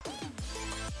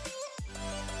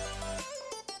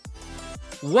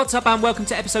What's up and welcome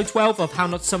to episode 12 of How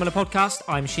Not to Summon a Podcast.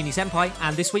 I'm Shinny Senpai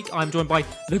and this week I'm joined by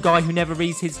the guy who never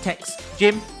reads his texts,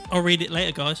 Jim. I'll read it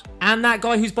later, guys. And that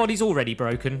guy whose body's already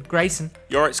broken, Grayson.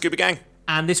 You alright, Scuba Gang?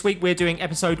 And this week we're doing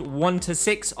episode 1 to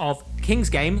 6 of King's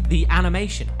Game, the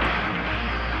animation.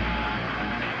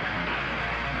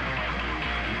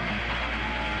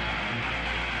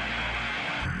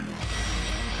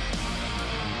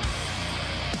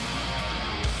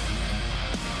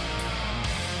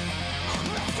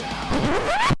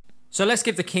 So let's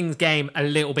give the King's Game a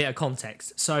little bit of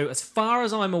context. So as far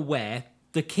as I'm aware,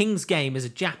 the King's Game is a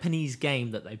Japanese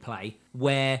game that they play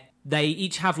where they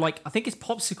each have I think it's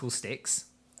popsicle sticks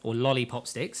or lollipop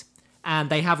sticks, and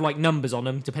they have numbers on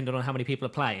them depending on how many people are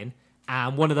playing.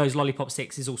 And one of those lollipop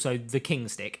sticks is also the king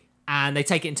stick. And they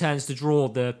take it in turns to draw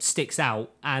the sticks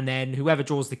out, and then whoever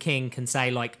draws the king can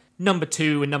say number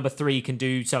 2 and number 3 can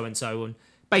do so and so, and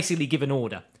basically give an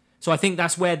order. So I think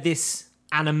that's where this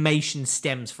animation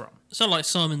stems from. So like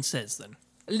Simon Says then.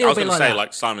 A little bit I was like going to say,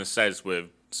 that. Simon Says with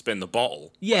Spin the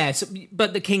Bottle. Yeah,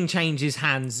 but the king changes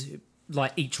hands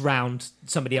each round.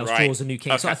 Somebody else Right. draws a new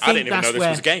king. Okay. So I I think didn't even that's know this where,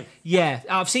 was a game. Yeah,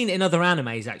 I've seen it in other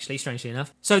animes actually, strangely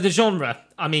enough. So the genre,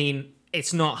 I mean,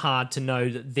 it's not hard to know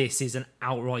that this is an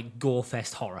outright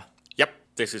gore-fest horror. Yep,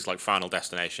 this is like Final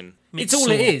Destination. It's all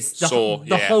it is. The Saw,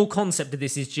 whole concept of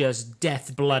this is just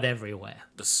death, blood everywhere.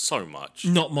 There's so much.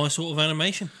 Not my sort of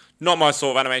animation. Not my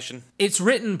sort of animation. It's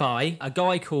written by a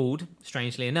guy called,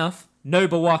 strangely enough,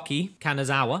 Nobuaki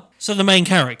Kanazawa. So the main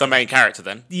character. The main character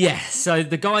then. Yeah, so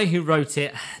the guy who wrote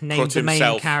it named Put the main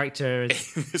himself character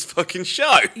as... in this fucking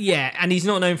show. Yeah, and he's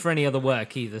not known for any other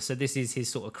work either, so this is his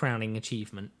sort of crowning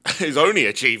achievement. His only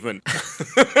achievement.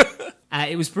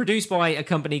 It was produced by a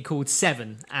company called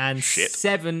Seven, and Shit.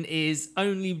 Seven is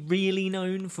only really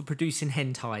known for producing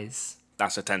hentais.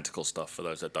 That's a tentacle stuff for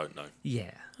those that don't know. Yeah.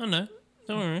 Oh no.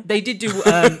 Don't worry. They did do...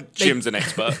 Jim's an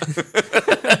expert.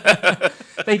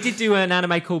 They did do an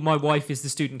anime called My Wife is the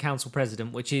Student Council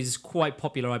President, which is quite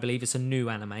popular, I believe. It's a new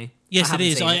anime. Yes, I it haven't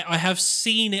is. seen I have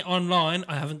seen it online.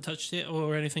 I haven't touched it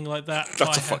or anything like that.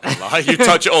 That's a fucking lie. You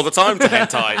touch it all the time to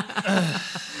hentai.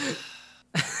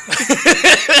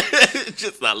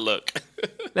 Just that look.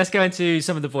 Let's go into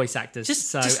some of the voice actors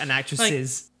Just and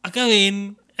actresses. I go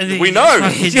in and then We know.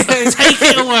 just take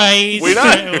it away. We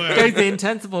know. straight away. Goes in,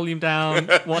 turns the volume down,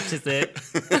 watches it.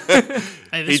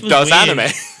 Hey, He this was does weird.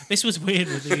 anime. This was weird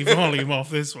with the volume off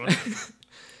this one.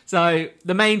 So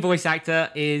the main voice actor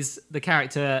is the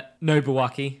character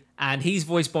Nobuaki, and he's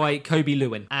voiced by Kobe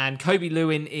Lewin. And Kobe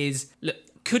Lewin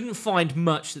couldn't find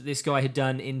much that this guy had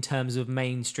done in terms of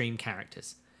mainstream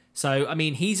characters. So, I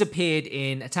mean, he's appeared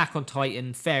in Attack on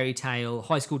Titan, Fairy Tail,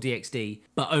 High School DxD,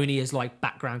 but only as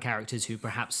background characters who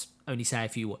perhaps only say a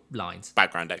few lines.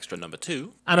 Background extra number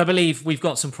 2. And I believe we've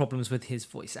got some problems with his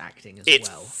voice acting as It's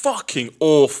well. fucking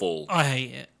awful. I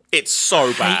hate it. It's so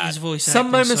Hate bad. his voice Some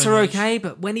acting moments so are much. okay,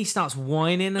 but when he starts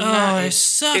whining and Oh, that, it's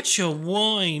such a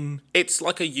whine. It's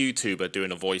like a YouTuber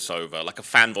doing a voiceover, like a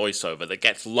fan voiceover that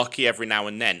gets lucky every now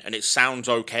and then, and it sounds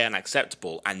okay and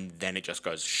acceptable, and then it just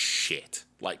goes shit.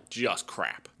 Just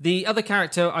crap. The other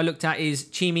character I looked at is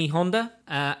Chimi Honda,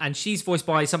 and she's voiced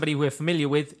by somebody we're familiar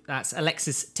with. That's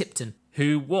Alexis Tipton,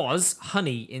 who was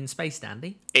Honey in Space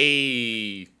Dandy.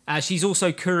 Hey. She's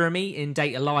also Kurumi in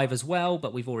Date Alive as well,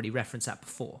 but we've already referenced that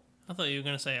before. I thought you were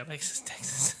going to say Alexis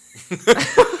Texas.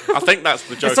 I think that's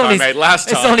the joke I made last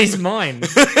time. It's on his mind.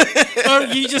 Oh,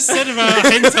 you just said about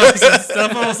hentais and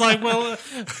stuff. I was like, well,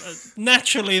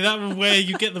 naturally that was where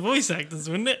you get the voice actors,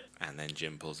 wouldn't it? And then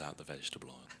Jim pulls out the vegetable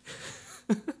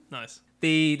oil. Nice.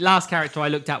 The last character I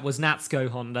looked at was Natsuko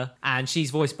Honda, and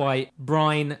she's voiced by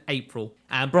Brine April.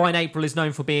 And Brine April is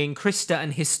known for being Krista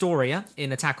and Historia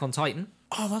in Attack on Titan,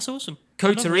 Oh, that's awesome.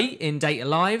 Kotori in Date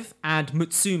Alive, and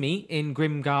Mutsumi in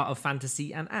Grimgar of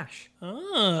Fantasy and Ash.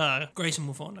 Ah, Grayson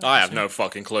will find out. I have no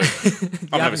fucking clue.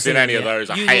 I've never haven't seen seen any it of yet. those.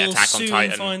 I You hate will Attack on soon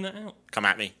Titan. find that out. Come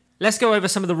at me. Let's go over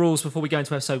some of the rules before we go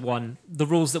into episode 1. The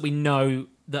rules that we know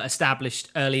that established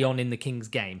early on in the King's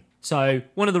Game. So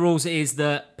one of the rules is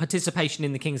that participation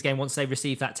in the King's Game, once they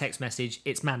receive that text message,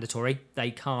 it's mandatory.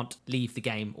 They can't leave the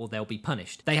game or they'll be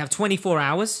punished. They have 24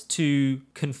 hours to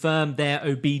confirm their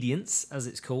obedience, as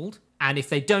it's called. And if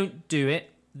they don't do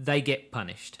it, they get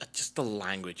punished. Just the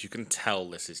language. You can tell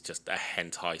this is just a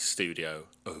hentai studio.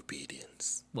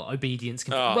 Obedience. Well, obedience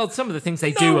can... Oh. Well, some of the things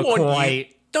they do are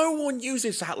quite... No one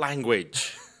uses that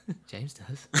language. James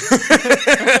does.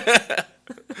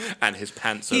 And his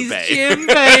pants He's obey. Jim,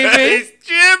 baby! He's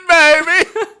Jim, baby!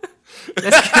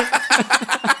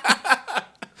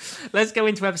 Let's go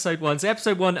into episode 1. So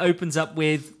episode 1 opens up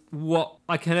with what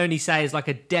I can only say is like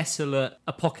a desolate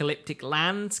apocalyptic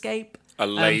landscape. A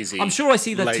lazy. I'm sure I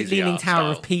see the lazy Leaning art Tower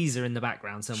style. of Pisa in the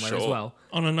background somewhere as Sure. well.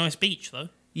 On a nice beach, though.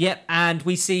 Yep, and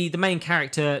we see the main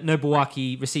character,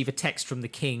 Nobuaki, receive a text from the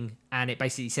king, and it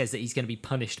basically says that he's going to be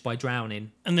punished by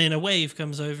drowning. And then a wave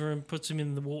comes over and puts him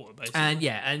in the water, basically.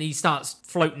 And he starts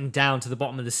floating down to the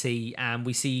bottom of the sea, and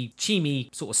we see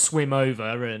Chimi sort of swim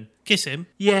over, and Kiss him.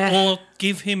 Yeah. Or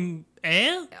give him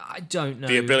air. I don't know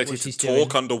The ability what to she's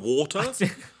talk doing. underwater.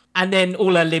 And then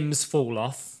all her limbs fall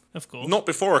off. Of course. Not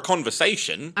before a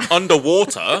conversation.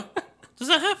 Underwater. Does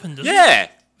that happen? Does it? Yeah.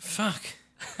 Fuck.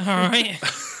 All right.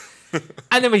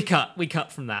 And then we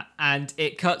cut from that, and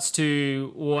it cuts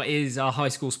to what is our high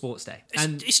school sports day.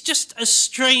 And It's just a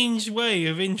strange way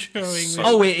of introing So- this.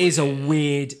 oh, it is a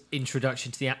weird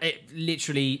introduction to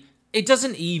the. It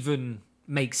doesn't even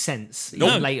make sense No.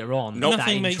 even later on. Nope. That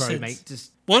Nothing makes intro, sense. mate,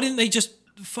 just Why didn't they just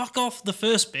fuck off the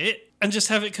first bit and just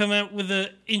have it come out with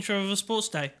the intro of a sports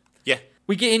day? Yeah.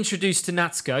 we get introduced to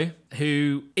Natsuko,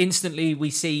 who instantly we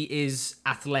see is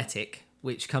athletic,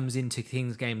 which comes into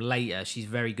King's Game later. She's a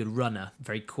very good runner,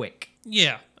 very quick.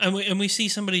 Yeah, and we see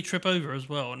somebody trip over as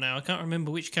well. Now, I can't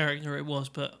remember which character it was,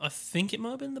 but I think it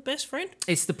might have been the best friend.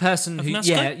 It's the person who,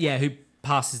 Natsuko? who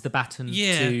passes the baton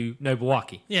Yeah. to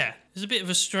Nobuaki. Yeah, it's a bit of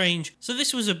a strange... So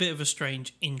this was a bit of a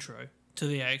strange intro to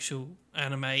the actual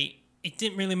anime. It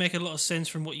didn't really make a lot of sense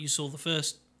from what you saw the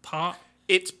first part.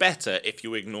 It's better if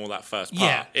you ignore that first part.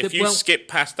 Yeah. If The- you well- skip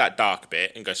past that dark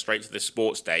bit and go straight to the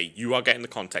sports day, you are getting the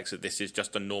context that this is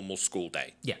just a normal school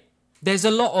day. Yeah. There's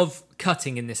a lot of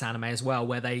cutting in this anime as well,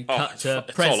 where they cut it's to all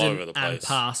over present the and place.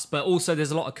 past, but also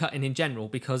there's a lot of cutting in general,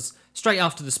 because straight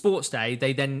after the sports day,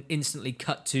 they then instantly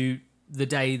cut to the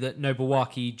day that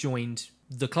Nobuaki joined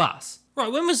the class.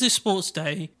 Right, when was this sports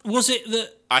day? Was it that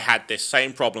I had this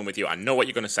same problem with you. I know what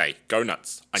you're going to say. Go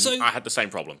nuts. So- I had the same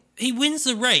problem. he wins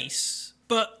the race,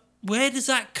 but where does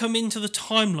that come into the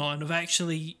timeline of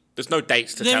actually... There's no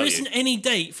dates to There tell isn't you. any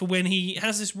date for when he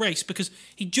has this race, because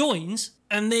he joins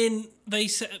and then they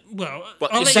say, well,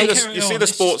 But I'll you let see, you the, carry you on. see the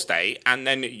It's sports day, and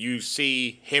then you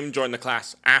see him join the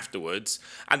class afterwards,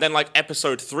 and then like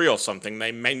episode 3 or something,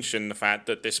 they mention the fact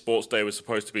that this sports day was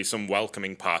supposed to be some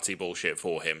welcoming party bullshit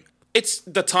for him. It's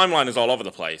the timeline is all over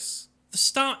the place. The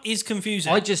start is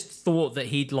confusing. I just thought that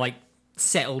he'd like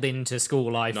settled into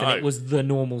school life No. and it was the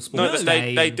normal No, sports they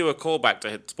day. they and- do a callback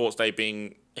to sports day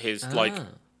being his like Ah.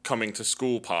 coming to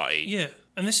school party. Yeah,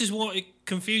 and this is what it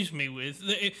confused me with.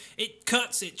 That it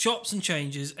cuts, it chops and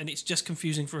changes, and it's just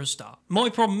confusing for a start. My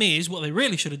problem is, what they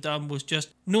really should have done was just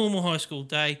normal high school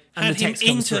day. And had the text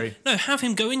comes through. have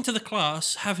him go into the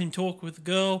class, have him talk with the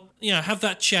girl, have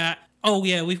that chat. Oh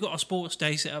yeah, we've got a sports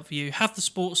day set up for you. Have the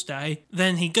sports day.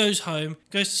 Then he goes home,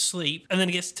 goes to sleep, and then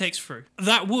he gets a text through.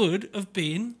 That would have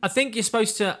been I think you're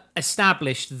supposed to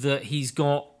establish that he's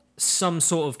got some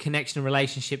sort of connection and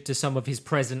relationship to some of his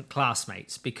present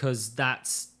classmates, because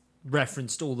that's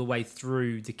referenced all the way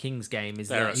through the King's Game. Is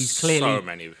There that are he's clearly so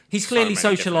many. he's so clearly many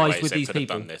different socialised ways with they these could have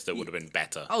people. Done this that would have been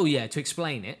better. Oh yeah, to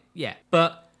explain it, yeah.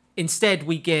 But instead,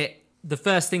 we get the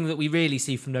first thing that we really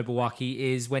see from Nobuaki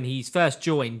is when he's first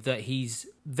joined, that he's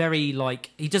very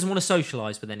he doesn't want to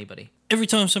socialise with anybody. every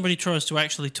time somebody tries to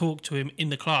actually talk to him in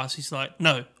the class, he's like,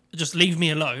 "No, just leave me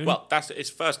alone." Well, that's his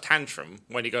first tantrum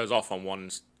when he goes off on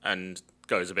one and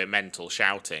goes a bit mental,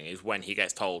 shouting, is when he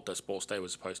gets told that sports day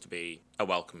was supposed to be a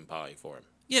welcome party for him.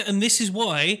 Yeah, and this is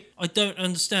why I don't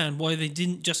understand why they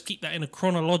didn't just keep that in a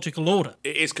chronological order.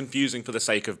 It is confusing for the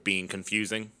sake of being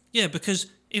confusing. Yeah, because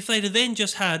if they'd have then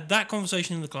just had that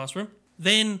conversation in the classroom,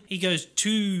 then he goes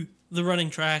to the running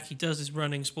track, he does his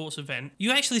running sports event,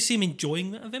 you actually see him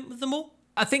enjoying that event with them all.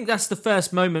 I think that's the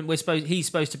first moment he's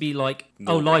supposed to be like,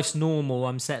 Normal. oh, life's normal,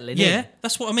 I'm settling Yeah, in.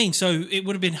 that's what I mean. So it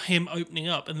would have been him opening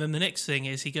up, and then the next thing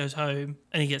is he goes home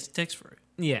and he gets a text through.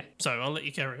 Yeah. So I'll let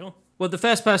you carry on. Well, the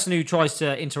first person who tries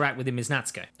to interact with him is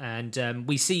Natsuko, and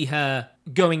we see her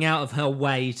going out of her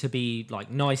way to be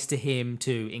nice to him,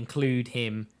 to include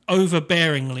him.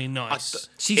 Overbearingly nice.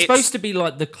 She's supposed to be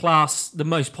like the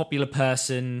most popular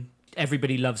person.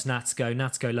 Everybody loves Natsuko.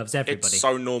 Natsuko loves everybody. It's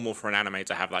so normal for an anime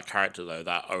to have that character, though,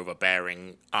 that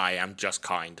overbearing, I am just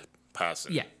kind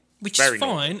person. Yeah. Which Very is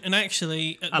fine, and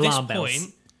actually at Alarm this bells.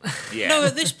 point... Yeah. No,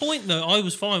 at this point, though, I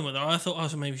was fine with her. I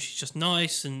thought, so maybe she's just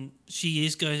nice, and she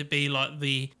is going to be like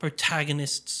the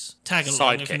protagonist's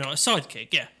tag-along, if you Sidekick. know, a sidekick,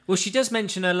 yeah. Well, she does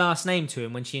mention her last name to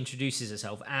him when she introduces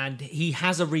herself, and he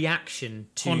has a reaction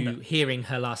to Honda. hearing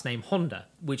her last name, Honda,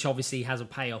 which obviously has a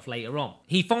payoff later on.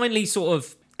 He finally sort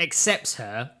of accepts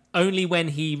her only when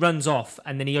he runs off,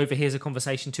 and then he overhears a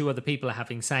conversation two other people are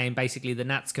having, saying basically that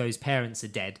Natsuko's parents are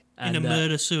dead. In And a that-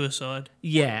 murder-suicide.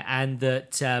 Yeah, and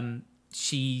that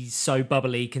she's so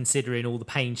bubbly considering all the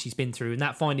pain she's been through, and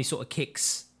that finally sort of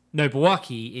kicks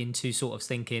Nobuaki into sort of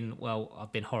thinking, well,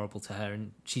 I've been horrible to her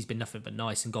and she's been nothing but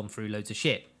nice and gone through loads of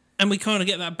shit. And we kind of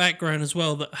get that background as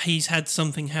well, that he's had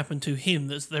something happen to him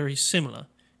that's very similar.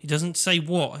 He doesn't say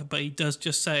what, but he does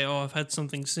just say, oh, I've had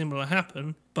something similar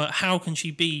happen. But how can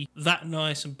she be that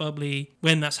nice and bubbly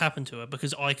when that's happened to her?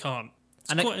 Because I can't.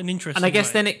 It's quite an interesting And I guess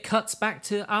way. then it cuts back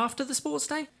to after the sports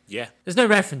day? Yeah. There's no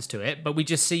reference to it, but we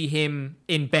just see him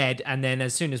in bed, and then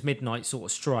as soon as midnight sort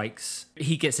of strikes,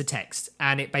 he gets a text,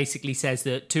 and it basically says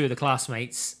that 2 of the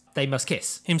classmates, they must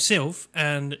kiss. Himself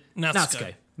and Natsuko.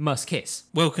 Natsuko must kiss.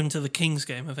 Welcome to the King's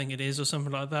Game, I think it is, or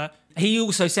something like that. He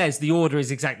also says the order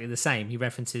is exactly the same. He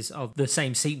references, the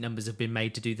same seat numbers have been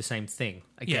made to do the same thing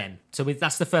again. Yeah. So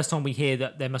that's the first time we hear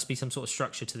that there must be some sort of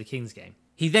structure to the King's Game.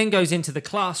 He then goes into the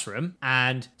classroom,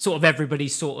 and sort of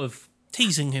everybody's sort of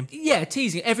Teasing him. yeah,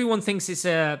 teasing. Everyone thinks it's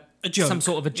a joke. some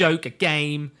sort of a joke, a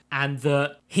game, and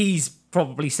that he's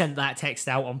probably sent that text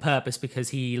out on purpose because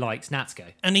he likes Natsuko.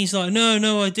 And he's like,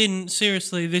 no, I didn't.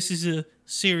 Seriously, this is a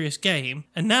serious game.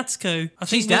 And Natsuko, I think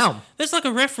She's down. There's like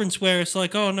a reference where it's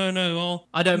like, oh, no,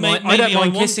 I don't may- mind. I don't maybe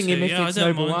mind want kissing to. him if Yeah, it's I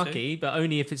don't mind to. Nobuaki, but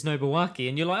only if it's Nobuaki.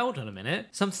 And you're like, hold on a minute,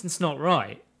 something's not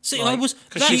right. See, Like, I was...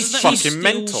 'cause that- she's that- fucking still-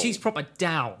 mental. She's proper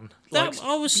down. That-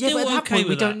 I was yeah, still but at that okay point, we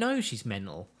with don't that. know she's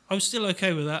mental. I was still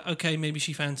okay with that. Okay, maybe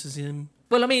she fancies him.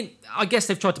 Well, I mean, I guess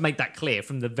they've tried to make that clear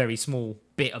from the very small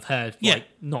bit of her Yeah.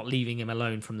 not leaving him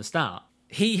alone from the start.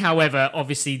 He, however,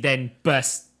 obviously then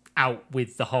bursts out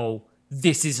with the whole,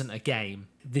 this isn't a game.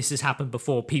 This has happened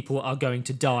before. People are going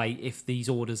to die if these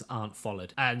orders aren't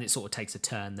followed. And it sort of takes a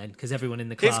turn then, because everyone in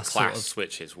the His class class sort of...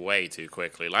 switches way too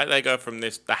quickly. Like, they go from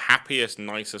the happiest,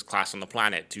 nicest class on the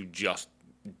planet to just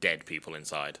dead people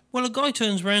inside. Well, a guy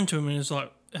turns around to him and is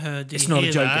like, did It's you not hear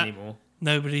a joke that? anymore.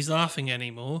 Nobody's laughing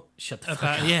anymore. Shut the fuck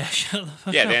About up. Yeah, shut the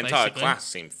fuck Yeah, up, the entire basically. class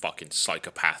seemed fucking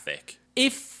psychopathic.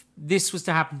 If this was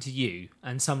to happen to you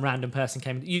and some random person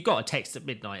came, you got a text at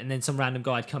midnight and then some random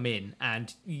guy'd come in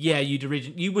and yeah,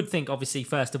 you would think obviously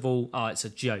first of all, oh, it's a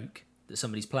joke that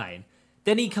somebody's playing.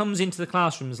 Then he comes into the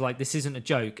classroom and is like, this isn't a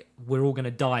joke. We're all going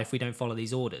to die if we don't follow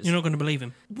these orders. You're not going to believe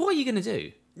him. What are you going to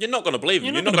do? You're not going to believe him.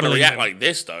 You're You're not not gonna going to believe react him. like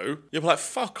this, though. You'll be like,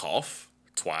 fuck off,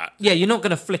 twat. Yeah, you're not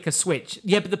going to flick a switch.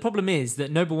 Yeah, but the problem is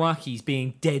that Nobuaki's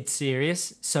being dead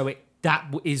serious, so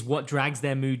that is what drags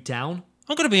their mood down.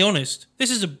 I'm going to be honest. This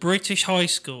is a British high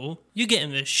school. You're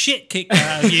getting the shit kicked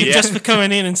out of you Yeah. just for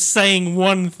coming in and saying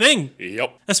one thing.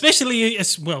 Yep.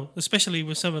 Especially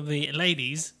with some of the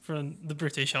ladies from the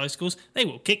British high schools. They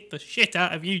will kick the shit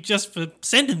out of you just for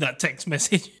sending that text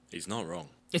message. He's not wrong.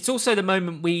 It's also the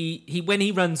moment when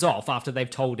he runs off after they've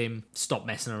told him, stop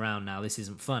messing around now, this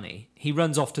isn't funny. He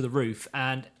runs off to the roof,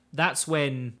 and that's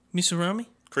when... Misurami?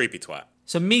 Creepy twat.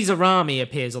 So Mizurami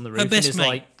appears on the roof and best is mate.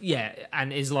 like, yeah,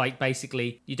 and is like,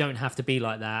 basically, you don't have to be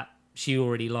like that. She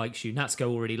already likes you. Natsuko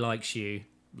already likes you.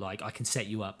 Like, I can set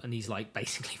you up. And he's like,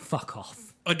 basically, fuck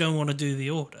off. I don't want to do the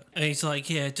order. And he's like,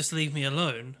 yeah, just leave me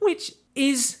alone. Which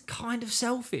is kind of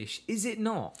selfish, is it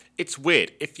not? It's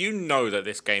weird. If you know that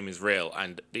this game is real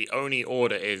and the only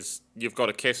order is you've got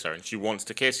to kiss her and she wants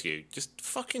to kiss you, just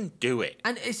fucking do it.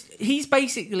 And he's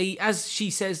basically, as she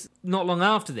says not long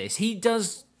after this, he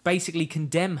does basically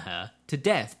condemn her to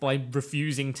death by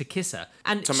refusing to kiss her.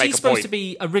 And To make she's a supposed point. to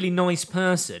be a really nice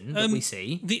person that we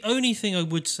see. The only thing I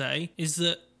would say is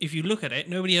that if you look at it,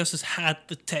 nobody else has had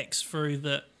the text through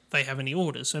that they have any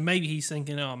orders. So maybe he's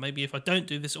thinking, oh, maybe if I don't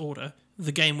do this order,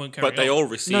 the game won't carry But they on. all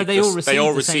receive. No, they all receive the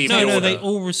same receive text. the No, order. they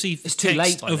all receive the It's too late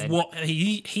text by of then. what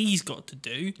he's got to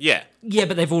do. Yeah. Yeah,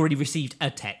 but they've already received a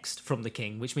text from the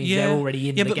king, which means they're already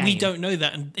in the game. but we don't know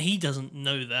that, and he doesn't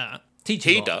know that. He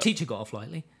does. Teacher got off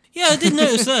lightly. Yeah, I did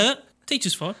notice that.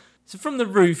 Teacher's fine. So from the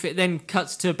roof, it then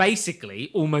cuts to basically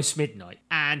almost midnight,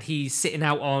 and he's sitting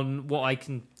out on what I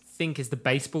can think is the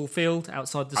baseball field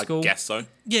outside the school. I guess so.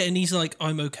 Yeah, and he's like,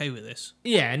 I'm okay with this.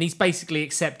 Yeah, and he's basically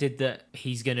accepted that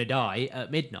he's going to die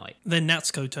at midnight. Then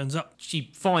Natsuko turns up.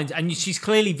 She finds, and she's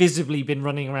clearly visibly been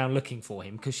running around looking for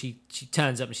him because she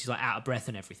turns up and she's like out of breath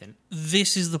and everything.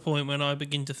 This is the point when I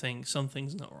begin to think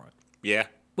something's not right. Yeah.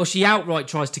 Well, she outright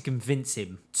tries to convince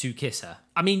him to kiss her.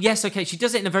 I mean, yes, okay, she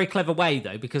does it in a very clever way,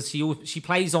 though, because she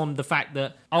plays on the fact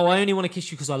that, oh, I only want to kiss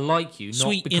you because I like you,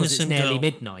 Sweet, not because it's innocent nearly girl.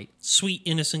 midnight. Sweet,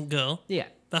 innocent girl. Yeah.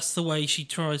 That's the way she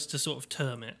tries to sort of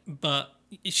term it. But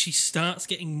she starts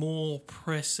getting more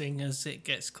pressing as it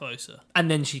gets closer.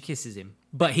 And then she kisses him.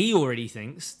 But he already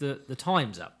thinks that the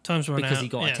time's up. Time's run because out, he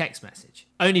got yeah. a text message.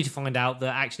 Only to find out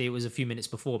that actually it was a few minutes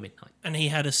before midnight. And he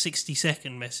had a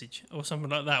 60-second message or something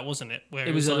like that, wasn't it? Where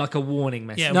It was like a warning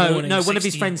message. Yeah, no, warning, no. One of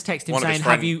his 60 friends texted him One of his saying,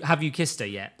 friend- have you kissed her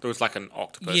yet?" There was like an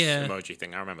octopus Yeah. emoji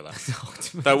thing. I remember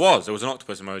that. There was an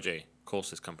octopus emoji. Of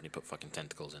course, this company put fucking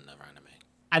tentacles in their anime.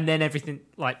 and then everything,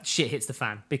 like, shit hits the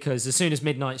fan. Because as soon as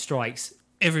midnight strikes,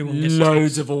 Everyone gets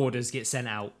loads of orders get sent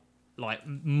out. Like,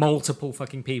 multiple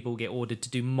fucking people get ordered to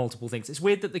do multiple things. It's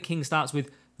weird that the king starts with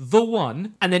the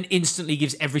one and then instantly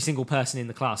gives every single person in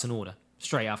the class an order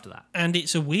straight after that. And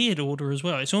it's a weird order as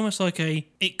well. It's almost like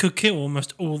it could kill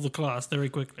almost all the class very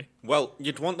quickly. Well,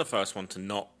 you'd want the first one to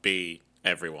not be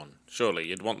everyone. Surely,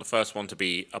 you'd want the first one to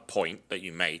be a point that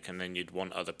you make, and then you'd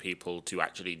want other people to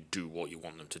actually do what you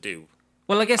want them to do.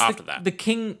 Well, I guess After that. the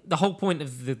king, the whole point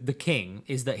of the king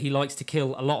is that he likes to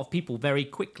kill a lot of people very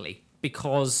quickly.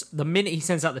 Because the minute he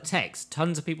sends out the text,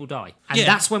 tons of people die. And Yeah.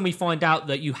 that's when we find out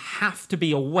that you have to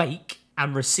be awake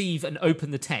and receive and open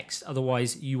the text,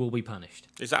 otherwise you will be punished.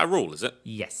 Is that a rule, is it?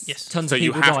 Yes. Yes. Tons So of you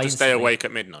people have die to stay instantly. awake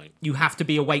at midnight. You have to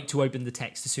be awake to open the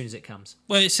text as soon as it comes.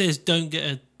 Well, it says don't get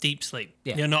a deep sleep.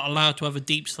 Yeah. You're not allowed to have a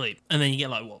deep sleep. And then you get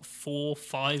like, what, 4,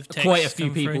 5 texts? Quite a few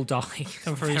come people through, die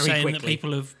come through very saying quickly. that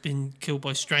people have been killed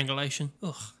by strangulation.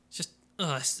 Ugh. Just,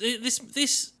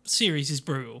 this series is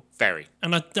brutal. Very.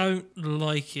 And I don't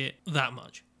like it that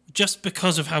much. Just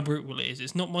because of how brutal it is.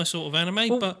 It's not my sort of anime,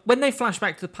 Well, but when they flash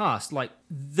back to the past, like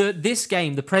this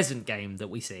game, the present game that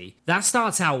we see, that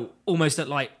starts out almost at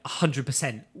like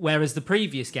 100%, whereas the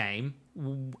previous game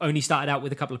only started out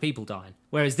with a couple of people dying.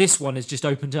 Whereas this one has just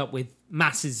opened up with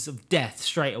masses of death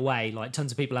straight away, like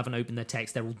tons of people haven't opened their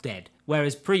text, they're all dead.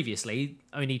 Whereas previously,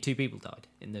 only 2 people died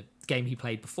in the game he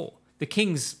played before. The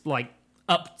King's like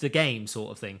upped the game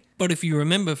sort of thing. But if you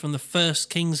remember from the first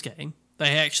King's game,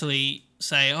 they actually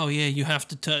say, "Oh yeah, you have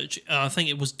to touch." I think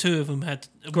it was 2 of them had.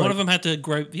 One of them had to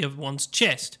grope the other one's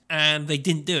chest, and they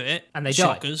didn't do it. And they die.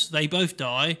 shockers. They both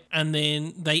die, and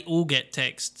then they all get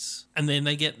texts, and then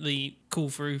they get the call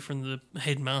through from the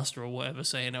headmaster or whatever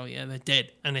saying, "Oh yeah, they're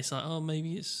dead." And it's like, "Oh,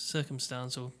 maybe it's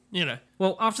circumstance, or you know."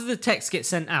 Well, after the text gets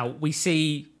sent out, we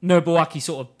see Nobuaki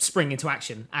sort of spring into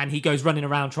action, and he goes running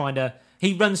around trying to...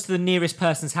 He runs to the nearest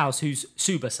person's house, who's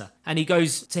Tsubasa, and he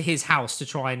goes to his house to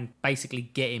try and basically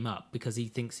get him up because he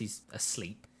thinks he's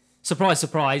asleep. Surprise,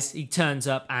 surprise, he turns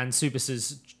up and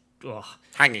Tsubasa's... Ugh.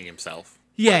 Hanging himself.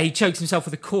 Yeah, he chokes himself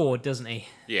with a cord, doesn't he?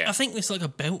 Yeah. I think it's like a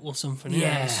belt or something.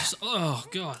 Yeah. It's just, oh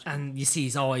god. And you see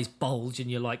his eyes bulge,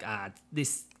 and you're like,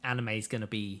 this anime's going to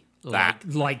be That.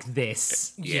 like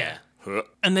this. Yeah. Huh.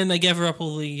 And then they gather up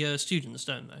all the students,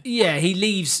 don't they? Yeah, he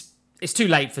leaves. It's too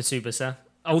late for Tsubasa.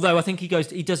 Although I think he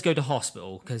does go to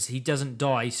hospital because he doesn't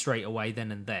die straight away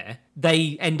then and there.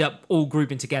 They end up all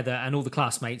grouping together, and all the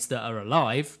classmates that are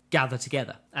alive gather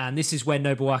together. And this is when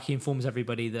Nobuaki informs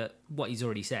everybody that what he's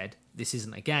already said. This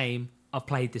isn't a game. I've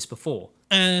played this before.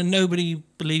 And nobody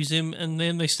believes him, and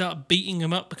then they start beating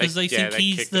him up because they think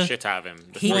he's kick the shit out of him.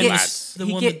 The He 3 gets, lads. The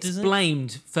he one that gets doesn't?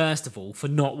 blamed, first of all, for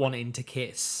not wanting to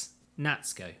kiss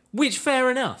Natsuko. Which,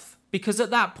 fair enough. Because at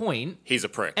that point, He's a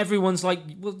prick. everyone's like,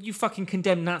 well, you fucking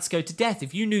condemned Natsuko to death.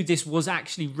 If you knew this was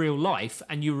actually real life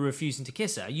and you were refusing to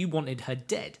kiss her, you wanted her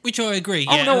dead. Which I agree.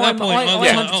 Oh, Yeah, no, at that point, I was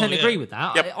 100% like, oh, yeah. agree with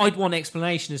that. Yep. I'd want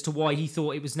explanation as to why he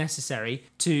thought it was necessary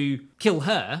to kill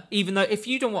her, even though if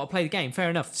you don't want to play the game, fair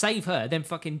enough, save her, then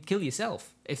fucking kill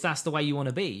yourself, if that's the way you want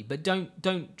to be. But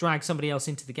don't drag somebody else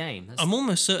into the game. I'm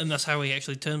almost certain that's how he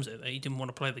actually terms it, that he didn't want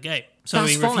to play the game. So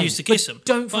that's he fine, refused to kiss but him.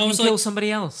 Don't But I fucking was kill like,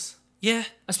 somebody else. yeah,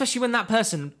 Especially when that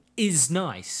person is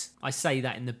nice. I say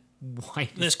that in the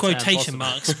widest there's term quotation possible.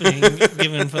 marks being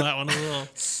given for that one as well.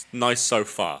 Nice so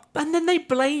far. And then they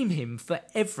blame him for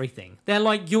everything. They're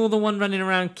like, you're the one running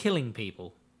around killing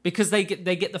people. Because they get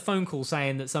the phone call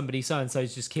saying that somebody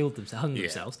so-and-so's just killed themselves, hung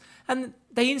themselves. And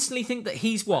they instantly think that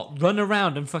he's run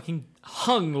around and fucking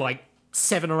hung like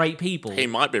 7 or 8 people. He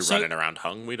might be So- running around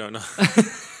hung. We don't know.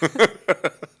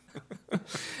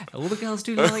 All the girls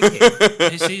do like it.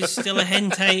 This is still a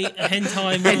hentai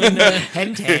minor.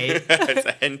 Hente. It's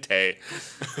a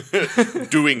hente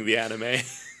doing the anime.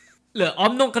 Look,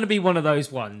 I'm not going to be one of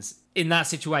those ones in that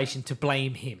situation to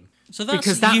blame him. So that's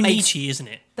Because that Unichi, makes- isn't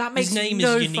it? That makes His name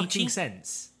no is fucking Unichi.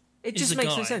 sense. It Is just the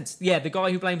makes no guy. sense. Yeah, the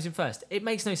guy who blames him first. It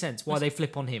makes no sense why they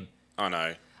flip on him. I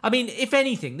know. I mean, if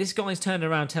anything, this guy's turned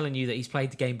around telling you that he's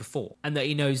played the game before and that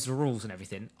he knows the rules and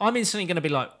everything. I'm instantly going to be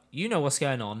like, you know what's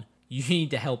going on. You need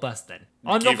to help us then.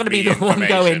 I'm not Give going to be me the one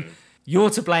going, information. you're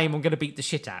to blame, I'm going to beat the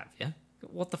shit out of you.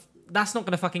 What the... That's not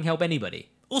going to fucking help anybody.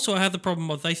 Also, I have the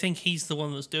problem of they think he's the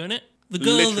one that's doing it. The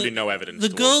girl Literally that, no evidence The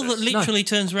towards girl this. that literally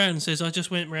turns around and says, "I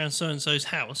just went round so and so's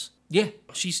house." Yeah,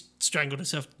 She's strangled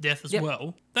herself to death as Yep.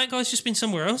 well. That guy's just been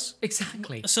somewhere else.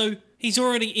 exactly. So he's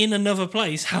already in another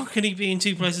place. How can he be in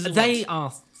 2 places at They once?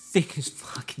 are thick as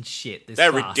fucking shit, this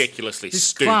They're class. ridiculously This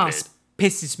stupid. class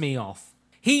pisses me off.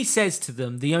 He says to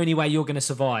them, the only way you're going to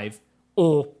survive,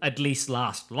 or at least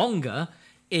last longer,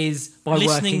 is by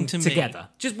Listening working to me. together.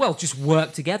 Just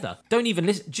work together. Don't even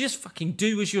listen. Just fucking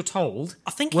do as you're told.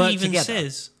 I think work he even together.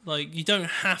 says, like, you don't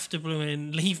have to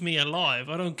leave me alive.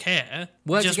 I don't care.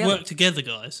 Work Just together. work together,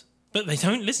 guys. But they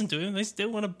don't listen to him. They still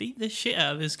want to beat the shit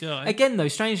out of this guy. Again, though,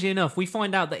 strangely enough, we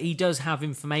find out that he does have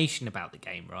information about the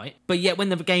game, right? But yet, when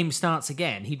the game starts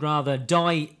again, he'd rather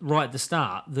die right at the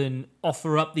start than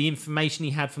offer up the information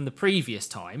he had from the previous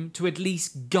time to at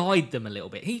least guide them a little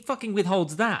bit. He fucking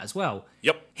withholds that as well.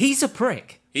 Yep. He's a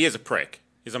prick, He is a prick.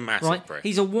 He's a massive right? prick.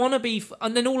 He's a wannabe,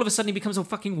 and then all of a sudden he becomes a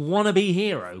fucking wannabe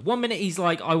hero. 1 minute he's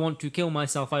like, I want to kill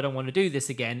myself, I don't want to do this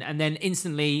again, and then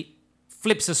instantly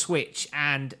flips a switch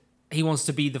and he wants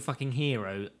to be the fucking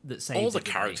hero that saves All the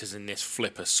everybody. characters in this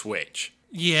flip a switch.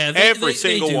 Yeah, Every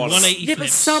single do one of them. 180 Yeah, but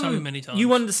flips some so many times.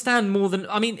 you understand more than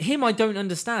I mean him. I don't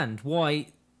understand why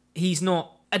he's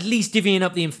not at least divvying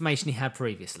up the information he had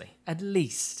previously. At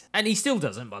least, and he still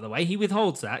doesn't. By the way, he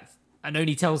withholds that and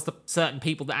only tells the certain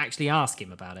people that actually ask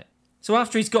him about it. So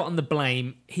after he's gotten the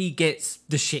blame, he gets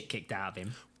the shit kicked out of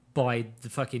him by the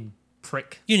fucking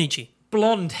prick, Unichi.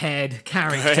 blonde-haired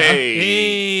character. Hey.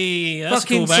 Hey, that's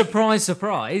Fucking a callback. surprise,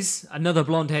 surprise! Another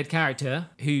blonde-haired character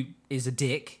who is a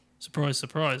dick, Surprise,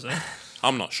 surprise, eh?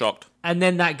 I'm not shocked. and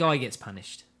then that guy gets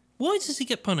punished. Why does he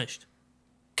get punished?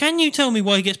 Can you tell me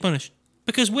why he gets punished?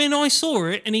 Because when I saw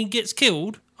it and he gets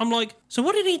killed, I'm like, so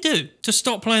what did he do to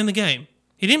stop playing the game?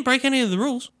 He didn't break any of the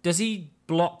rules. Does he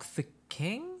block the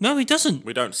king? No, he doesn't.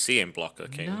 We don't see him block a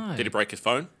king. No. Did he break his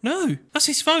phone? No, that's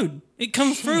his phone. It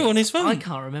comes through on his phone. I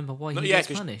can't remember why he yeah, gets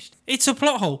 'cause- punished. It's a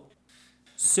plot hole.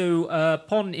 So,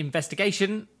 upon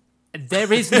investigation,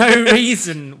 there is no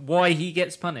reason why he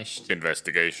gets punished.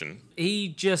 Investigation. He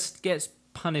just gets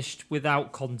punished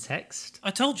without context.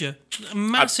 I told you. A That's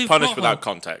massive punished plot without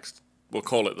hole. context. We'll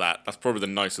call it that. That's probably the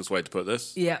nicest way to put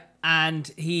this. Yeah, and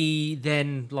he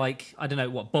then, like, I don't know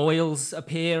what, boils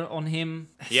appear on him.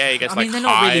 Yeah, he gets I mean, like they're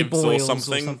not really hives or boils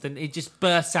something. It just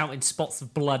bursts out in spots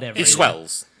of blood everywhere. It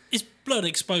swells. His blood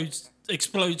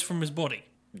explodes from his body.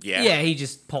 Yeah. Yeah, he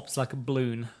just pops like a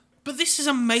balloon. But this is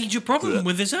a major problem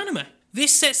with this anime.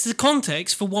 This sets the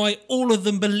context for why all of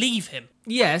them believe him.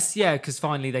 Yes, yeah, because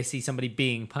finally they see somebody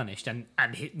being punished, and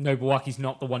Nobuaki's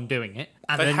not the one doing it.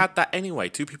 And They then- had that anyway.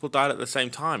 2 people died at the same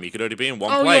time. You could only be in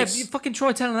one Oh place. yeah, you fucking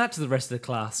try telling that to the rest of the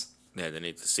class Yeah, they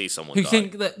need to see someone who die.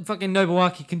 think that fucking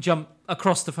Nobuaki can jump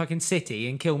across the fucking city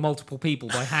and kill multiple people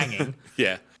by hanging.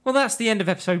 Yeah. Well, that's the end of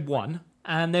episode 1,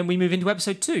 and then we move into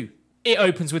episode 2. It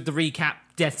opens with the recap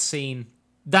death scene.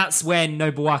 That's when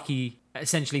Nobuaki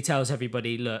essentially tells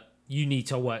everybody, look, you need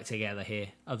to work together here,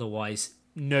 otherwise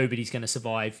nobody's going to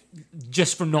survive.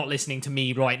 Just from not listening to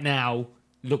me right now,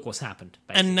 look what's happened.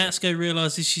 Basically. And Natsuko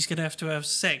realises she's going to have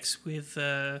sex with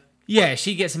Yeah,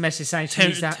 she gets a message saying she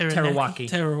needs that Teruwaki.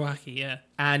 Teruwaki, yeah.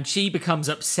 And she becomes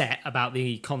upset about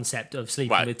the concept of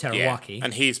sleeping Right, with yeah. Teruwaki.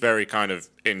 And he's very kind of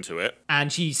into it.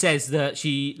 And she says that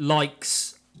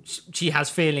she has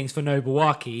feelings for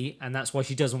Nobuaki, and that's why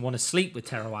she doesn't want to sleep with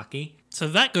Teruwaki. So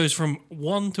that goes from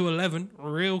 1 to 11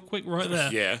 real quick right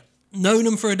there. Yeah. Known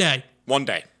him for a day. One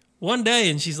day. One day,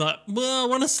 and she's like, well, I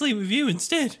want to sleep with you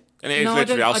instead. And it is No, I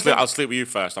literally, don't- I don't- I'll sleep with you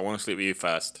first. I want to sleep with you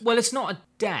first. Well, it's not a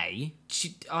day.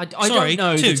 I Sorry, don't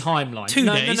know two. the timeline. 2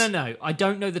 no, days. No. I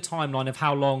don't know the timeline of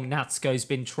how long Natsuko's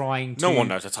been trying to No one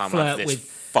knows the timeline flirt of this with.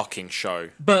 fucking show.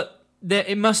 But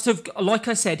it must have, like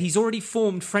I said, he's already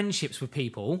formed friendships with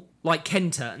people like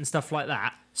Kenta and stuff like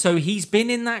that. So he's been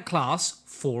in that class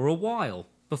for a while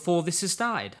before this has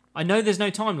started. I know there's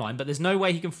no timeline, but there's no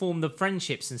way he can form the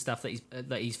friendships and stuff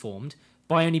that he's formed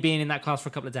by only being in that class for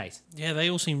a couple of days. Yeah, they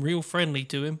all seem real friendly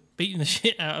to him, beating the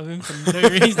shit out of him for no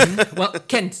reason. Well,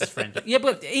 Kenta's friend. Yeah,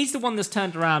 but he's the one that's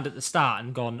turned around at the start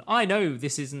and gone, I know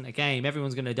this isn't a game,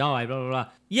 everyone's going to die, blah, blah, blah.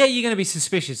 Yeah, you're going to be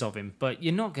suspicious of him, but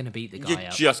you're not going to beat the guy You're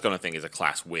up just going to think he's a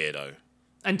class weirdo.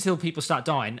 until people start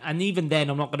dying. And even then,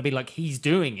 I'm not going to be like, he's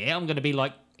doing it. I'm going to be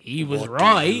like, he was What do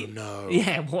right. you know?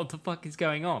 Yeah, what the fuck is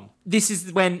going on? This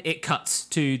is when it cuts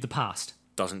to the past.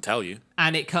 Doesn't tell you.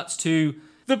 And it cuts to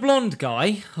the blonde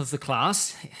guy of the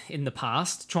class in the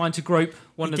past trying to grope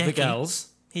one of the Hideki. girls.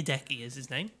 Hideki is his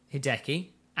name. Hideki,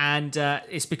 and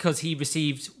it's because he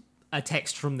received a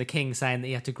text from the king saying that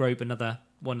he had to grope one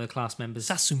of the class members,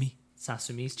 Sasumi.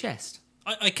 Sasumi's chest.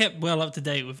 I kept well up to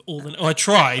date with all the... I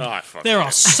tried. Oh, I fucking there are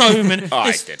did. so many. I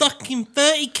There's did. fucking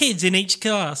 30 kids in each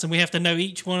class, and we have to know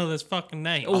each one of those fucking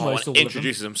names. Oh. Almost all it of them.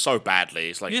 introduces them so badly.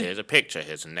 It's like, Yeah. here's a picture,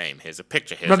 here's a name, here's a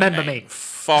picture, here's Remember a name. me.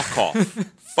 Fuck off.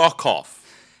 Fuck off.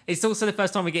 It's also the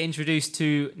first time we get introduced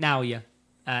to Naoya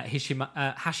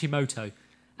Hashimoto,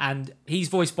 and he's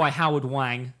voiced by Howard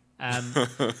Wang.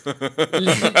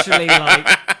 Literally, like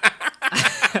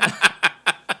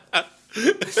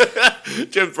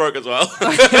Jim's broke as well.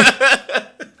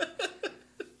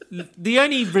 The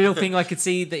only real thing I could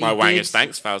see that My he wang did, is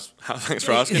thanks. Thanks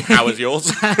for asking. How is yours?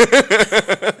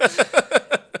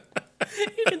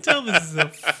 You can tell this is a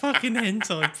fucking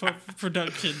hentai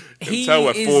production. he So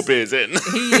we're is, 4 beers in.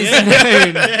 He is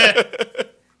known.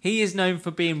 He is known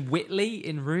for being Whitley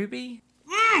in Ruby.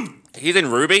 He's in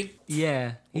Ruby.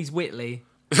 Yeah, he's Whitley.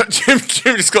 Jim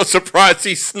just got surprised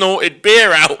he snorted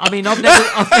beer out. I mean, I've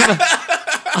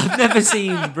never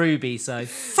seen Ruby, so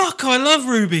Fuck, I love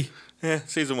Ruby. Yeah,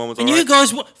 season 1 was And alright. you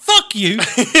guys, fuck you.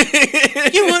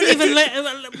 You weren't even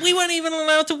we weren't even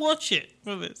allowed to watch it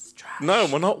for this. No,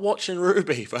 we're not watching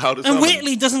Ruby for How to And Summon.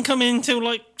 Whitley doesn't come in until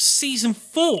like season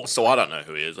 4. So I don't know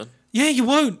who he is then. Yeah, you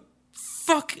won't.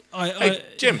 Fuck. Hey,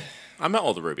 Jim, I met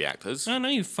all the Ruby actors. I know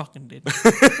you fucking did.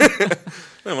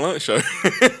 No, I like the show.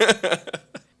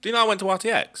 Do you know I went to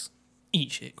RTX?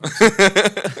 Eat shit.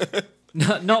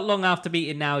 not long after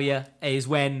meeting Naoya is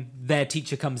when their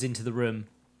teacher comes into the room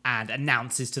and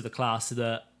announces to the class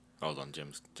that Hold on,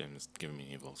 Jim's giving me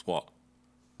evils. What?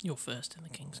 You're first in the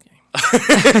King's game.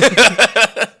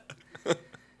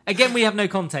 again, we have no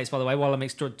context, by the way, while I'm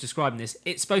describing this.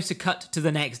 It's supposed to cut to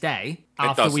the next day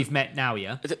after doesn't. we've met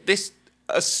Naoya.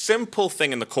 A simple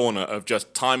thing in the corner of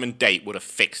just time and date would have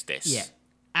fixed this. Yeah.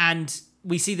 And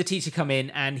we see the teacher come in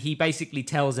and he basically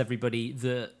tells everybody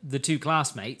that the 2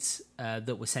 classmates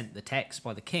that were sent the text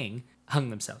by the king hung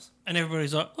themselves. And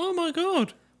everybody's like, oh my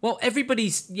god. Well,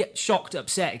 everybody's shocked,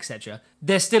 upset, etc.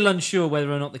 They're still unsure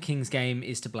whether or not the king's game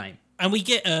is to blame. And we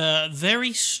get a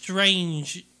very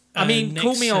strange. I mean, next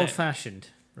call me set. old-fashioned,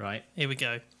 right? Here we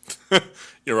go.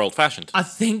 You're old-fashioned. I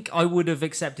think I would have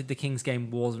accepted the king's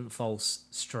game wasn't false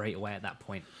straight away at that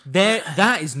point.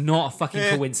 That is not a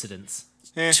fucking coincidence.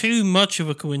 Too much of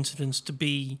a coincidence to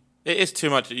be. It is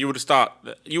too much. You would have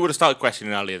started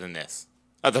questioning earlier than this.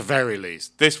 At the very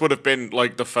least, this would have been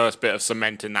like the first bit of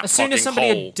cement in that As soon fucking as somebody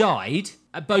hole. had died,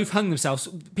 both hung themselves.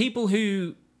 People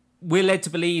who we're led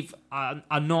to believe are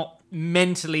not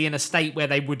mentally in a state where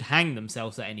they would hang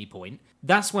themselves at any point.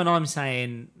 That's when I'm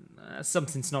saying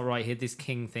something's not right here. This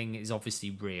king thing is obviously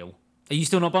real. Are you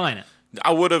still not buying it?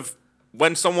 I would have,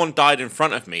 when someone died in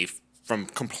front of me from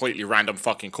completely random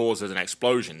fucking causes and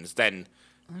explosions, then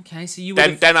Okay, so you would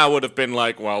have, then I would have been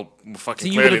like, well, fucking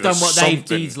so you would clearly have done there's what Dave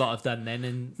something. Deeds lot have done then,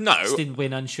 and No. still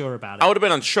been unsure about it. I would have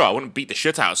been unsure. I wouldn't beat the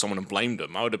shit out of someone and blamed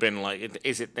them. I would have been like,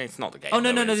 it's not the game. Oh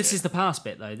no, though, no, this it? is the past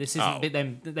bit though. This isn't Oh. bit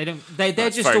them. They're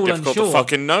It's just very all difficult unsure. to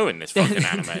fucking know in this fucking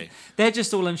anime. They're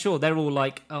just all unsure. They're all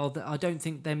like, oh, I don't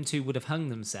think them 2 would have hung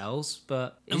themselves,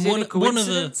 but is And it one- a one of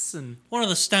the- coincidence? And One of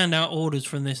the standout orders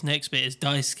from this next bit is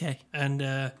Daisuke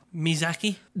and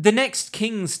Mizaki. the next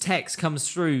king's text comes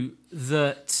through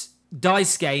that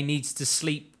Daisuke needs to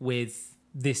sleep with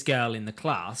this girl in the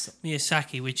class,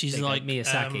 Miyazaki, which is There you go, like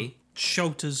Miyazaki.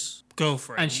 Shota's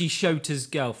girlfriend. and she's Shota's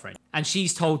girlfriend, and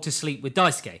she's told to sleep with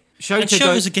Daisuke. Shota and Shota's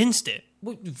goes, against it.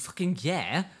 well, fucking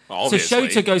yeah. Obviously.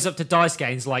 So Shota goes up to Daisuke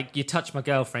and is like, "You touch my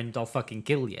girlfriend, I'll fucking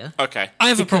kill you." Okay. I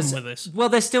have a Because- problem with this. Well,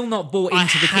 they're still not bought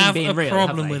into the king I have being a real.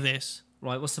 problem have they? with this.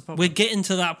 Right, what's the problem? We're getting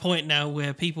to that point now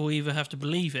where people either have to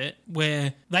believe it,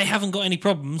 where they haven't got any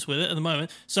problems with it at the moment.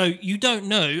 So you don't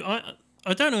know.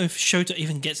 I don't know if Shota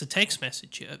even gets a text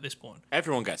message yet at this point.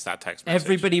 Everyone gets that text message.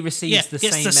 Everybody receives Yeah, the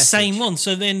gets same the message. same one.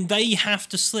 So then they have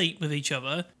to sleep with each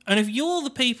other. And if you're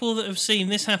the people that have seen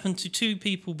this happen to 2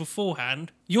 people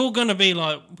beforehand, you're going to be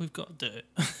like, we've got to do it.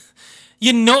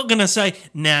 You're not going to say,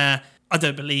 nah, I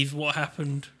don't believe what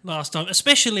happened last time.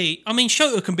 Especially, I mean,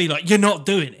 Shota can be like, you're not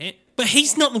doing it. But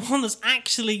he's not the one that's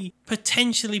actually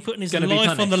potentially putting his Gonna be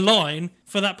life on the punished. line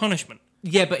for that punishment.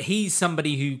 Yeah, but he's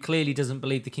somebody who clearly doesn't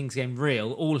believe the King's Game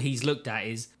real. All he's looked at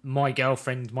is, my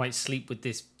girlfriend might sleep with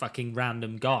this fucking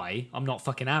random guy. I'm not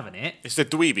fucking having it. It's the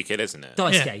dweeby kid, isn't it?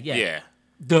 Daisuke, yeah. Yeah.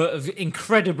 The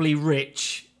incredibly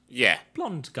rich Yeah.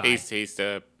 blonde guy. He's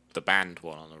the band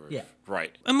one on the roof. Yeah.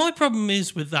 Right. And my problem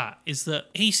is with that is that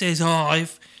he says, "Oh,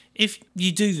 if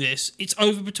you do this, it's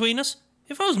over between us."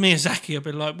 If I was Miyazaki, I'd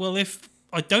be like, "Well, if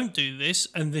I don't do this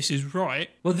and this is right,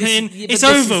 Well, then yeah, it's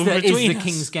but this over is between the us."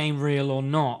 King's Game real or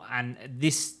not? And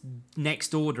this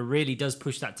next order really does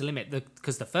push that to limit.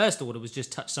 Because the first order was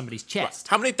just touch somebody's chest.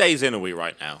 How many days in are we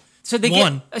right now? So they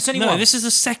One. get it's only No, one. this is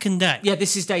the second day. Yeah,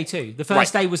 this is day 2. The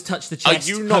first day was touch the Are chest,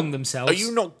 you hung not themselves. Are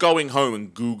you not going home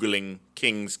and googling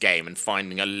King's Game and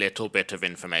finding a little bit of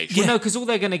information? Well, no, because all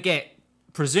they're going to get,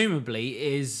 presumably,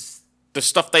 is The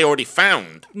stuff they already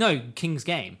found. no King's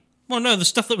Game. Well, no, the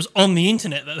stuff that was on the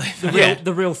internet that they found. Yeah.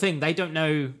 The real thing. They don't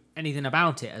know anything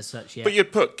about it as such yet. But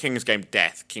you'd put King's Game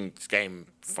death, King's Game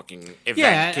fucking event,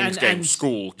 Yeah, King's and- Game and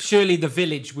school. Surely the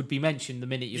village would be mentioned the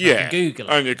minute you Yeah. fucking Google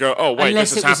it. And you go, oh, wait,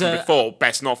 Unless this it has was happened before.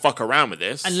 Best not fuck around with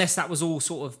this. Unless that was all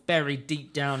sort of buried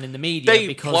deep down in the media. They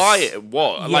because, imply it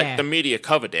was. Yeah. Like, the media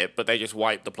covered it, but they just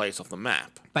wiped the place off the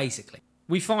map. Basically.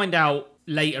 We find out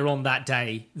later on that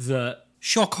day that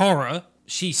Shock horror.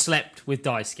 she slept with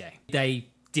Daisuke. They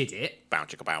did it. Bow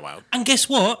chicka bow wow. And guess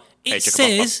what? It Hey, chicka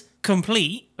says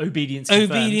complete. Obedience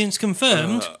confirmed. Obedience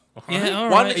confirmed. Yeah, all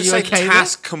Why right. did Are you you say okay with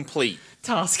task complete?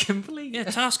 Task complete. Yeah,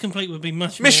 task complete would be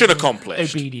much Mission more.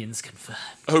 accomplished. Obedience confirmed.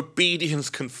 Obedience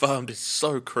confirmed is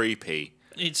so creepy.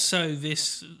 It's so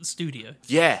this studio.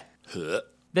 Yeah. Huh.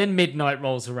 Then midnight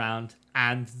rolls around,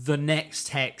 and the next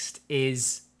text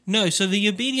is No, so the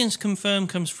obedience confirmed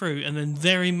comes through, and then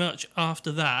very much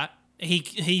after that,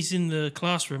 he's in the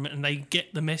classroom, and they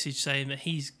get the message saying that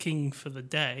he's king for the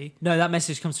day. no. That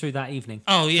message comes through that evening.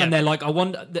 Oh yeah, And they're like, I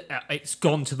wonder. It's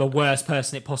gone to the worst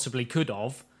person it possibly could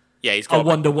have. Yeah, he's I got.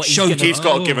 wonder what he's Show- going to He's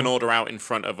got to Oh. give an order out in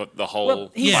front of the whole Well,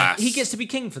 class. he gets to be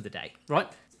king for the day, right?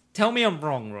 Tell me I'm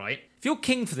wrong, right? If you're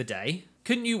king for the day,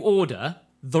 couldn't you order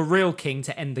the real king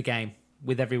to end the game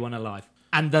with everyone alive?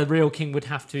 And the real king would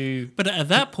have to... but at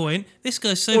that point, this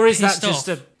guy's so Or is that pissed just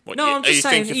off. a... What, No, I'm just you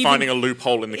saying... think you're finding a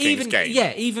loophole in the King's even, Game?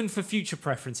 Yeah, even for future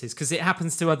preferences, because it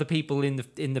happens to other people in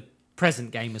the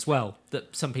present game as well,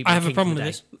 that some people I are have a king problem for the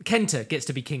with day. Kenta gets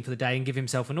to be king for the day and give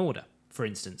himself an order, for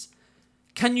instance.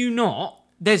 Can you not...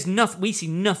 There's nothing... We see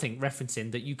nothing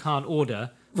referencing that you can't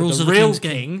order for Rules the of the real King's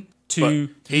Game. king But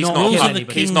to he's not not. kill Rules of the anybody.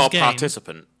 He's King's not a Game.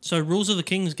 participant. So rules of the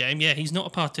King's Game, yeah, he's not a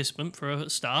participant for a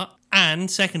start, and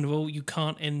second of all, you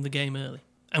can't end the game early.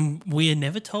 And we're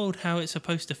never told how it's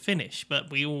supposed to finish,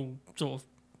 but we all sort of,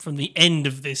 from the end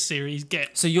of this series,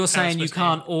 get. So you're saying you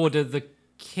can't order the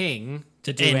king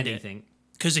to do end it. anything?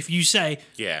 Because if you say,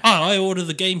 Yeah. "Oh, I order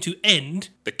the game to end,"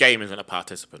 The game isn't a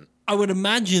participant. I would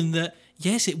imagine that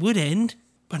yes, it would end,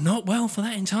 but not well for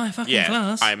that entire fucking Yeah,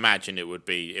 class. I imagine it would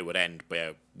end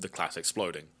by the class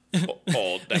exploding, or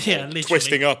them Yeah, all literally.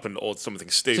 twisting up or something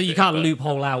stupid. So you can't but-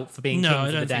 loophole out for being No, king I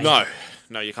for the don't day? think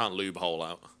No, you can't lube hole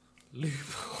out.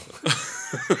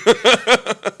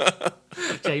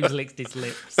 James licked his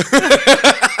lips.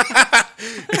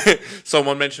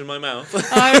 Someone mentioned my mouth.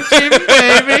 I'm Jim,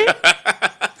 baby.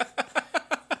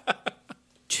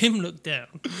 Jim looked down.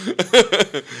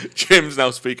 Jim's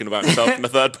now speaking about himself in the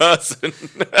third person.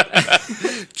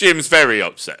 Jim's very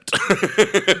upset.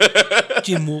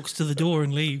 Jim walks to the door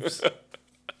and leaves.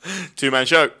 Two-man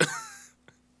show.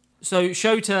 So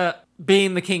Shota,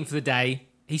 being the king for the day,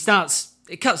 he starts...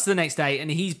 It cuts to the next day, and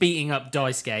he's beating up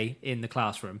Daisuke in the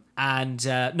classroom. And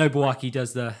Nobuaki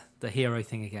does the hero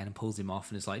thing again and pulls him off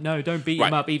and is like, no, don't beat him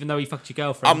Right. up even though he fucked your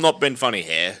girlfriend. I'm not being funny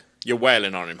here. You're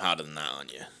wailing on him harder than that,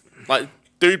 aren't you? Like,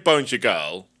 dude bones your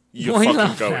girl, you're What are you fucking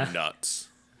laughing going at? nuts.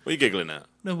 What are you giggling at?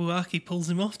 Nobuaki pulls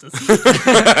him off, does he? With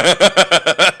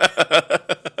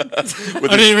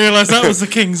I didn't realise that was the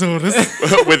king's orders.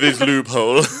 with his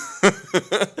loophole.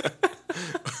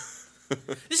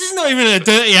 This is not even a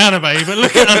dirty anime, but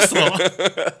look at us lot.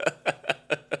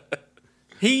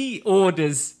 He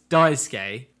orders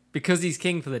Daisuke, because he's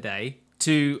king for the day,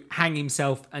 to hang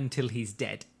himself until he's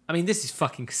dead. I mean, this is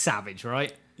fucking savage,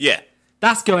 right? Yeah.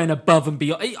 That's going above and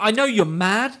beyond. I know you're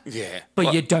mad, Yeah. but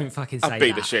Well, you don't fucking say I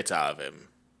beat that. the shit out of him.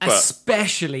 But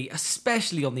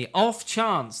Especially on the off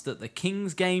chance that the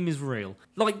King's Game is real.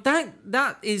 Like,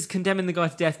 that is condemning the guy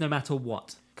to death no matter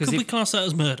what. Could we class that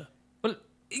as murder? Well,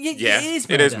 Yeah, it is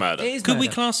it murder. is murder. It is Could we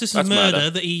murder. class this as That's murder, murder.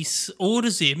 that he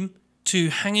orders him to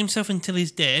hang himself until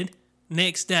he's dead?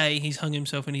 Next day, he's hung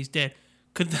himself and he's dead.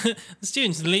 Could the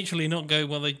students literally not go,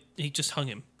 well, he just hung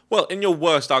him? well, in your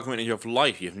worst argument in your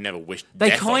life, you've never wished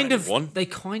death on anyone. They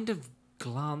kind of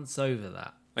glance over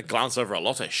that. I glance over a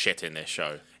lot of shit in this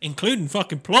show. Including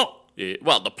fucking plot. Yeah,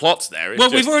 well, the plot's there. It's Well,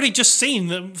 just, we've already just seen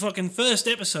the fucking first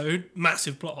episode,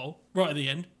 massive plot hole, right at the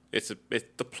end.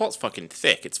 the plot's fucking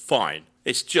thick. It's fine.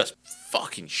 It's just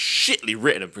fucking shitly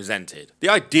written and presented. The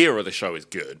idea of the show is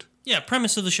good. Yeah,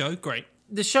 premise of the show, great.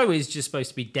 The show is just supposed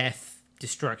to be death,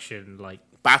 destruction, like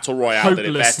Battle Royale did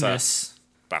it better. hopelessness.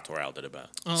 Battle Royale did it better.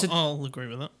 I'll agree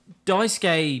with that.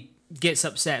 Daisuke gets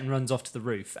upset and runs off to the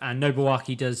roof, and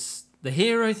Nobuaki does the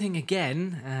hero thing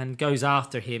again and goes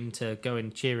after him to go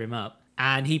and cheer him up.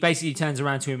 And he basically turns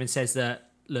around to him and says that,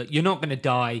 look, you're not going to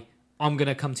die. I'm going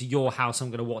to come to your house. I'm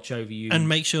going to watch over you. And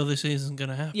make sure this isn't going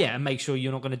to happen. yeah, and make sure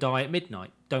you're not going to die at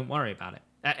midnight. Don't worry about it.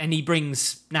 And he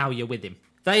brings Naoya with him.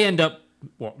 They end up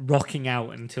rocking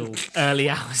out until early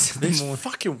hours of the This morning.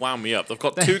 fucking wound me up. They've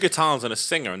got 2 guitars and a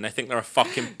singer, and they think they're a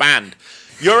fucking band.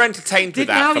 You're entertained with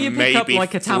Didn't how that for you pick up, maybe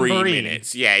like, a 3 tambourine?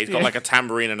 minutes. Yeah, he's got like a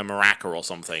tambourine and a maraca or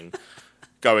something,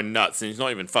 going nuts, and he's not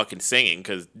even fucking singing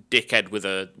because dickhead with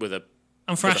a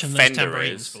I'm thrashing those Fender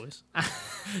tambourines, is. boys.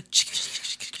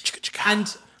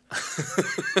 And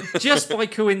just by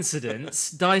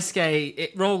coincidence, Daisuke,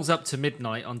 it rolls up to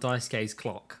midnight on Daisuke's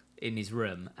clock in his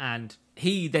room, and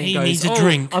he then He goes, needs a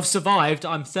drink. I've survived,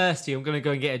 I'm thirsty, I'm going to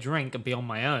go and get a drink and be on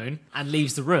my own, and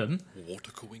leaves the room. What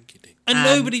a coinkydink. And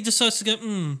nobody decides to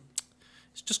go,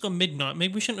 it's just gone midnight.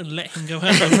 Maybe we shouldn't have let him go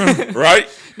out of the room. Right?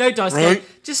 No, Daisuke,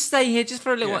 Right. just stay here just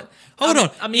for a little while. Hold on.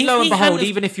 I mean, If lo and he behold, hadn't-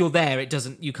 even if you're there, it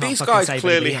doesn't. You can't. These fucking guys save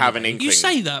clearly anybody have an anyway. inkling. You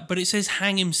say that, but it says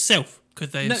hang himself.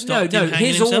 Could they have No, stopped no. him hanging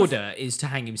His himself? order is to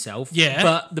hang himself. Yeah.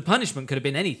 But the punishment could have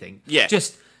been anything. Yeah.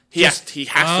 Just He has to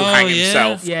Oh, hang yeah.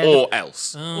 himself Yeah, or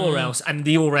else. or else, and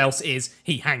the or else is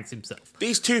he hangs himself.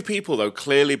 These 2 people, though,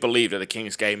 clearly believe that the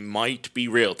King's Game might be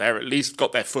real. They're at least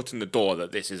got their foot in the door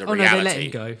that this is a Oh reality. no, they let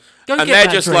him go. Go And get they're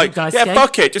that just drink, like, Daisuke. yeah,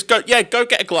 fuck it. Just go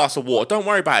get a glass of water. Don't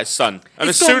worry about his son. And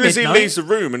It's as soon gone as he midnight. leaves the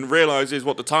room and realizes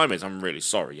what the time is, I'm really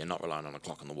sorry. You're not relying on a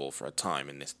clock on the wall for a time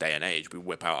in this day and age. We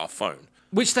whip out our phone.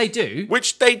 Which they do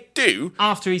Which they do.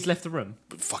 after he's left the room.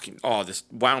 But fucking, this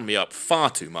wound me up far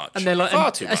too much. And they're like, far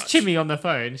and too that's much. Chimmy on the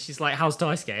phone. She's like, how's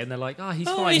Daisuke? And they're like, he's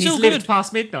Oh, fine. he's He's all lived good.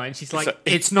 past midnight. And she's like, So-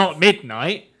 it's not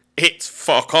midnight. It's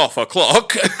fuck off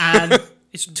o'clock. And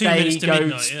It's 2 they minutes to go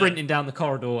midnight. sprinting down the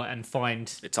corridor and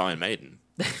find It's Iron Maiden.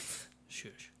 Yeah.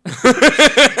 Shush.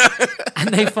 and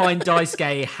they find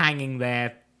Daisuke hanging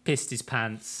there, pissed his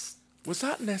pants. Was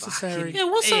that necessary? Yeah,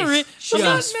 what's that? It's Was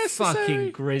that just necessary?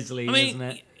 fucking grisly, I mean, isn't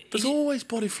it? There's always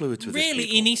body fluids with really, this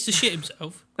he people. needs to shit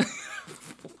himself.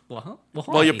 What? Why?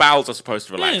 Well, your bowels are supposed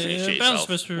to relax Yeah, and you your shit bowels are yourself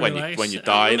supposed to when relax. you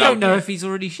die. We don't know if he's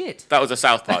already shit. That was a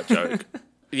South Park joke.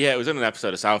 Yeah, it was in an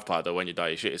episode of South Park that when you die,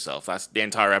 you shit yourself. That's the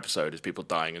entire episode is people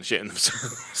dying and shitting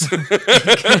themselves.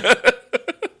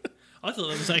 I thought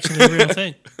that was actually a real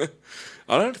thing.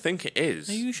 I don't think it is.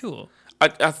 Are you sure?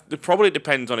 It probably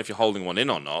depends on if you're holding one in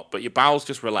or not, but your bowels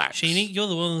just relax. Sheeny, you're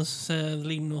the one that's the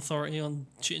leading authority on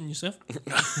shitting yourself.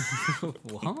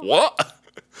 What? What?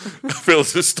 I feel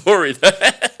there's a story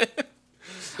there.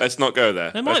 Let's not go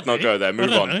there. There Let's might not be. go there. I Move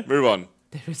don't on. know. Move on.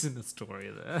 There isn't a story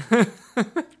there.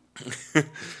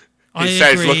 I He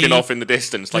says, agree. looking off in the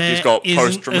distance like he's There got isn't a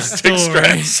post-traumatic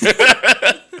story. stress.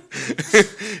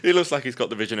 He looks like he's got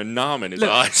the vision of Nam in his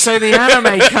eyes. So the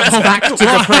anime cuts back to the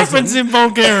What happens present. in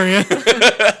Bulgaria?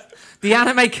 The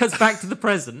anime cuts back to the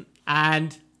present,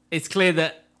 and it's clear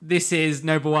that this is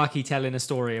Nobuaki telling a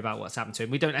story about what's happened to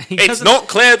him. We don't. It's not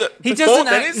clear that He before doesn't.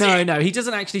 then, is No, it? no. He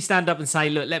doesn't actually stand up and say,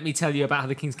 "Look, let me tell you about how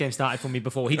the King's Game started for me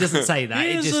before." He doesn't say that.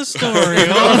 It Here's a just story.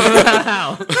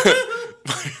 Wow.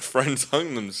 Friends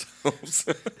hung themselves.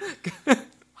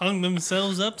 Hung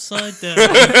themselves upside down.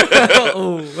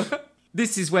 Oh.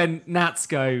 This is when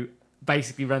Natsuko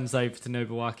basically runs over to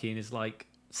Nobuaki and is like,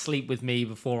 "Sleep with me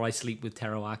before I sleep with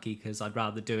Teruaki because I'd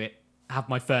rather do it. Have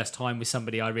my first time with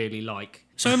somebody I really like."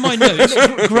 So in my notes,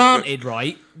 Granted,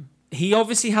 right? He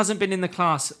obviously hasn't been in the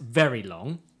class very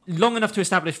long enough to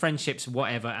establish friendships,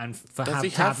 whatever, and for Does have, he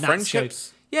to have have Natsuko-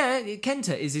 friendships? Yeah,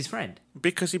 Kenta is his friend.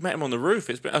 Because he met him on the roof.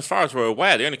 It's been, as far as we're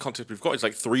aware, the only contact we've got is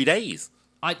like 3 days.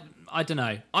 I don't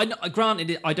know.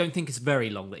 Granted, I don't think it's very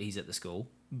long that he's at the school,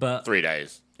 but 3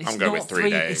 days. It's I'm going not with 3 three-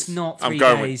 days. it's not I'm 3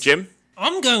 going days. with Jim.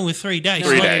 I'm going with 3 days.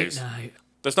 3 No, days. No,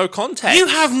 There's no context. You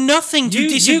have nothing to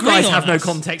disagree you guys on have no us.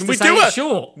 context to We say do it's have,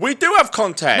 short. We do have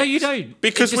context. No, you don't.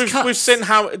 Because It just we've cuts. seen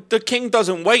how the king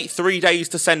doesn't wait 3 days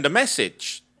to send a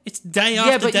message. It's day Yeah,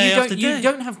 after but day you after don't. day. You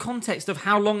don't have context of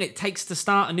how long it takes to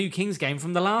start a new King's Game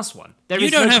from the last one. There You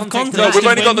is don't no have context. context. of No, That's we've that.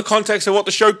 only when- got the context of what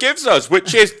the show gives us,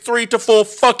 which is 3 to 4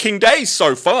 fucking days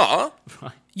so far.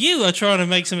 You are trying to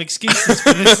make some excuses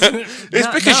for this. It's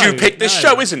No, because you no, picked this no.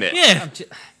 show, isn't it? Yeah.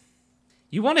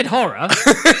 You wanted horror.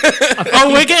 Oh,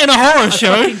 we're getting a horror I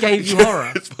show. fucking gave you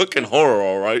horror. It's fucking horror,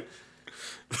 all right.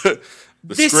 The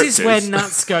This script is when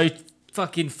Natsuko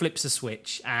fucking flips a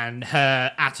switch and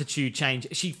her attitude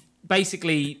changes. She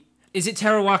basically, is it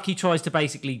Teruaki tries to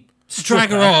basically Drag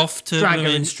her off to drag her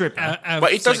women, and strip her.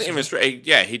 But he doesn't even straight.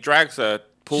 Yeah, he drags her,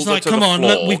 pulls She's her like, to "Come the on,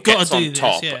 floor, look, we've gotta gets do on this,"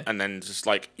 top, yeah. and then just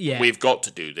like, Yeah. we've got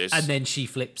to do this. And then she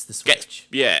flips the switch.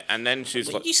 And then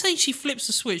she's like, You say she flips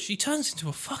the switch, she turns into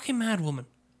a fucking mad woman.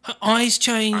 Her eyes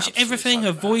change, Absolutely everything, her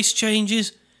psychopath. voice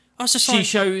changes. I was just She like,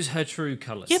 shows her true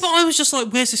colours. yeah, but I was just like,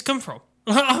 where's this come from?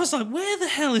 I was like, where the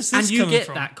hell is this and you coming get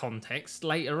from? that context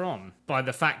later on by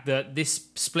the fact that this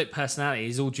split personality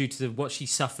is all due to what she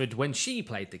suffered when she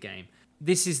played the game.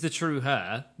 This is the true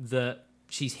her that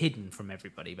she's hidden from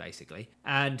everybody, basically.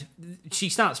 And she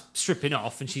starts stripping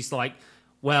off, and she's like,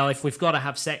 well, if we've got to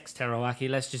have sex, Teruaki,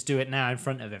 let's just do it now in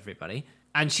front of everybody.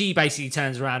 And she basically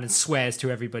turns around and swears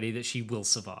to everybody that she will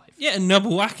survive. Yeah, and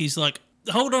Nobuaki's like,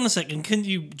 hold on a second, do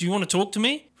you want to talk to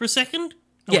me for a second?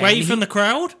 Yeah, Away and from the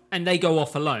crowd? And they go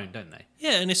off alone, don't they?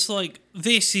 Yeah, and it's like,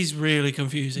 this is really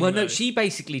confusing. Well, though. no, she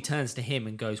basically turns to him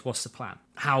and goes, what's the plan?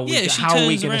 How are we, Yeah, she how are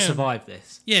we turns going to around. survive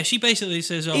this? Yeah, she basically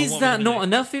says, oh, Is what that we're gonna not do.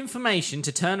 enough information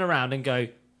to turn around and go,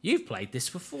 you've played this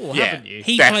before, Yeah. haven't you?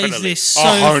 He Definitely. plays this so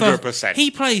 100%.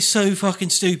 He plays so fucking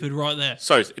stupid right there.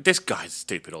 So this guy's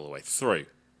stupid all the way through.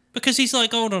 Because he's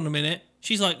like, hold on a minute.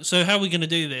 She's like, so how are we going to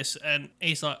do this? And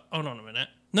he's like, hold on a minute.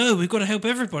 No, we've got to help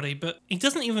everybody. But he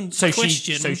doesn't even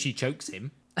question. So she chokes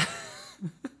him.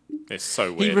 It's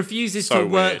so weird. He refuses So to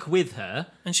work weird. with her.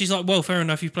 And she's like, well, fair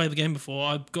enough. You've played the game before.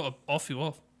 I've got to off you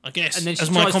off, I guess, And then she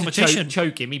as my tries competition. to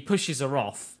choke him. He pushes her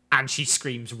off and she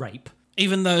screams rape.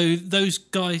 Even though those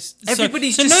guys...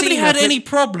 Everybody's so just nobody seen had her any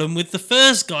problem with the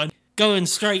first guy going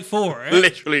straight for it.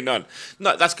 Literally none.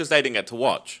 No, that's because they didn't get to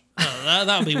watch. Oh,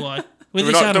 that'll be why. With Do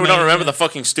we this not anime, remember the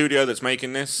fucking studio that's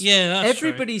making this? Yeah, that's true.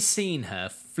 Everybody's seen her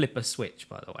flip a switch,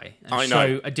 by the way, and I show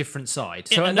know. a different side.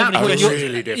 Yeah, So but at that nobody point, questions you're,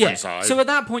 really different side. So at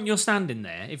that point, you're standing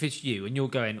there, if it's you, and you're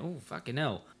going, "Oh fucking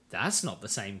hell, that's not the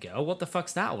same girl. What the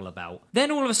fuck's that all about?"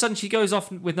 Then all of a sudden, she goes off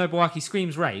with Nobuaki,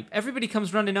 screams rape. Everybody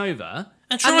comes running over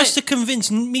And tries then- to convince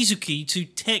Mizuki to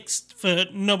text for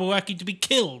Nobuaki to be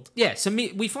killed. Yeah, so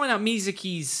we find out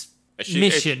Mizuki's She-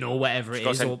 mission or whatever She's it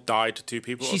got is, to or die to 2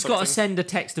 people. she's or got to something. send a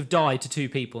text of die to 2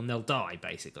 people and they'll die,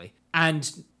 basically.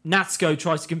 And Natsuko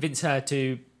tries to convince her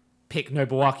to pick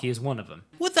Nobuaki as one of them.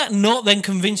 Would that not then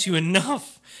convince you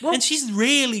enough? Well- And she's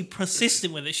really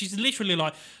persistent with it. She's literally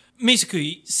like,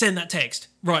 Mizuki, send that text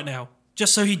right now,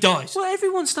 just so he dies. Well,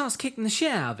 everyone starts kicking the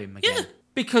shit out of him again. Yeah.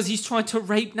 Because he's trying to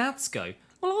rape Natsuko.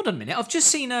 Well, hold on a minute. I've just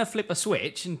seen her flip a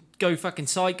switch and go fucking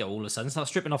psycho all of a sudden, start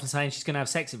stripping off and saying she's going to have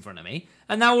sex in front of me.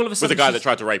 And now all of a With sudden. the guy that she's-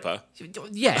 tried to rape her,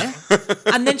 Yeah.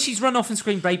 And then she's run off and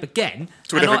screamed rape again.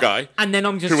 To a And different guy. And then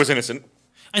I'm just. who was innocent.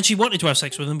 And she wanted to have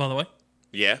sex with him, by the way.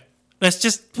 Yeah. Let's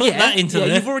just put that into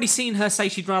there. You've already seen her say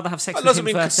she'd rather have sex That with doesn't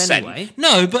him mean first consent. anyway.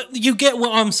 No, but you get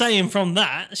what I'm saying from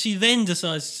that. She then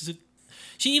decides to...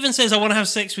 She even says, I want to have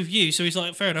sex with you. So he's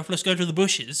like, fair enough, let's go to the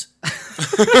bushes. Well,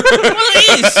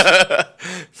 it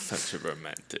is. Such a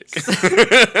romantic.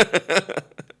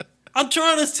 I'm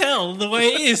trying to tell the way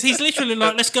it is. He's literally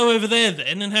like, let's go over there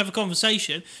then and have a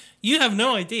conversation. You have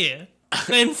no idea.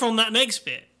 Then from that next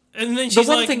bit. And then The she's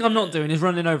one like... thing I'm not doing is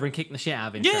running over and kicking the shit out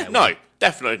of him. Yeah. straight away. No,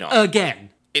 definitely not. Again.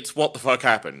 It's what the fuck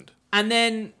happened. And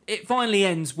then it finally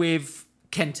ends with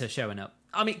Kenta showing up.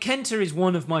 I mean, Kenta is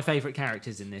one of my favourite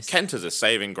characters in this. Kenta's a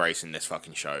saving grace in this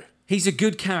fucking show. He's a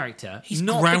good character. He's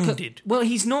not grounded. well,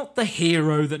 he's not the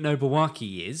hero that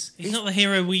Nobuaki is. He's not the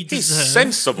hero we He's deserve.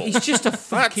 sensible. He's just a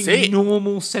fucking it.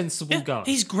 normal, sensible Yeah, guy.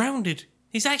 he's grounded.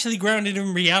 He's actually grounded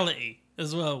in reality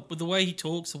as well. With the way he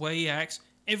talks, the way he acts,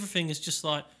 everything is just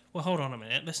like, well, hold on a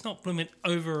minute. Let's not bloom it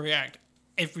overreact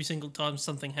every single time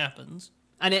something happens.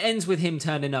 And it ends with him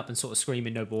turning up and sort of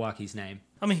screaming Nobuaki's name.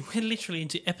 I mean, we're literally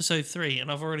into episode 3,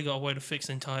 and I've already got a way to fix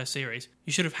the entire series.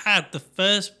 You should have had the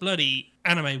first bloody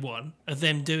anime one of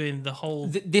them doing the whole...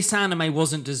 This anime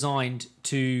wasn't designed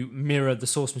to mirror the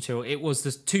source material. It was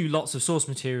the 2 lots of source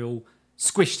material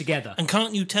squished together. And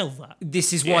can't you tell that?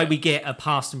 This is why Yeah. we get a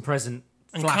past and present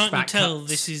And flashback can't you tell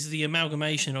cuts. this is the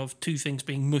amalgamation of 2 things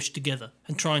being mushed together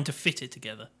and trying to fit it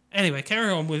together? Anyway, carry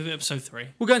on with episode 3.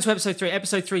 We'll go into episode 3.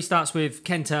 Episode 3 starts with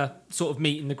Kenta sort of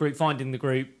meeting the group, finding the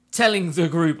group, telling the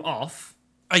group off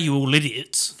Are you all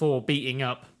idiots? for beating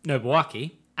up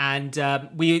Nobuaki. And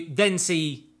we then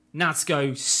see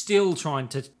Natsuko still trying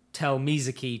to tell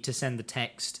Mizuki to send the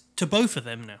text. To both of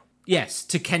them now. Yes,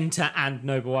 to Kenta and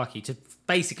Nobuaki to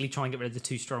basically try and get rid of the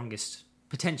 2 strongest,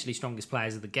 potentially strongest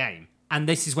players of the game. And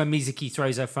this is when Mizuki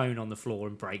throws her phone on the floor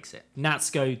and breaks it.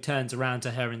 Natsuko turns around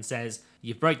to her and says,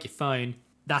 "You broke your phone.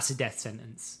 That's a death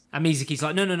sentence." And Mizuki's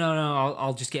like, no,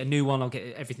 I'll just get a new one. I'll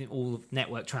get everything, all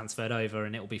network transferred over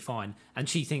and it'll be fine. And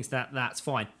she thinks that that's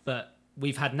fine. But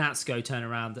we've had Natsuko turn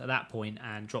around at that point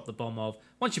and drop the bomb of,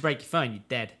 once you break your phone, you're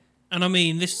dead. And I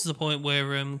mean, this is the point where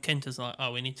Kenta's like,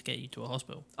 oh, we need to get you to a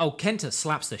hospital. Oh, Kenta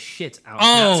slaps the shit out of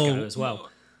Oh, Natsuko as well.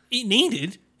 It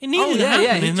needed to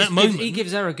happen in that moment. He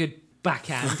gives her a good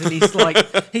backhand and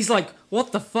he's like,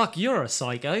 what the fuck? You're a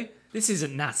psycho. This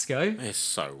isn't Natsuko. It's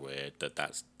so weird that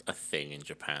that's a thing in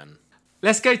Japan.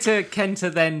 Let's go to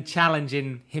Kenta then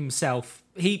challenging himself.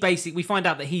 We find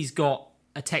out that he's got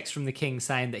a text from the king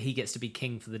saying that he gets to be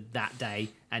king for that day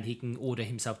and he can order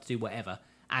himself to do whatever.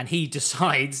 And he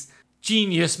decides,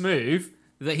 genius move,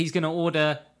 that he's going to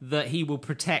order that he will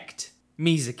protect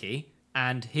Mizuki,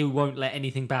 and he won't let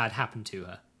anything bad happen to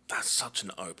her. That's such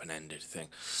an open-ended thing.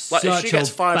 Like, if Such she gets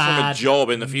a fired from a bad job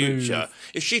in the future,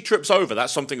 move. if she trips over,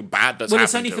 that's something bad that's Well, happened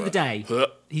it's only to for her. the day. Huh.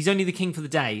 He's only the king for the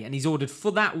day, and he's ordered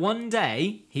for that one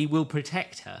day, he will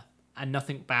protect her, and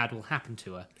nothing bad will happen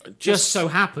to her. Just so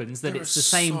happens that There it's are the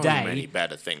same so day. many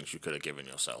better things you could have given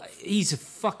yourself. He's a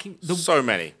fucking... So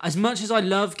many. As much as I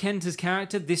love Kenta's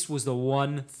character, this was the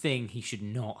one thing he should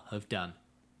not have done.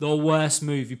 The worst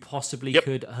move you possibly Yep.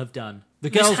 could have done. The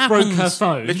This girl broke her happens.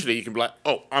 phone. Literally, you can be like,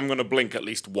 oh, I'm going to blink at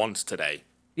least once today.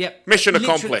 Yep. Mission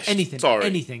Literally accomplished. Anything. Sorry.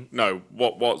 Anything. No,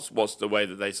 what's the way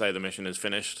that they say the mission is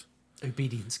finished?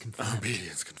 Obedience confirmed.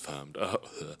 Obedience confirmed.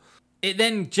 It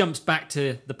then jumps back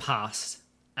to the past,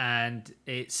 and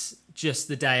it's just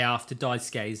the day after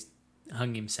Daisuke's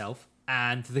hung himself,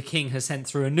 and the king has sent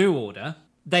through a new order.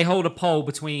 They hold a poll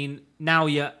between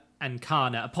Naoya and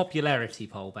Kana, a popularity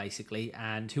poll basically,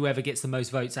 and whoever gets the most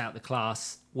votes out of the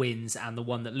class wins, and the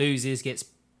one that loses gets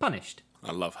punished.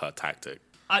 I love her tactic.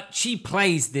 She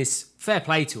plays this, fair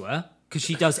play to her, because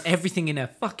she does everything in her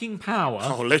fucking power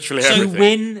Oh, literally to everything.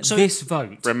 win So- this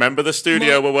vote. Remember the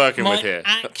studio we're working my with here.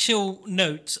 actual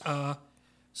notes are,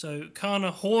 so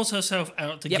Kana whores herself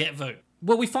out to Yep. get vote.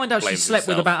 Well, we find out she Blames slept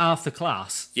with herself. about half the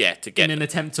class Yeah, to in get an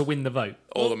attempt to win the vote.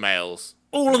 all the males.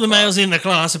 All of the males in the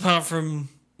class, apart from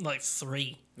like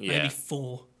 3, Yeah. maybe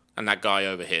 4. And that guy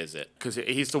overhears it. Because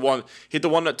he's the one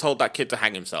that told that kid to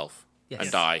hang himself Yes.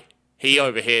 and die. He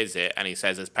overhears it and he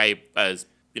says, as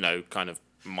kind of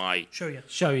my... Show you.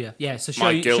 Show you, yeah. So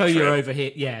My guilt show you trip. over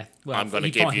here, yeah. Well, I'm going to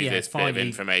he give fi- you yeah, this bit of finally-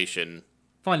 information.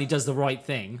 Finally, does the right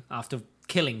thing after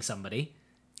killing somebody.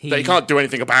 But he can't do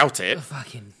anything about it.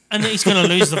 fucking. And he's going to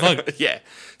lose the vote. Yeah.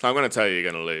 So I'm going to tell you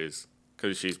you're going to lose.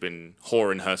 Because she's been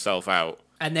whoring herself out.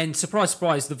 And then, surprise,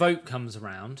 surprise, the vote comes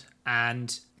around,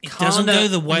 and It doesn't Kana- go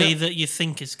the way no, that you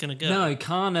think it's going to go. No,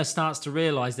 Kana starts to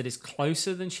realise that it's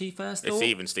closer than she first It's thought.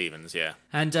 even Stevens, yeah.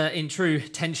 And in true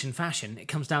tension fashion, it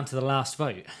comes down to the last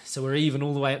vote. So we're even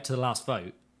all the way up to the last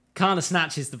vote. Kana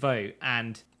snatches the vote,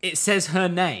 and it says her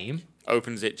name.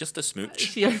 Opens it just a smooch.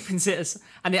 She opens it,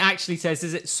 and it actually says,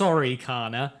 "Is it sorry,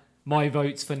 Kana? My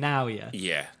vote's for Naoya."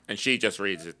 Yeah. And she just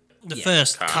reads it. The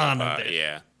first Kind Kana of, bit.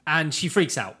 yeah. And she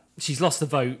freaks out. She's lost the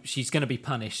vote. She's going to be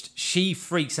punished. She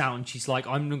freaks out, and she's like,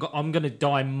 I'm going to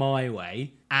die my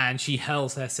way. And she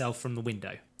hurls herself from the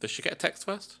window. Does she get a text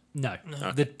first? No.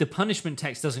 The punishment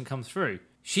text doesn't come through.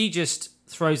 She just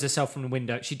throws herself from the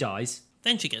window. She dies.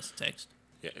 Then she gets a text.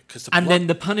 Yeah. Because And then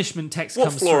the punishment text what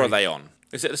comes floor through. are they on?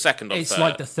 Is it the second or It's third?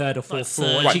 like the third or fourth Like floor,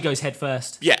 third. and Right. she goes head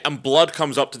first. Yeah, and blood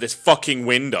comes up to this fucking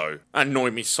window.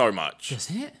 Annoyed me so much. Does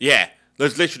it? Yeah,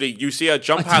 there's literally, you see her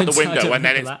jump I out the don't window and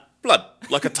then remember it's that. blood,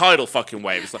 like a tidal fucking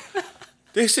wave. It's like,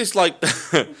 this is like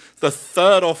the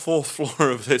third or fourth floor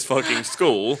of this fucking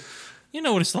school. You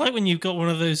know what it's like when you've got one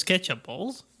of those ketchup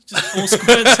bowls? Just all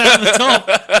squirts out the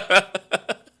top.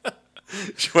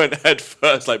 She went head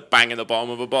first, like banging the bottom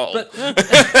of a bottle. But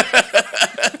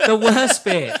the worst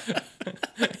bit,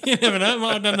 You never know.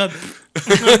 Might have done that.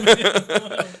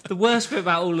 the worst bit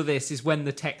about all of this is when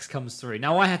the text comes through.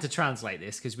 Now I had to translate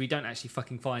this because we don't actually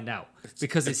fucking find out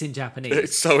because it's in Japanese.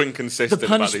 It's so The inconsistent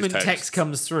punishment about these texts. text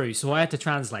comes through, so I had to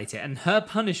translate it. And her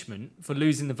punishment for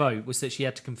losing the vote was that she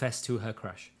had to confess to her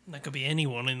crush. That could be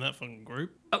anyone in that fucking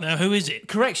group. Oh. Now, who is it?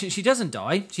 Correction, she doesn't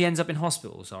die. She ends up in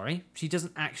hospital, sorry. She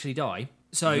doesn't actually die.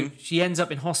 So she ends up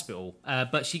in hospital,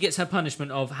 but she gets her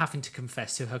punishment of having to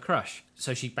confess to her crush.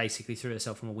 So she basically threw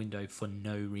herself from a window for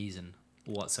no reason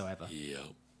whatsoever. Yep.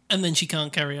 And then she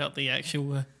can't carry out the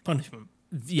actual punishment.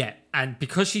 Yeah, and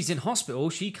because she's in hospital,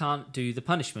 she can't do the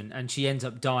punishment, and she ends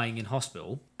up dying in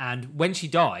hospital. And when she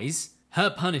dies, her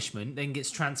punishment then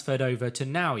gets transferred over to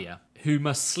Naoya, who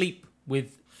must sleep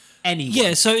with anyone.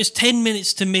 Yeah, so it's 10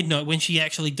 minutes to midnight when she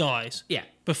actually dies. Yeah.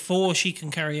 Before she can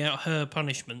carry out her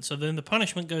punishment. So then the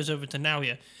punishment goes over to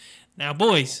Naoya. Now,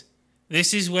 boys,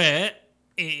 this is where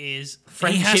it is.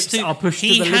 Friendships are pushed to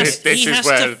the limit. This is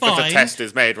where the test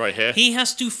is made right here. He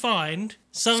has to find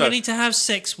somebody to have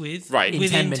sex with Right. In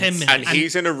within 10 10 minutes. minutes. And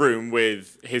he's in a room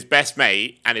with his best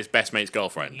mate and his best mate's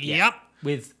girlfriend. Yep.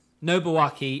 With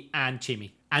Nobuaki and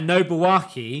Chimi. And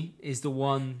Nobuaki is the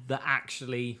one that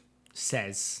actually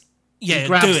says... Yeah, he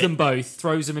grabs do it. them both,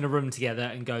 throws them in a room together,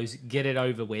 and goes, "Get it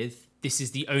over with. This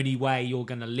is the only way you're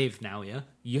gonna live now, yeah?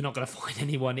 You're not gonna find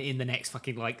anyone in the next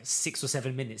fucking 6 or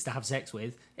 7 minutes to have sex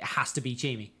with. It has to be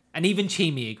Chimi." And even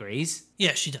Chimi agrees,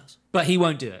 Yeah, she does. but he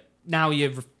won't do it. Now he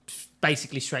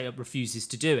basically straight up refuses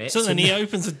to do it. So then he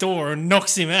opens the door and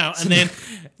knocks him out, and then,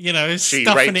 She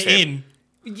stuffing rapes it him. in.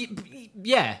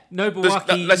 Yeah,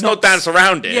 Nobuaki. Let's not dance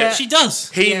around it. Yeah. She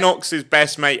does. He Yeah. knocks his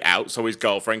best mate out so his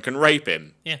girlfriend can rape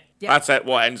him. Yeah. Yeah. That's it,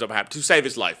 what ends up happening. To save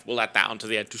his life. We'll add that onto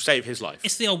the end. To save his life.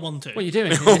 It's the old 1-2. What are you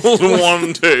doing?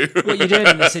 One, two. What are you doing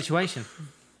in this situation?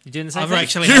 You doing the same I've thing?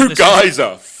 actually had You this, guys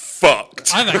are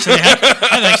fucked. I've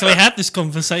actually had this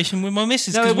conversation with my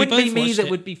missus No, because it we wouldn't both be me watched that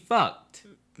it. would be fucked.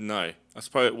 No. I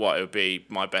suppose what? It would be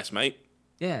my best mate?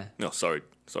 Yeah. No, sorry.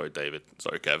 Sorry, David.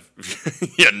 Sorry, Kev.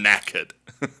 You're knackered.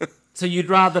 So you'd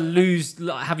rather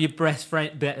have your best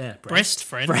friend... Breast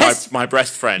friend. My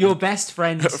breast friend. Your best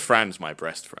friend... Fran's my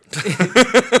breast friend.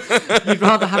 You'd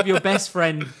rather have your best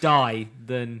friend die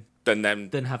than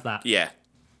then have that. yeah.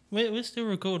 We're still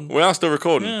recording. We are still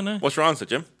recording. Yeah, I know. What's your answer,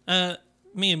 Jim?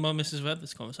 Me and my missus have had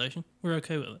this conversation. We're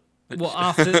okay with it.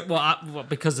 What,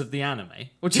 because of the anime?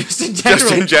 Or just in general?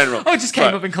 Just in general. Oh, it just came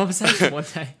Right. up in conversation one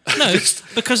day. No,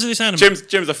 because of this anime.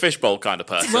 Jim's a fishbowl kind of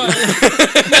person. No.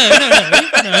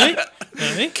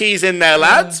 Keys in there,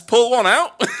 lads. Pull one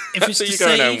out. If it's That's what to you're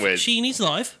going home save with. Sheenie's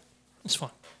life, it's fine.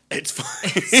 It's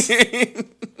fine.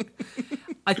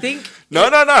 I think... No.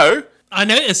 I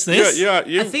noticed this. You I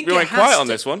think we it went has quiet on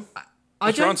to- this one. I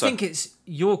What's your don't answer? think it's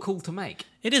your call to make.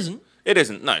 It isn't. It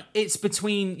isn't. No. It's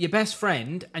between your best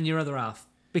friend and your other half.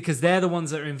 Because they're the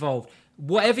ones that are involved.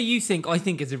 Whatever you think, I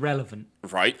think is irrelevant.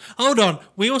 Right. Hold on.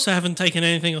 We also haven't taken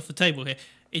anything off the table here.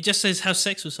 It just says have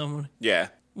sex with someone. Yeah.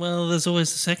 Well, there's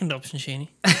always the second option, Sheenie.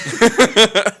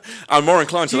 I'm more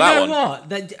inclined to Do you that know one.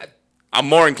 what? I'm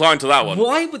more inclined to that one.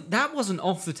 Why would... That wasn't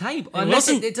off the table.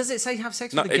 Unless wasn't. does it say have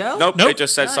sex No, with a girl? nope. Nope. It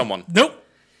just says No. someone Nope.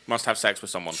 must have sex with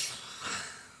someone.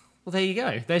 Well, there you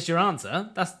go. There's your answer.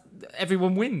 That's...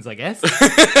 Everyone wins, I guess.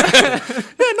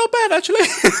 Yeah, not bad actually.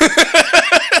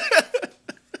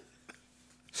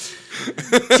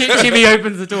 Jimmy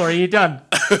opens the door. Are you done?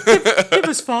 Give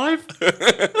us 5.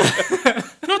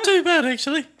 Not too bad,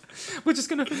 actually. We're just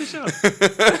going to finish up.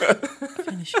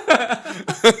 Finish.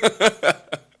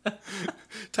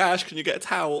 Tash, can you get a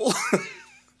towel?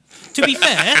 To be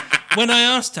fair, when I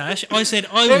asked Tash, I said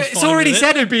I was It's fine already with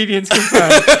said obedience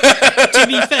confirmed. it. To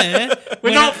be fair,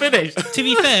 We're not finished. To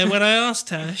be fair, when I asked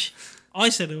Tash, I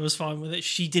said I was fine with it.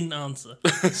 She didn't answer.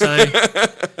 So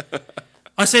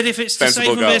I said if it's to Sensible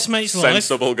save my girl. best mate's life,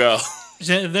 Sensible girl.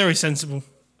 yeah, very sensible.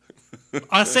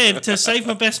 I said to save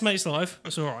my best mate's life,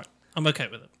 it's all right. I'm okay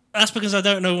with it. That's because I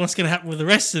don't know what's going to happen with the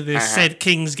rest of this said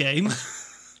King's game,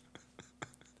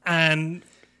 and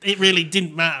it really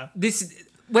didn't matter.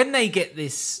 When they get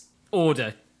this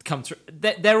order come through,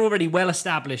 they're already well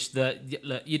established that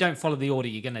look, you don't follow the order,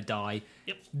 you're going to die.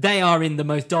 Yep. They are in the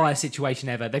most dire situation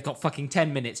ever. They've got fucking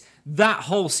 10 minutes. That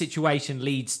whole situation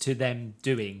leads to them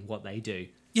doing what they do.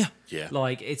 Yeah. Yeah.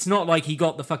 Like, it's not like he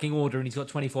got the fucking order and he's got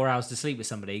 24 hours to sleep with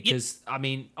somebody. Because, I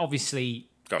mean, obviously,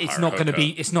 Go it's hire not a going to be.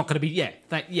 hooker. It's not going to be. Yeah,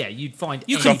 you'd find.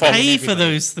 You anything can off pay and for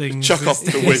everybody. those things. Chuck off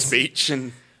the whiz beach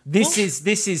and This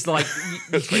is like you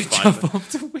pretty fine, jump off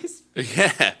to whiz.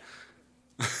 yeah.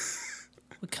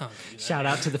 We can't do that. Shout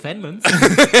out to the Fenlands.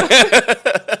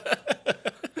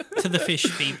 To the fish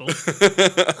people.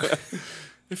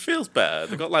 It feels better.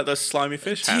 They've got like those slimy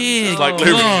fish hands. Dear It's like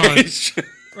God. lubrication.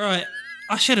 Right.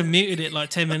 I should have muted it like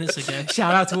 10 minutes ago.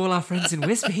 Shout out to all our friends in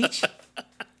Whiz Beach.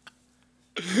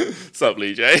 What's up,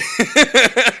 Lee J?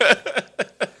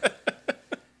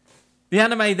 The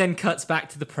anime then cuts back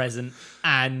to the present,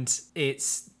 and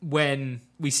it's when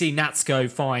we see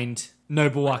Natsuko find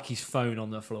Nobuaki's phone on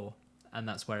the floor, and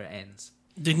that's where it ends.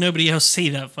 Did nobody else see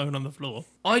that phone on the floor?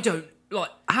 I don't like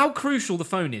how crucial the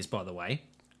phone is, by the way.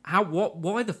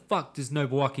 Why the fuck does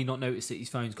Nobuaki not notice that his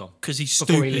phone's gone Because he's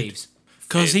before stupid. he leaves?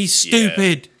 Because he's Yeah.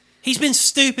 stupid. He's been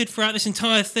stupid throughout this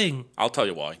entire thing. I'll tell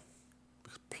you why.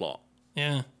 Plot.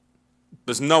 Yeah.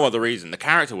 There's no other reason. The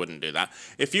character wouldn't do that.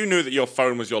 If you knew that your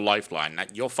phone was your lifeline,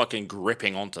 that you're fucking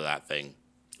gripping onto that thing.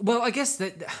 Well, I guess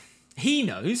that he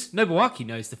knows. Nobuaki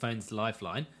knows the phone's the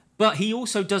lifeline, but he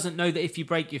also doesn't know that if you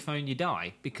break your phone, you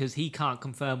die, because he can't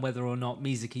confirm whether or not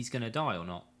Mizuki's going to die or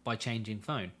not by changing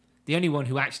phone. The only one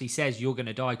who actually says you're going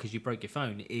to die because you broke your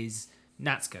phone is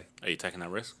Natsuko. Are you taking that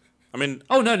risk? I mean,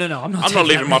 Oh, no, I'm not I'm not taking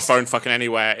leaving that my risk. phone fucking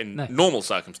anywhere in No. normal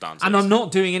circumstances. And I'm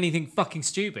not doing anything fucking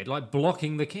stupid, like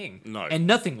blocking the king. No. And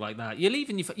nothing like that. You're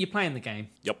leaving, you're playing the game.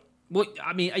 Yep. What,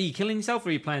 I mean, are you killing yourself or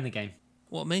are you playing the game?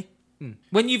 What, me?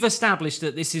 When you've established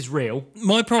that this is real,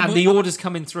 My problem... and the orders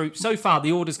coming through, so far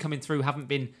the orders coming through haven't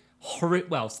been horrid.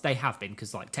 Well, they have been,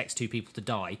 because like text 2 people to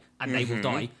die, and they will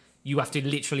die. You have to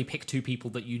literally pick 2 people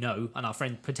that you know and are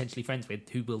potentially friends with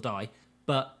who will die.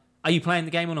 But are you playing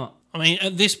the game or not? I mean,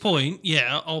 at this point,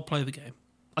 yeah, I'll play the game.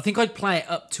 I think I'd play it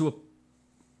up to a...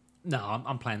 No,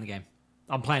 I'm playing the game.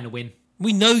 I'm playing to win.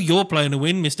 We know you're playing to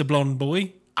win, Mr. Blonde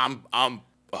Boy. I'm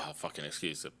fucking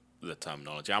excuse the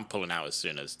terminology. I'm pulling out as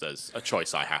soon as there's a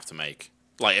choice I have to make.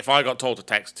 Like, if I got told to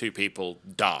text 2 people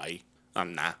die,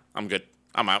 I'm good.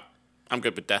 I'm out. I'm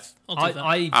good with death. I'll do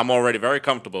that. I'm already very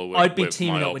comfortable with I'd be with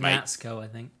teaming my up old with mate. Natsuko, I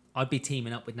think. I'd be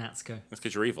teaming up with Natsuko. That's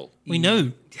because you're evil. We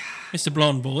know, Mr.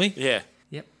 Blonde Boy. Yeah.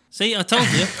 Yep. See, I told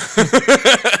you.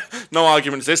 No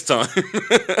arguments this time.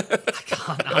 I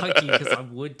can't argue because I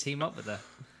would team up with her.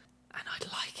 And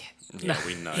I'd like it. Yeah,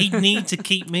 we know. He'd need to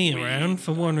keep me around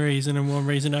for one reason and one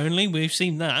reason only. We've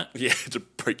seen that. Yeah, to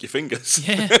break your fingers.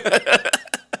 Yeah.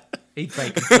 He'd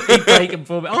break him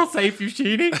for me. I'll save you,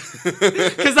 Sheeny.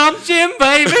 Because I'm Jim,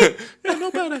 baby.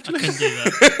 Not bad, I actually. couldn't do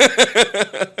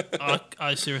that.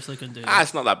 I seriously couldn't do that.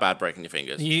 It's not that bad breaking your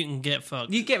fingers. You can get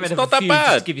fucked. You get rid It's of not a that few bad.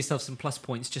 just to give yourself some plus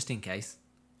points just in case.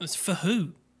 It's for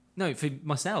who? No, for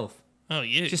myself. Oh,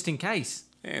 you. Just in case.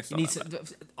 Yeah, it's You not need that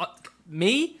to,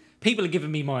 me? People are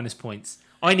giving me minus points.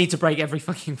 I need to break every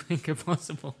fucking finger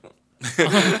possible.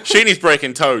 Sheeny's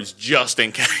breaking toes just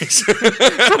in case.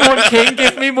 Come on, King,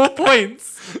 give me more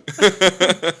points.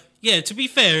 Yeah, to be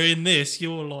fair, in this,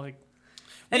 you're like...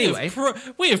 Anyway.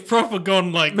 We have proper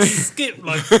gone, skip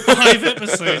 5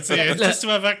 episodes here just to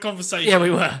have that conversation. Yeah, we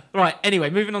were. Right, anyway,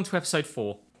 moving on to episode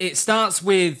 4. It starts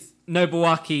with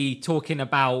Nobuaki talking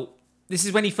about... This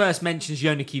is when he first mentions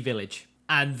Yoniki Village.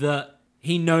 And that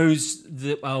he knows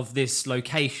of this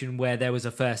location where there was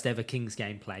a first ever King's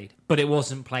game played. But it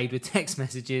wasn't played with text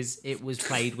messages, it was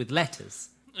played with letters.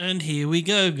 And here we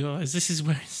go, guys. This is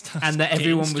where it starts. And that getting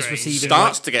everyone was strange. receiving...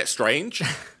 Starts to get strange.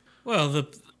 Well,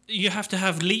 you have to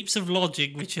have leaps of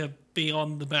logic which are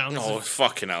beyond the bounds. Oh, of...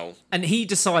 fucking hell. And he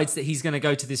decides that he's going to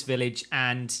go to this village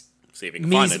and... See if he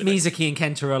can find anything. Mizuki and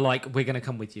Kenta are like, we're going to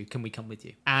come with you. Can we come with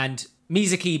you? And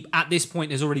Mizuki, at this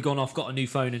point, has already gone off, got a new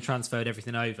phone and transferred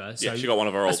everything over. So Yeah, she got one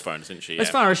of her old phones, didn't she? as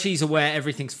Yeah. far as she's aware,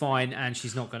 everything's fine and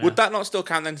she's not going to... Would that not still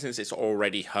count then since it's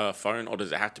already her phone? Or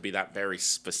does it have to be that very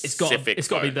specific It's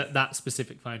got to phone? be that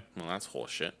specific phone. Well, that's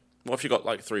horseshit. What if you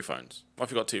got 3 phones? What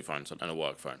if you got 2 phones and a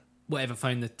work phone? Whatever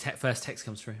phone the first text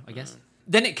comes through, I guess.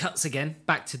 Then it cuts again,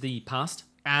 back to the past.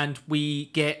 And we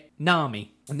get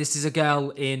Nami. And this is a girl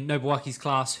in Nobuaki's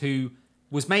class who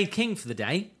was made king for the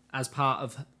day as part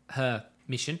of her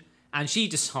mission. And she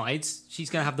decides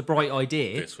she's going to have the bright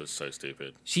idea. This was so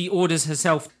stupid. She orders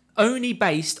herself only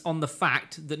based on the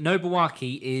fact that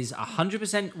Nobuaki is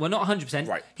 100%, well, not 100%.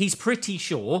 Right. He's pretty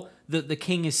sure that the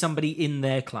king is somebody in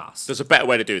their class. There's a better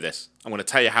way to do this. I'm going to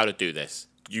tell you how to do this.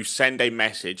 You send a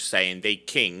message saying the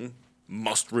king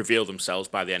must reveal themselves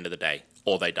by the end of the day,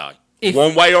 or they die.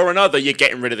 One way or another, you're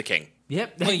getting rid of the king.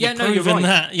 Yep. Well, yeah, you're no, you're proving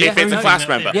right. that. If it's a class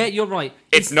member. Yeah, you're right.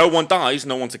 If no one dies,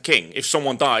 no one's a king. If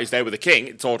someone dies, they were the king.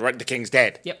 It's already the king's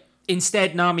dead. Yep.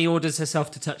 Instead, Nami orders herself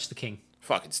to touch the king.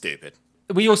 Fucking stupid.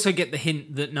 We also get the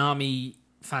hint that Nami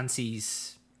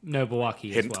fancies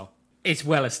Nobuaki as well. It's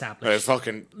well established.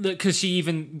 Fucking. Because she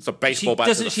even... It's a baseball bat to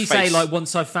doesn't the she face. say,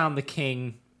 once I've found the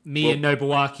king, me and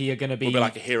Nobuaki are going to be... We'll be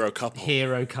like a hero couple.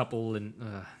 hero couple, and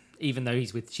even though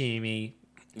he's with Jimmy...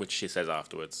 Which she says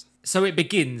afterwards. So it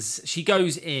begins. She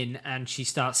goes in and she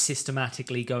starts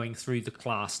systematically going through the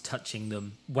class, touching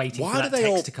them, waiting for Why do that they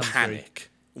text all to come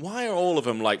panic? Why are all of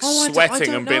them I don't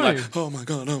sweating and being know. like, oh my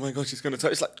god, she's gonna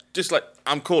touch. It's just like,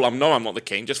 I'm cool. I'm not the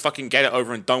king. Just fucking get it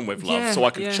over and done with, love, Yeah, so I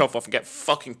can yeah. chuff off and get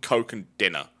fucking coke and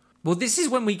dinner. Well, this is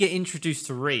when we get introduced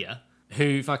to Rhea,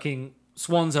 who fucking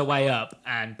swans her way up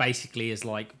and basically is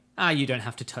like, you don't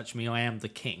have to touch me. I am the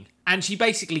king. And she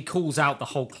basically calls out the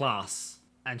whole class.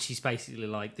 And she's basically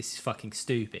like, this is fucking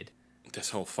stupid. This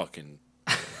whole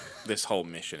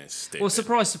mission is stupid. Well,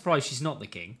 surprise, surprise, she's not the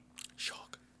king.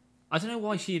 Shock. I don't know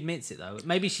why she admits it, though.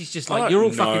 Maybe she's just I like, don't you're all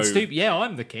know. fucking stupid. Yeah,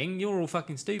 I'm the king. You're all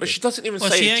fucking stupid. But she doesn't even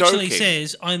Well, say she it actually joking.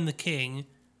 says, I'm the king.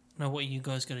 Now, what are you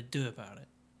guys going to do about it?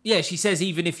 Yeah, she says,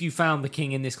 even if you found the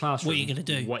king in this classroom... What are you gonna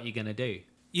do? What are you going to do?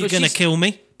 You're But going to she's- kill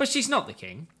me? But she's not the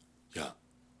king. Yeah.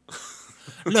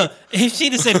 Look, if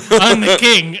she'd have said, I'm the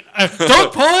king,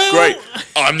 don't point! Great.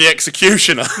 I'm the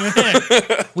executioner.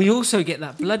 We also get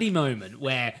that bloody moment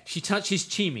where she touches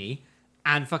Chimi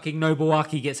and fucking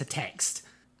Nobuaki gets a text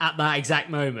at that exact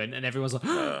moment and everyone's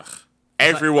like...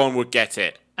 Everyone would get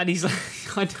it. And he's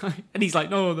like, I don't... And he's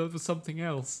like, no, there was something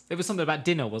else. It was something about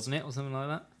dinner, wasn't it? Or something like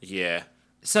that. Yeah.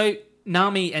 So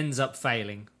Nami ends up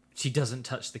failing. She doesn't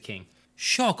touch the king.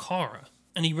 Shock horror.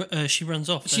 And she runs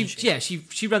off, She, doesn't she? yeah,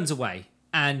 she runs away.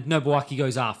 And Nobuaki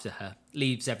goes after her.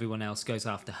 Leaves everyone else, goes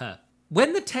after her.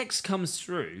 When the text comes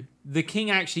through, the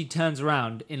king actually turns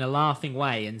around in a laughing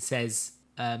way and says,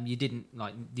 you didn't,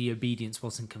 the obedience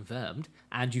wasn't confirmed,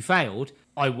 and you failed.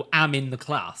 I am in the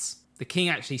class. The king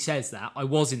actually says that. I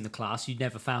was in the class. You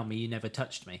never found me. You never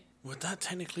touched me. Would that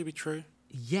technically be true?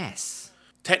 Yes.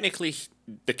 Technically,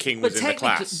 the king was in the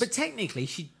class. But technically,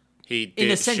 He did,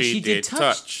 in a sense, she did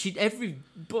touch. touch.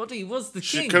 Everybody was the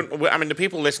She king. couldn't. I mean, the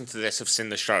people listening to this have seen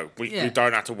the show. We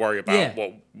don't have to worry about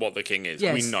what the king is.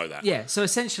 Yes. We know that. Yeah, so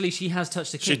essentially she has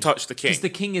touched the king. She touched the king. Because the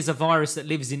king is a virus that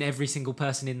lives in every single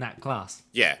person in that class.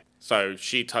 Yeah. So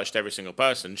she touched every single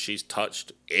person. She's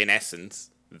touched, in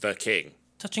essence, the king.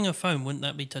 Touching a phone, wouldn't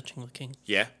that be touching the king?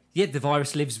 Yeah. Yeah, the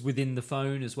virus lives within the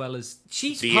phone as well as...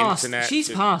 The internet. She's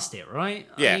past it, right?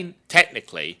 Yeah. I mean,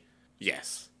 Technically,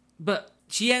 yes. but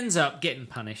she ends up getting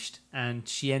punished and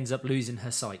she ends up losing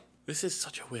her sight. This is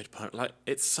such a weird point. Like,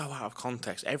 it's so out of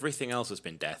context. Everything else has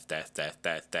been death, death, death,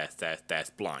 death, death, death,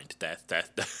 death, blind, death,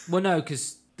 death, death. Well, no,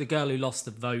 because the girl who lost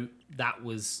the vote, that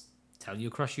was tell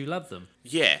your crush you love them.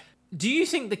 Yeah. Do you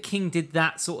think the king did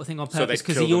that sort of thing on So they purpose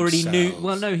because kill he already knew? themselves.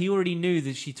 Well, no, he already knew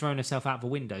that she'd thrown herself out of a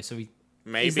window. So he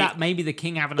Maybe. is that maybe the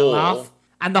king having a Or- laugh?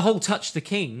 And the whole touch the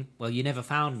king. Well, you never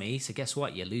found me, so guess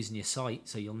what? You're losing your sight,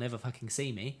 so you'll never fucking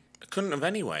see me. Couldn't have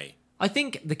anyway. I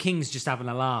think the king's just having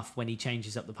a laugh when he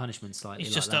changes up the punishment slightly.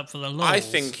 He's like just that. up for the lols. I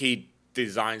think he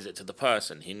designs it to the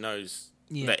person. He knows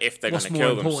Yeah. that if they're What's going to more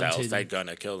kill important to themselves, them. they're going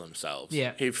to kill themselves.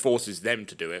 Yeah. He forces them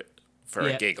to do it for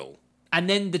Yeah. a giggle. And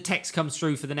then the text comes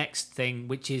through for the next thing,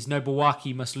 which is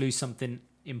Nobawaki must lose something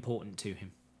important to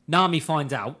him. Nami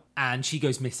finds out, and she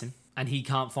goes missing, and he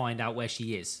can't find out where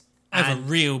she is. I have And a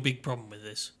real big problem with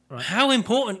this. Right. How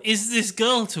important is this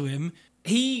girl to him?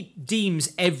 he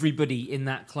deems everybody in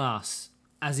that class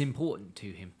as important to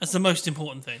him. That's the most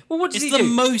important thing. Well, what does it's he the do?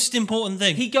 most important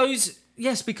thing. He goes,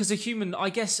 yes, because a human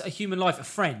life, a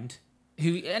friend,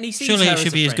 and he sees Surely her it as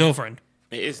should a be his friend. girlfriend.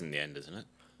 It is in the end, isn't it?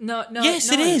 No,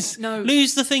 Yes, it is. No,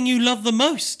 Lose the thing you love the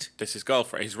most. This is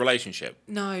girlfriend, his relationship.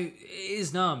 No, it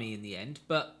is Nami in the end,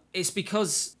 but it's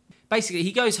because basically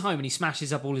he goes home and he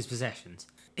smashes up all his possessions.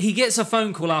 He gets a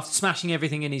phone call after smashing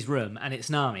everything in his room, and it's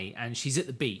Nami, and she's at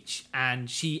the beach, and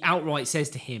she outright says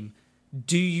to him,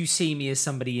 "Do you see me as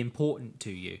somebody important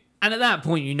to you?" And at that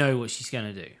point, you know what she's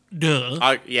going to do. Duh.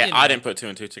 I know. didn't put two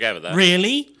and two together there.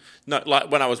 Really? No,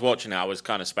 like when I was watching it, I was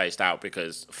kind of spaced out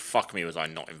because fuck me, was I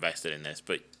not invested in this.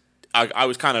 But I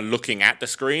was kind of looking at the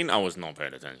screen. I was not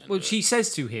paying attention. Well, to she it.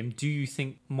 says to him, "Do you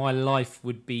think my life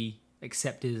would be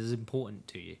accepted as important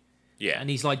to you?" Yeah,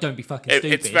 And he's like, "Don't be fucking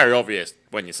stupid." it's very obvious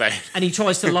when you say it. And he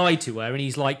tries to lie to her, and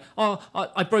he's like, "Oh,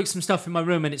 I broke some stuff in my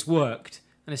room, and it's worked."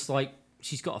 And it's like,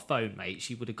 she's got a phone, mate.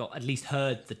 She would have got at least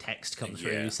heard the text come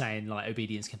through Yeah. saying like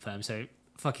obedience confirmed. So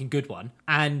fucking good one.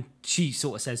 And she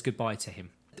sort of says goodbye to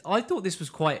him. I thought this was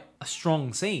quite a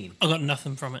strong scene. I got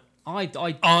nothing from it. I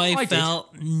I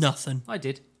felt nothing. I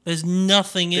did. There's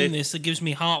nothing in Did- this that gives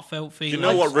me heartfelt feelings.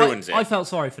 know what ruins I it? felt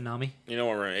sorry for Nami. You know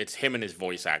what? It's him and his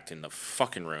voice acting that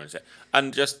fucking ruins it,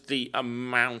 and just the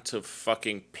amount of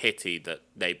fucking pity that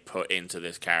they put into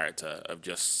this character of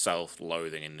just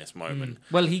self-loathing in this moment.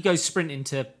 Well, he goes sprinting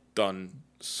to Done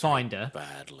so find her,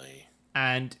 badly.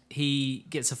 and he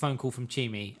gets a phone call from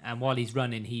Chimi. And while he's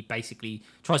running, he basically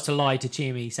tries to lie to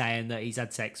Chimi, saying that he's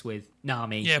had sex with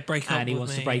Nami. Yeah, break up and he with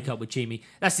wants to me. break up with Chimi.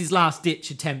 That's his last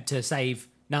ditch attempt to save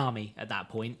Nami. At that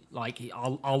point, like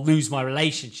I'll lose my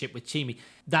relationship with Chimi.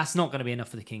 That's not going to be enough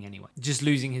for the king anyway. Just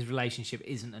losing his relationship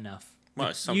isn't enough. Well,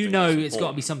 it's You something know, that's it's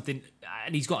got to be important. something,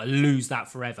 and he's got to lose that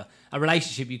forever. A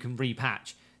relationship you can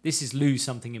repatch. This is lose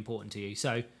something important to you.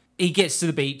 So he gets to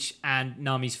the beach, and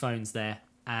Nami's phone's there,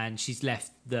 and she's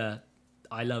left the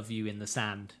 "I love you" in the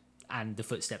sand, and the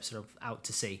footsteps are out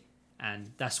to sea.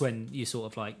 And that's when you're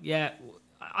sort of like, yeah,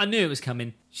 I knew it was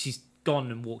coming. She's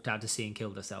gone and walked out to sea and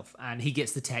killed herself. And he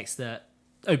gets the text that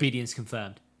obedience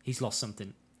confirmed. He's lost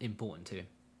something important to him.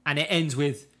 And it ends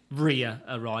with Rhea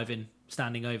arriving,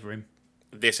 standing over him,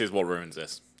 This is what ruins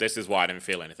this. This is why I didn't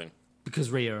feel anything. because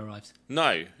Rhea arrives.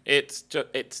 No, it's just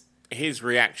it's his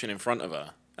reaction in front of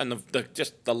her, and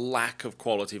the lack of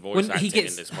quality voice When he acting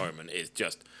gets- in this moment is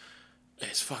just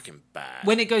it's fucking bad.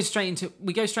 When it goes straight into,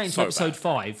 we go straight into So episode bad.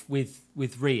 5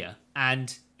 with Rhea,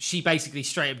 and she basically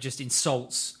straight up just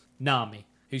insults Nami,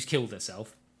 who's killed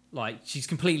herself. Like, she's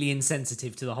completely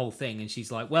insensitive to the whole thing, and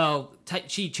she's like, well,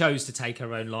 she chose to take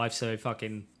her own life, so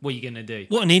fucking, what are you going to do?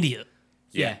 What an idiot.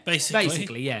 Yeah,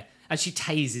 basically. yeah. And she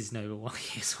tases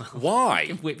Nobawaki as well. Why?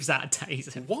 Whips out a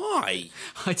taser. Why?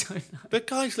 I don't know. The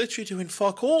guy's literally doing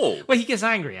fuck all. Well, he gets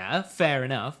angry at her, fair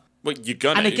enough. Well, you're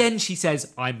gonna. And again, she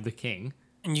says, "I'm the king."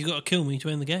 And you got to kill me to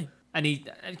end the game. And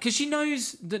because she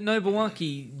knows that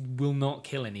Nobawaki will not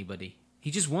kill anybody. He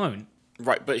just won't.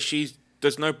 Right, but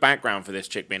there's no background for this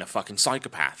chick being a fucking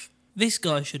psychopath. This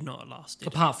guy should not have lasted.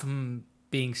 Apart from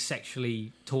being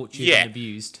sexually tortured Yeah. and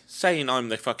abused. Saying I'm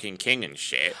the fucking king and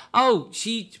shit. Oh,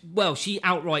 she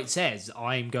outright says,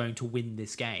 "I'm going to win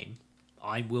this game.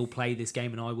 I will play this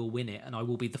game and I will win it and I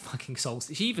will be the fucking soul.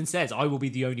 She even says, I will be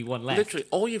the only one left. Literally,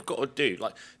 all you've got to do,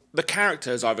 like, the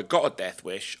character has either got a death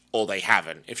wish or they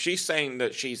haven't. If she's saying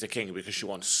that she's the king because she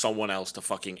wants someone else to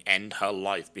fucking end her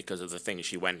life because of the things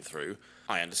she went through,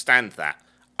 I understand that.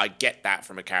 I get that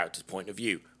from a character's point of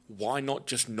view. Why not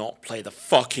just not play the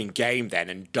fucking game then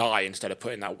and die instead of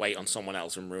putting that weight on someone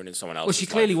else and ruining someone else's Well, she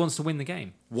clearly life? wants to win the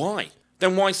game. Why?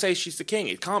 Then why say she's the king?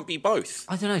 It can't be both.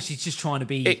 I don't know. She's just trying to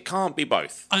be. It can't be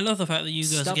both. I love the fact that you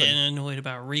guys Stubborn. are getting annoyed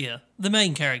about Rhea. The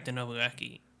main character,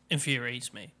 Nobuaki,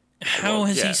 infuriates me. How Well,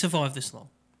 has yeah. he survived this long?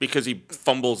 Because he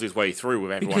fumbles his way through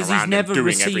with everyone because around him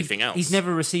doing everything else. He's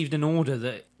never received an order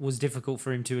that was difficult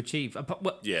for him to achieve.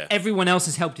 Yeah. Everyone else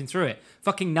has helped him through it.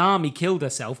 Fucking Nami killed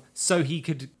herself so he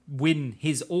could win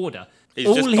his order. He's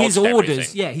all just his dodged orders,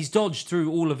 everything. yeah, he's dodged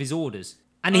through all of his orders,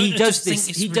 and I he does just think this.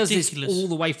 it's He does this ridiculous. all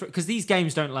the way through because these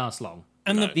games don't last long.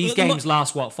 And No. These games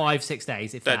last what 5-6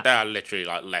 days, if They that. are literally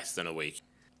like less than a week.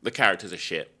 The characters are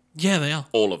shit. Yeah, they are.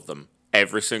 All of them.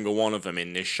 Every single one of them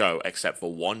in this show, except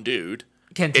for one dude,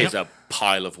 Kenta. is a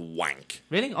pile of wank.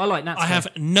 Really, I like Natsuko. I have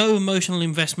no emotional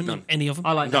investment in any of them.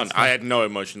 I like None. Natsuko. I had no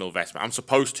emotional investment. I'm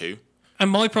supposed to.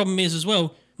 And my problem is as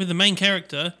well, with the main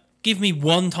character, give me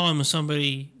one time of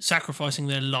somebody sacrificing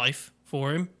their life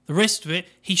for him. The rest of it,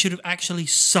 he should have actually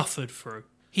suffered through.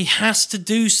 He has to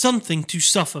do something to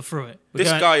suffer through it. This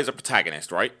going- guy is a protagonist,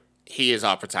 right? He is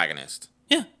our protagonist.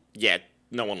 Yeah. Yeah,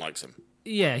 no one likes him.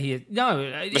 Yeah,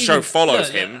 the show follows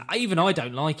him. Even I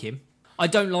don't like him. I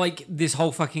don't like this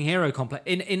whole fucking hero complex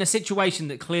in a situation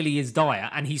that clearly is dire,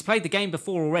 and he's played the game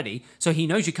before already, so he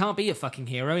knows you can't be a fucking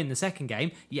hero in the second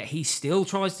game. Yet he still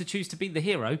tries to choose to be the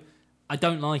hero. I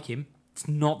don't like him. It's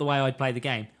not the way I'd play the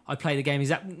game. I play the game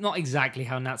not exactly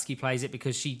how Natsuki plays it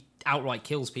because she outright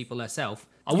kills people herself.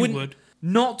 I wouldn't. would.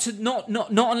 Not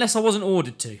unless I wasn't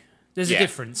ordered to. There's Yeah. a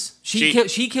difference.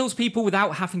 She kills people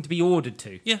without having to be ordered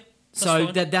to. Yeah. So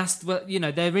fine. that's what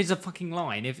there is a fucking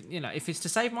line. If it's to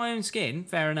save my own skin,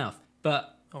 fair enough.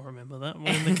 But I'll remember that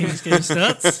when the King's Game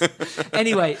starts.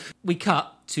 anyway, we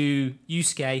cut to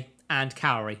Yusuke and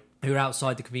Kaori, who are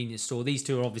outside the convenience store. These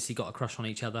two have obviously got a crush on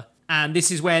each other. And this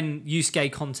is when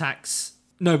Yusuke contacts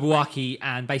Nobuaki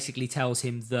and basically tells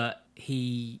him that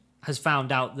he has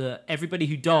found out that everybody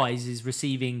who dies is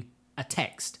receiving a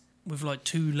text With like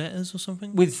 2 letters or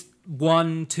something. with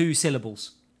 1-2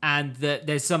 syllables, and that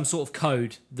there's some sort of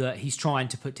code that he's trying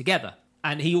to put together.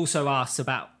 And he also asks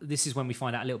about, this is when we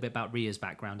find out a little bit about Ria's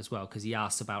background as well, because he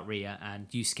asks about Ria, and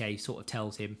Yusuke sort of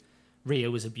tells him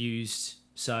Ria was abused,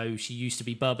 so she used to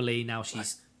be bubbly, now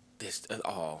she's...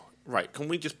 Right. Can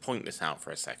we just point this out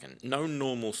for a second? No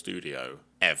normal studio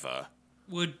ever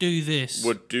Would do this.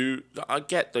 would do. I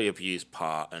get the abuse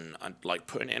part and like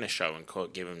putting it in a show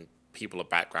and giving people a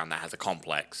background that has a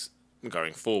complex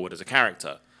going forward as a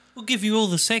character. We'll give you all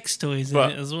the sex toys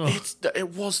But in it as well. it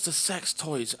was the sex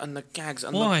toys and the gags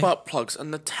and Why? the butt plugs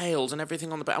and the tails and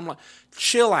everything on the back. I'm like,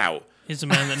 chill out. Here's a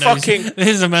man that knows. Fucking-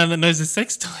 Here's a man that knows his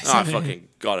sex toys. I isn't he? fucking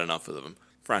got enough of them.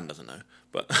 Fran doesn't know,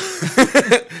 but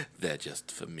they're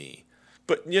just for me.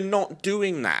 But you're not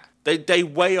doing that. They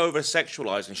way over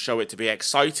sexualize and show it to be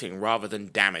exciting rather than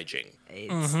damaging.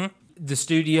 The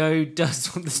studio does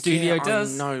what the studio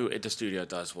does. I know the studio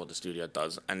does what the studio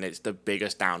does, and it's the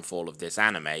biggest downfall of this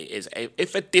anime is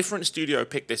if a different studio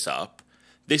picked this up,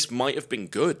 this might have been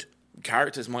good.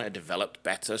 Characters might have developed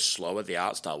better, slower, the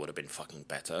art style would have been fucking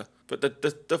better. But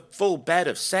the full bed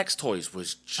of sex toys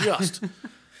was just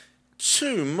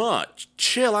too much.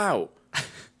 Chill out. It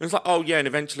was like, oh yeah, and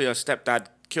eventually her stepdad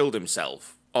killed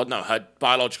himself. Oh no, her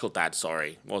biological dad,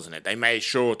 sorry, wasn't it? They made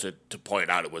sure to point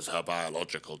out it was her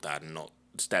biological dad and not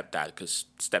stepdad, because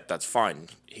stepdad's fine.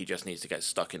 He just needs to get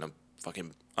stuck in a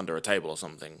fucking under a table or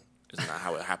something. Isn't that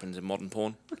how it happens in modern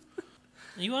porn?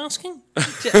 Are you asking?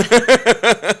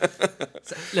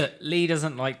 Look, Lee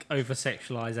doesn't like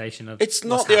over-sexualization of It's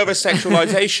not what's the happening.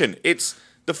 over-sexualization. It's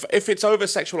if it's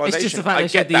over-sexualization, It's just the fact I they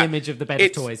get showed the that. image of the bed of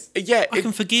It's- toys. Yeah, I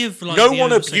can forgive. Like, no the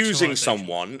one abusing over-sexualisation.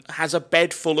 someone has a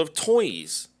bed full of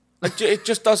toys. Like, it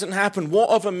just doesn't happen. What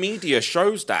other media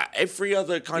shows that? Every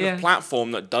other kind Yeah. of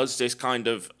platform that does this kind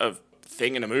of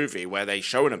thing in a movie where they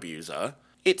show an abuser,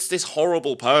 it's this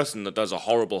horrible person that does a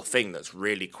horrible thing that's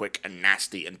really quick and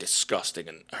nasty and disgusting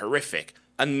and horrific.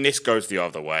 And this goes the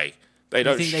other way. They I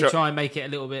don't think show... they try and make it a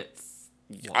little bit.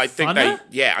 I think funner?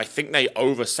 I think they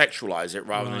over-sexualize it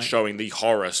rather than Right. showing the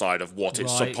horror side of what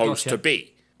it's Right, supposed gotcha. to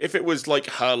be. If it was like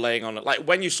her laying on it, like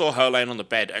when you saw her laying on the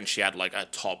bed and she had like her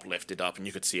top lifted up and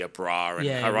you could see her bra and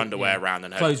her underwear around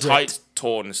and her Clothes tights ripped.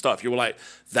 torn and stuff, you were like,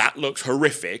 that looks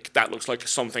horrific. That looks like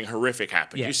something horrific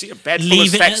happened. Yeah. You see a bed full Leave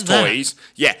of it sex at that. toys.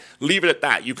 Yeah, leave it at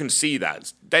that. You can see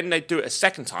that. Then they do it a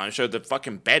second time, show the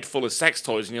fucking bed full of sex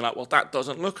toys, and you're like, well, that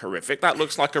doesn't look horrific. That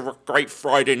looks like a great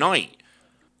Friday night.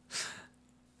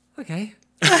 Okay.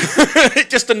 It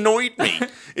just annoyed me.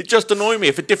 It just annoyed me.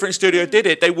 If a different studio did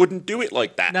it, they wouldn't do it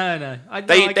like that. No. I get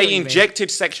They what you mean. injected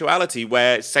sexuality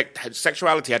where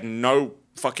sexuality had no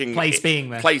fucking Place being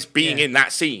there. Place being Yeah. in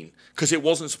that scene because it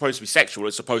wasn't supposed to be sexual.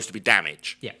 It's supposed to be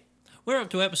damage. Yeah. We're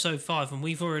up to episode 5 and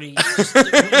we've already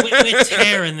we're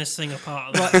tearing this thing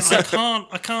apart.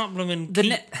 I can't blooming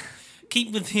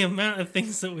keep with the amount of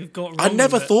things that we've got wrong. I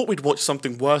never with it. thought we'd watch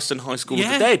something worse than High School of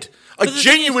Yeah. the Dead. I But the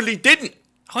genuinely didn't.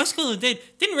 High School of the Dead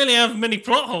didn't really have many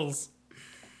plot holes.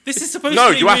 This is supposed No,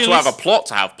 to be you have to have a plot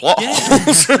to have plot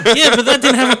holes. Yeah, but that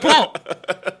didn't have a plot.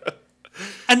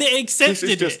 And it This accepted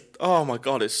is just, it. oh my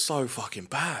god, it's so fucking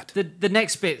bad. The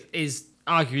next bit is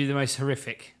arguably the most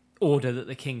horrific order that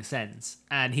the king sends,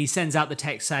 and he sends out the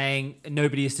text saying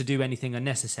nobody is to do anything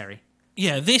unnecessary.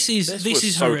 Yeah, this is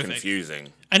so horrific.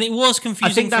 confusing. And it was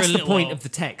confusing I think that's for a the little point while. of the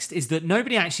text, is that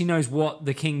nobody actually knows what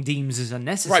the king deems as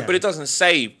unnecessary. Right, but it doesn't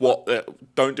say what.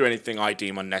 Don't do anything I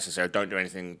deem unnecessary. Don't do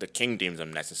anything the king deems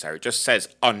unnecessary. It just says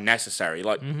unnecessary.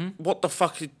 Like, what the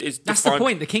fuck is? That's the defined-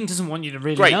 point. The king doesn't want you to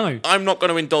really Great. know. I'm not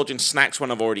going to indulge in snacks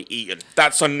when I've already eaten.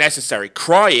 That's unnecessary.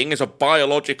 Crying is a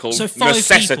biological So 5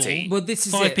 necessity. people, Well, this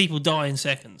is 5 it. people die in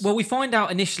seconds. Well, we find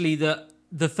out initially that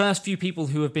the first few people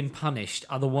who have been punished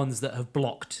are the ones that have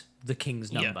blocked the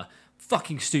king's number.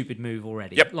 Fucking stupid move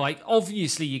already. Yep. Like,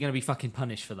 obviously, you're going to be fucking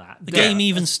punished for that. the game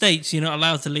even states you're not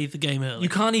allowed to leave the game early. You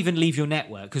can't even leave your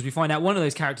network because we find out one of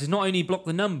those characters not only blocked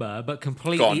the number but Got a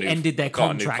completely new- ended their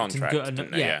got a new contract, contract, and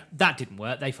didn't they? Yeah. that didn't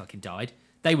work. They fucking died.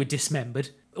 They were dismembered.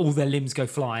 All their limbs go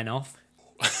flying off.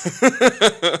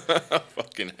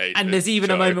 Fucking hate And this there's even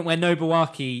a show. moment where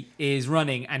Nobuaki is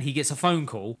running and he gets a phone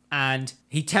call and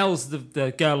he tells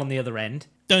the girl on the other end.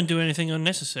 Don't do anything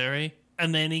unnecessary.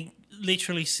 And then he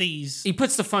literally sees... He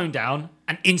puts the phone down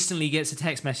and instantly gets a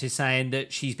text message saying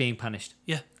that she's being punished.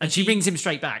 Yeah. And she rings him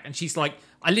straight back and she's like,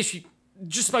 I literally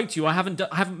just spoke to you. I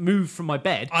haven't moved from my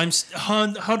bed. I'm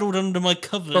huddled under my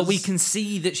covers. But we can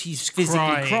see that she's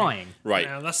physically crying. Right.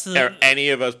 Yeah, that's the- Are any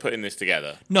of us putting this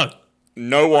together? No.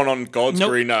 No one on God's Nope.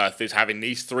 green earth is having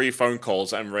these 3 phone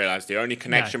calls and realised the only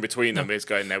connection between them is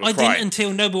going, they were I crying. didn't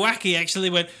until Nobuaki actually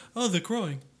went, oh, they're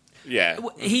crying. Yeah.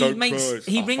 He Don't makes cry.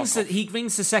 he Oh, rings fuck the, he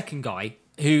rings the second guy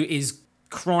who is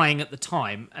crying at the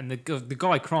time, and the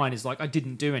guy crying is like, I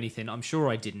didn't do anything. I'm sure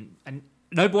I didn't. And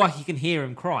Nobuaki can hear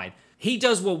him crying. He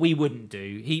does what we wouldn't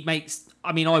do. He makes.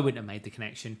 I mean, I wouldn't have made the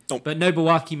connection, Nope. but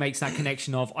Nobuaki makes that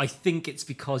connection of, I think it's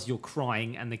because you're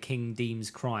crying, and the king deems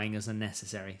crying as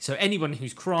unnecessary. So anyone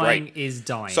who's crying Great. is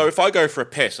dying. So if I go for a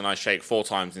piss and I shake 4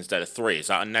 times instead of 3, is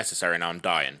that unnecessary and I'm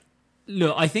dying?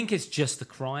 Look, I think it's just the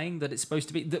crying that it's supposed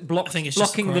to be. That I think it's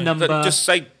just the blocking the crying. number. Just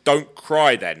say, don't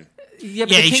cry then. Yeah,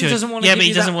 but Yeah, the he king should. doesn't want to. Yeah, give but he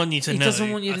you doesn't that- want you to He know,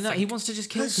 doesn't want you I to know. think. He wants to just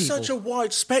kill There's people. such a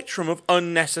wide spectrum of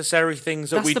unnecessary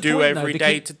things that That's we the do point, though. every The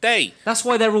day king- to day. That's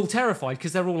why they're all terrified,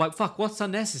 because they're all like, "Fuck, what's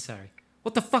unnecessary?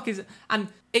 What the fuck is it?" And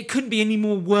it couldn't be any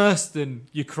more worse than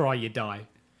you cry, you die.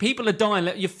 People are dying.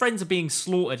 Your friends are being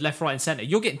slaughtered left, right, and centre.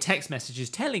 You're getting text messages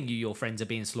telling you your friends are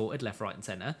being slaughtered left, right, and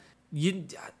centre.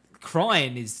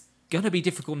 Crying is going to be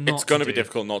difficult not It's going to be do.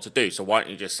 difficult not to do. So why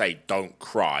don't you just say, don't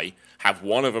cry, have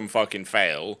one of them fucking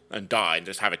fail and die, and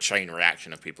just have a chain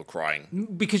reaction of people crying?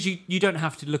 Because you don't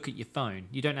have to look at your phone.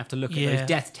 You don't have to look at Yeah. those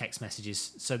death text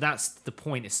messages. So that's the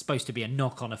point. It's supposed to be a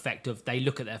knock-on effect of they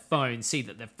look at their phone, see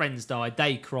that their friends died,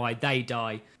 they cry, they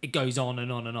die. It goes on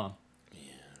and on and on.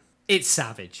 Yeah. It's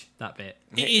savage, that bit.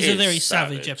 It is a very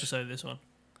savage. savage episode, this one.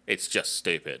 It's just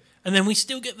stupid. And then we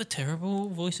still get the terrible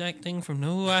voice acting from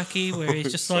Nobuaki, where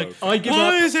he's just So like, I give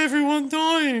why up. is everyone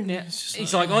dying? Yeah. It's just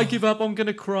He's like, I give up, I'm going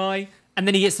to cry. And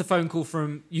then he gets the phone call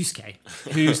from Yusuke,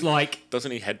 who's like,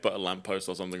 Doesn't he headbutt a lamppost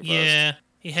or something first? yeah,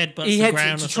 he headbutts he the heads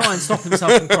ground. to or try and stop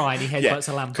himself from crying. He headbutts a because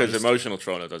lamppost. emotional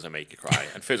trauma doesn't make you cry,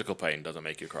 and physical pain doesn't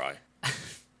make you cry.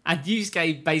 And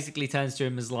Yusuke basically turns to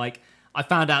him as like, I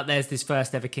found out there's this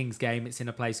first ever King's game. It's in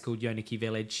a place called Yoniki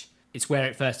Village. It's where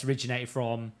it first originated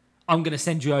from. I'm going to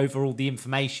send you over all the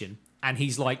information. And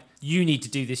he's like, you need to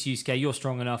do this, Yusuke. You're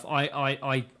strong enough.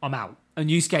 I'm out. And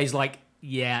Yusuke's like,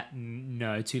 yeah,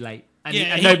 no, too late. And, Yeah,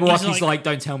 and he's Nobuaki's like- like,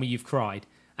 don't tell me you've cried.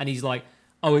 And he's like,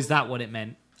 oh, is that what it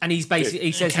meant? And he's basically,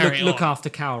 he says, carry look on. after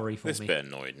Kaori for This me. bit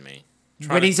annoyed me.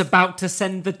 When he's about to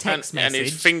send the text and his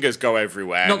message. fingers go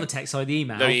everywhere. Not the text, sorry, the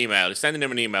email. The email. Sending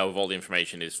him an email with all the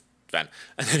information is then.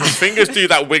 And then his fingers do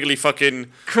that wiggly fucking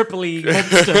Cripply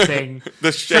monster thing.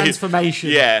 the shape. Transformation.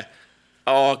 Yeah.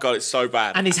 Oh god, it's so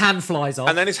bad. And his hand flies off.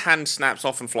 And then his hand snaps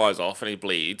off and flies off, and he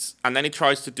bleeds. And then he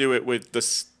tries to do it with the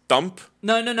stump.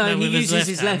 No. No, He with his uses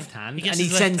his left left hand. hand, He gets and he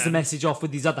his left sends the hand. message off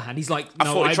with his other hand. He's like, I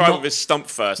no, thought he I'm tried not. with his stump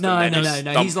first. No. and then his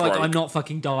stump He's like, broke. I'm not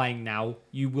fucking dying now.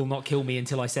 You will not kill me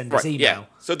until I send this Right, email. yeah.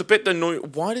 So the bit that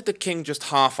annoyed, why did the king just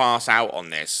half-ass out on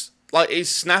this? Like, he's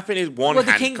snapping his one Well,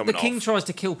 the hand king, coming the king off. tries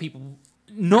to kill people,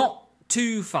 not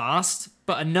too fast,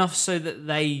 but enough so that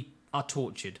they are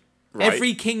tortured. Right.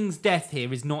 Every king's death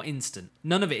here is not instant.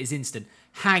 None of it is instant.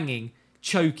 Hanging,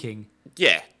 choking,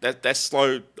 Yeah, they're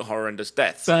slow, horrendous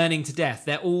deaths. burning to death.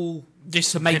 They're all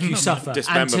to make you Dismemberment. suffer. And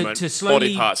Dismemberment, to slowly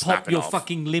body parts pop snapping your off.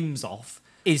 fucking limbs off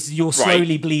is you're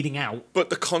slowly bleeding out.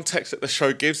 But the context that the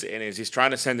show gives it in is he's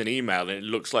trying to send an email, and it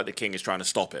looks like the king is trying to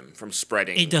stop him from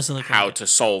spreading It doesn't look how like it. to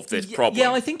solve this problem.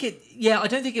 Yeah, I think it. Yeah, I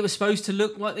don't think it was supposed to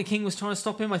look like the king was trying to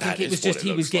stop him. I think That it was is what just he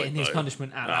was looks getting like, his though.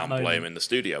 punishment at that I'm moment. blaming the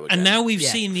studio again. And now we've Yeah.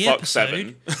 seen the Fuck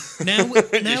episode.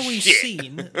 Seven. Now we've Shit.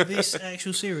 seen this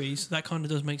actual series. That kind of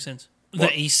does make sense.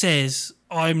 That he says,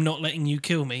 "I'm not letting you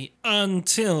kill me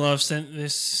until I've sent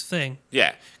this thing,"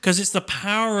 Yeah. because it's the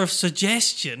power of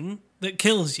suggestion that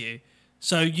kills you.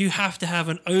 So you have to have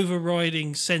an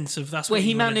overriding sense of that's Where what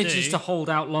he you wanna manages do. to hold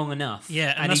out long enough.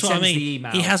 Yeah, and that's he what I sends mean. the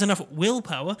email. He has enough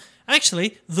willpower.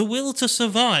 Actually, the will to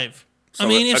survive. So I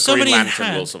mean, a if somebody Green had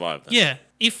Lantern will survive then. yeah,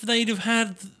 if they'd have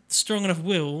had strong enough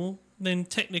will, then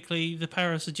technically the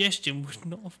power of suggestion would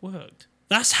not have worked.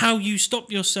 That's how you stop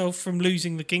yourself from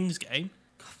losing the King's Game.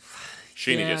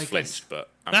 Sheeny Yeah, I just guess. flinched, but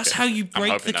That's how you I'm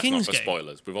break hoping the that's King's not for Game.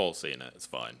 spoilers. We've all seen it. It's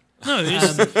fine. No,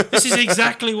 this is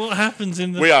exactly what happens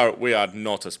in the. We are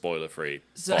not a spoiler-free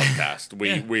So- podcast. We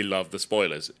Yeah. we love the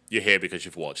spoilers. You're here because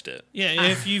you've watched it. Yeah,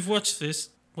 if you've watched this,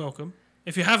 welcome.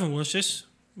 If you haven't watched this,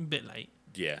 a bit late.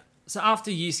 Yeah. So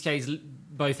after Yusuke's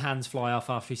both hands fly off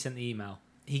after he sent the email,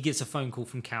 he gets a phone call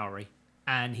from Kaori,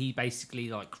 and he basically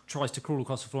like tries to crawl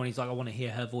across the floor, and he's like, "I want to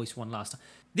hear her voice one last time."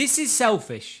 This is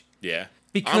selfish Yeah.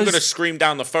 Because- I'm going to scream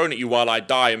down the phone at you while I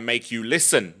die and make you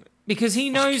listen. because he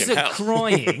knows Fucking that hell.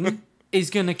 crying is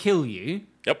going to kill you.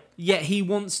 Yep. Yet he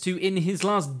wants to, in his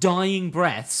last dying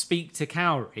breath, speak to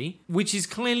Kaori, which is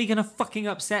clearly going to fucking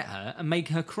upset her and make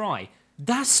her cry.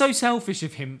 That's so selfish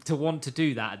of him to want to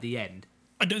do that at the end.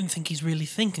 I don't think he's really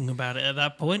thinking about it at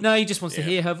that point. No, he just wants to Yeah.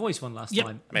 hear her voice one last Yep.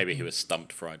 time. Maybe he was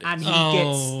stumped for ideas. And he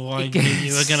Oh, I gets... knew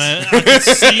you were gonna. I can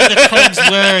see the cogs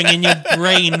whirring in your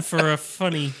brain for a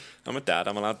funny. I'm a dad.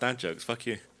 I'm allowed dad jokes. Fuck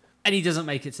you. And he doesn't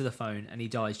make it to the phone, and he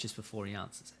dies just before he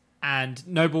answers it. And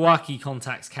Nobuaki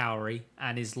contacts Kaori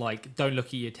and is like, "Don't look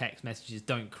at your text messages,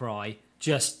 don't cry,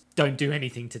 just don't do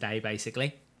anything today,"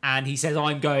 basically. And he says,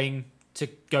 "I'm going to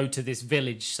go to this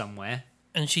village somewhere."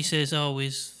 And she says, "Oh,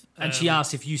 is." And she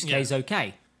asks if Yusuke's yeah.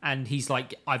 okay. And he's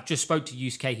like, "I've just spoke to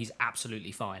Yusuke, he's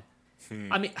absolutely fine."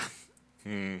 I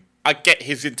mean, I get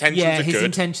his intentions yeah, are his good.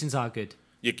 intentions are good.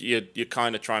 You're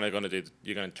kind of trying to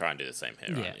you're going to try and do the same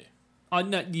here, Yeah. aren't you? I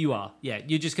know you are. Yeah,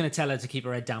 you're just going to tell her to keep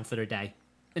her head down for the day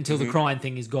until the crying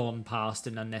thing is gone past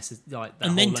and unnecessary. Like that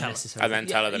And whole then tell her. unnecessary. And then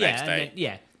tell her the next and day. then-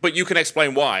 yeah, But you can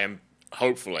explain why, and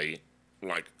hopefully,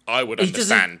 like I would he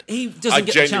understand. doesn't. He doesn't I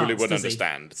get genuinely the chance, would does he?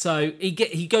 understand. So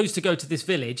he goes to this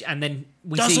village, and then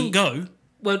we doesn't see. go.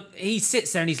 Well, he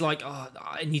sits there and he's like, "Oh,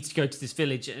 I need to go to this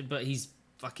village," but he's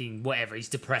fucking whatever. He's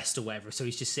depressed or whatever, so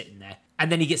he's just sitting there,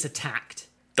 and then he gets attacked.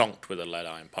 Donked with a lead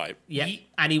iron pipe. Yeah,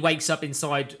 and he wakes up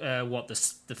inside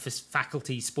the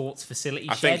faculty sports facility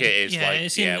I shed. think it is Yeah, like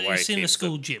it's in, where it's he in the keeps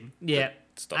school gym. Yeah,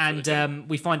 stuff for the and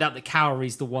we find out that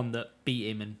Kaori's the one that beat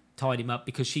him and tied him up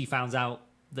because she found out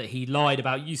that he lied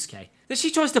about Yusuke. Then she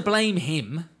tries to blame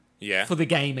him Yeah. for the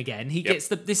game again. He gets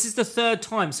this is the third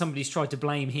time somebody's tried to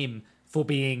blame him for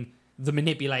being the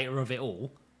manipulator of it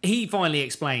all. He finally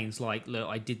explains, like, "Look,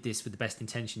 I did this with the best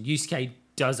intention. Yusuke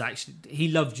does actually, he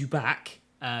loved you back.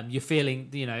 You're feeling,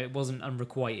 it wasn't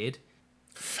unrequited."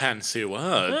 Fancy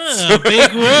words. Ah,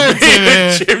 big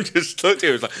words. Jim just looked at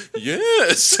him and was like,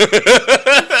 yes.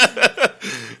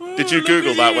 Did you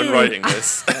Google that when writing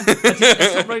this?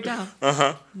 That's what I wrote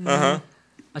down.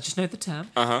 I just know the term.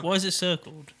 Why is it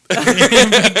circled? In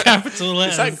big capital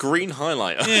letters. Is that green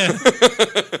highlighter? Yeah.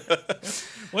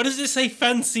 Why does it say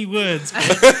fancy words?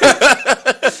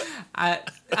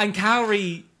 And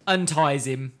Kaori unties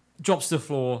him, drops to the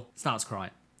floor, starts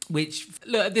crying. Which,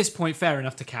 look, at this point, fair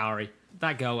enough to Kaori.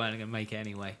 That girl weren't going to make it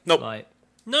anyway. Nope. Like,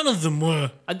 None of them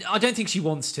were. I don't think she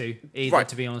wants to either, Right.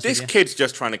 to be honest This with you. kid's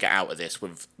just trying to get out of this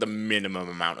with the minimum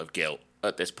amount of guilt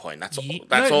at this point. That's all. Ye-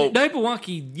 That's all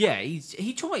Nobuaki, yeah, he's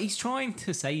trying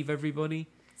to save everybody.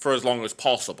 for as long as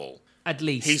possible. at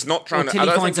least. He's not trying to- Till I he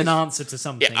don't finds think an he's- answer to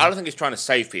something. Yeah, I don't think he's trying to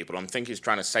save people. I think he's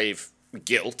trying to save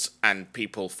guilt and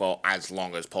people for as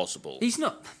long as possible. He's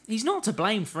not to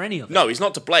blame for any of it. No, he's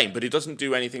not to blame, but he doesn't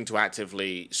do anything to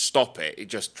actively stop it. He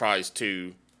just tries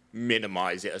to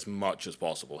minimize it as much as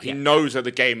possible. He knows that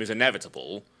the game is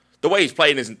inevitable. The way he's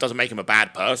playing doesn't make him a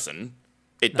bad person.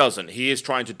 It doesn't. He is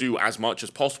trying to do as much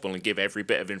as possible and give every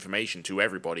bit of information to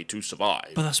everybody to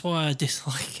survive. But that's why I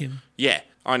dislike him. Yeah,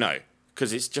 I know.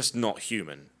 Because it's just not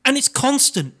human. And it's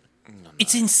constant.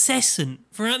 It's incessant.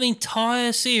 Throughout the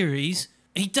entire series,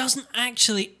 he doesn't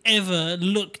actually ever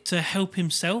look to help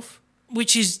himself,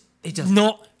 which is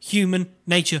not human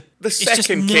nature. The It's just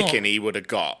second not. kicking he would have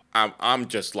got, I'm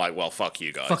just like, well, fuck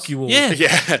you guys. Fuck you all. Yeah.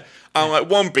 Yeah, I'm like,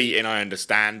 one beating, I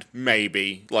understand,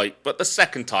 maybe, like, but the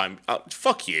second time,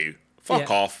 fuck you, fuck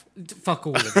Yeah. off. Fuck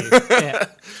all of you. Yeah.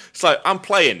 So I'm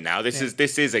playing now. This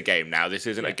is a game now. This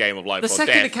isn't a game of life The or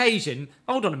second death. occasion,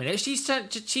 hold on a minute, she's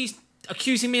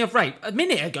accusing me of rape. A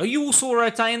minute ago, you all saw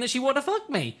her saying that she wanted to fuck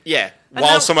me. Yeah, And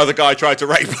while now- some other guy tried to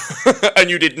rape her, and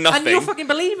you did nothing. And you're fucking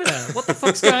believing her. What the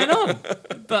fuck's going on?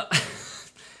 But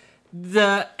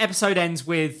the episode ends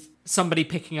with somebody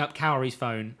picking up Kaori's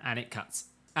phone and it cuts.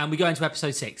 And we go into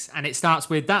episode 6 and it starts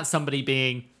with that somebody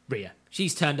being Rhea.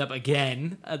 She's turned up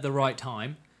again at the right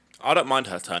time. I don't mind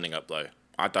her turning up though.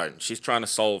 I don't. She's trying to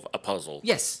solve a puzzle.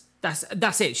 Yes,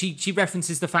 that's it. She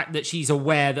references the fact that she's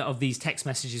aware of these text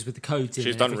messages with the codes in.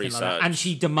 She's and done everything like that. research. And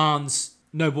she demands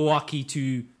Nobuaki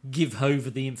to give over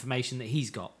the information that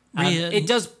he's got. And Rhea- it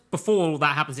does, before all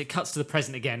that happens, it cuts to the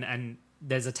present again, and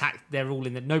there's a they're all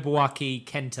in the Nobuaki,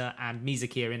 Kenta, and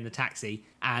Mizuki are in the taxi,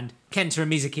 and Kenta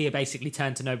and Mizuki are basically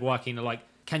turned to Nobuaki and are like,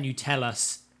 can you tell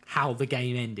us how the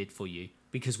game ended for you?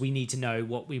 Because we need to know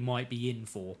what we might be in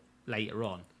for later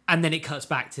on. And then it cuts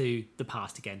back to the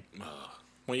past again.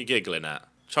 What are you giggling at?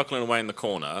 Chuckling away in the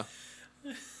corner.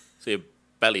 See your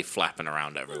belly flapping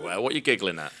around everywhere. What are you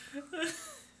giggling at?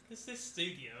 Is this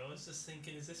studio? I was just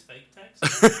thinking, is this fake text?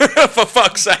 For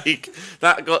fuck's sake,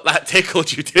 that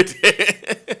tickled you, did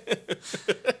it?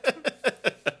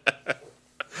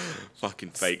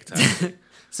 Fucking fake tag.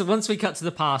 So once we cut to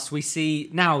the past, we see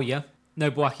Naoya,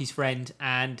 Nobuaki's friend,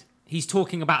 and he's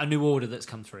talking about a new order that's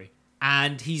come through.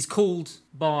 And he's called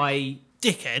by,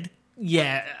 Dickhead.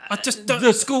 I just don't-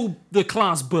 the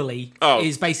class bully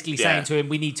is basically yeah. saying to him,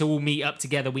 we need to all meet up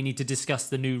together, we need to discuss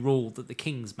the new rule that the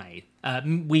king's made.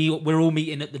 We're all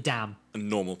meeting at the dam. A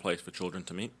normal place for children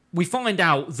to meet. We find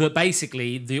out that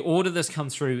basically the order that's come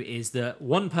through is that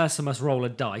one person must roll a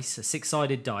dice, a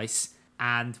 6-sided dice,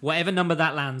 and whatever number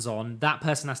that lands on, that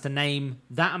person has to name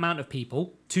that amount of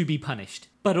people to be punished.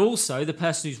 But also, the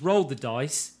person who's rolled the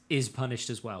dice is punished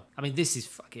as well. I mean, this is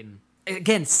fucking,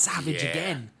 again, savage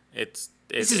again.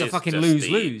 This is a fucking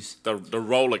lose-lose. The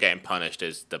roller getting punished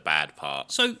is the bad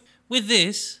part. So, with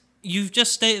this, you've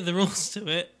just stated the rules to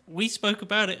it. We spoke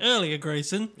about it earlier,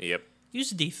 Grayson. Yep.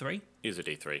 Use a D3. Use a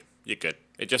D3. You're good.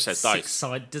 It just says dice.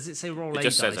 6-side, does it say roll It a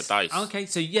just dice? says a dice. Okay,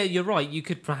 so yeah, you're right. You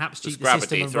could perhaps cheat the grab a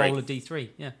system and D3. roll a D3.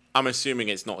 Yeah. I'm assuming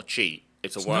it's not a cheat.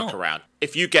 It's a not. workaround.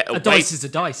 If you get A dice is a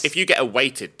dice. If you get a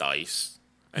weighted dice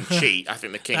and cheat, I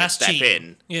think the king will That's step cheating.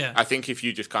 in. Yeah. I think if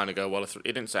you just kind of go, well, it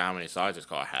didn't say how many sides it's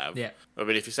got to have. Yeah.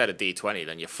 But if you said a D20,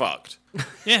 then you're fucked.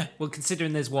 Yeah. Well,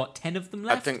 considering there's 10 of them I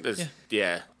left? think there's,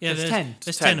 Yeah, There's 10.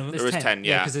 There's 10. 10 of them. There is 10,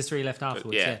 yeah. because there's 3 left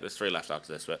afterwards. yeah, Yeah. there's 3 left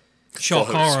after this, but. Shock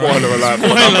Spoiler horror. alert for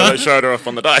the number that showed her up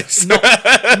on the dice.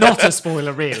 Not a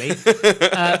spoiler, really.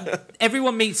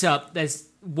 Everyone meets up. There's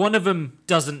one of them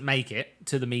doesn't make it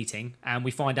to the meeting, and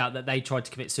we find out that they tried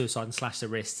to commit suicide and slash their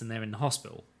wrists, and they're in the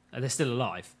hospital. They're still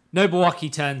alive.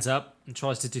 Nobuaki turns up and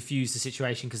tries to defuse the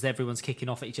situation because everyone's kicking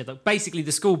off at each other. Basically,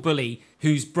 the school bully,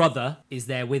 whose brother is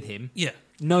there with him, Yeah.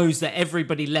 knows that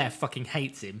everybody left fucking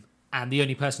hates him, and the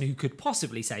only person who could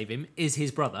possibly save him is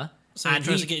his brother. So he and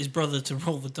tries to get his brother to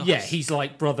roll the dice. Yeah, he's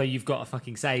like, brother, you've got to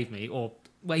fucking save me. Or,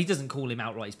 well, he doesn't call him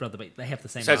outright his brother, but they have the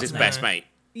same Says last his name. best mate.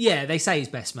 Yeah, they say his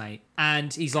best mate.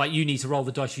 And he's like, you need to roll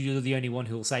the dice. You're the only one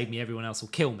who will save me. Everyone else will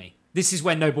kill me. This is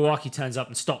when Nobuaki turns up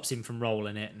and stops him from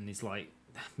rolling it. And he's like,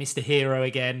 Mr. Hero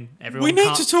again. Everyone We need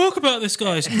can't- to talk about this,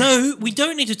 guys. No, we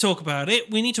don't need to talk about it.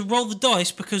 We need to roll the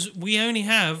dice because we only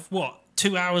have,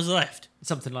 2 hours left.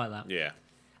 Something like that. Yeah.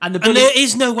 And the And bully, there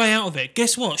is no way out of it.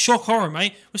 Guess what? Shock horror,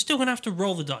 mate. We're still going to have to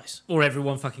roll the dice. or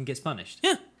everyone fucking gets punished.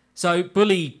 Yeah. So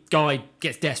bully guy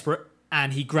gets desperate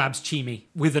and he grabs Chimi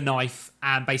with a knife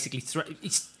and basically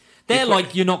they're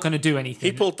like, you're not going to do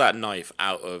anything. He pulled that knife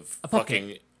out of pocket.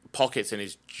 fucking pockets in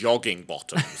his jogging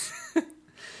bottoms.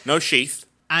 No sheath.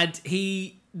 And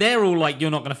they're all like,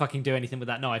 you're not going to fucking do anything with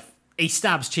that knife. He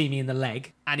stabs Chimi in the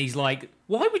leg, and he's like,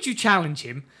 why would you challenge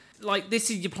him? Like,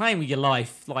 you're playing with your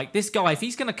life. Like, this guy, if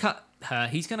he's going to cut her,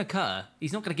 he's going to cut her.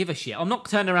 He's not going to give a shit. I'm not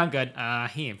turning around going,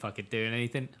 he ain't fucking doing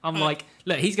anything. I'm like,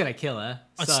 look, he's going to kill her.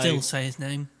 I'd so- still say his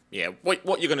name. Yeah, what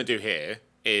you're going to do here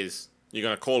is you're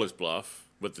going to call his bluff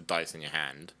with the dice in your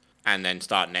hand, and then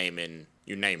start naming.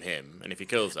 You name him, and if he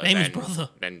kills her, Name his then, brother.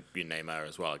 then you name her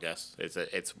as well. I guess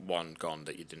it's one gone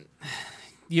that you didn't.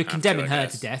 You're have condemning to, I her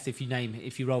guess. to death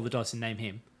if you roll the dice and name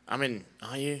him. I mean,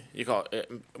 are you? You got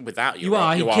without You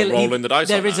are. you are rolling the dice.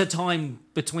 There on is her. a time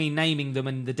between naming them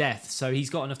and the death, so he's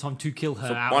got enough time to kill her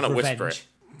So out why of not revenge. whisper it?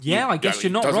 Yeah, I guess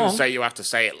you're not doesn't wrong. say you have to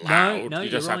say it loud. no, you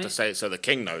just you're have to right. say it so the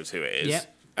king knows who it is.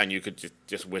 Yep. And you could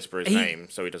just whisper his He- name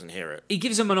so he doesn't hear it. He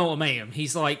gives him an ultimatum.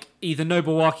 He's like, either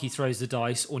Nobuaki throws the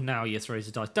dice or Naoya throws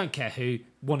the dice. Don't care who,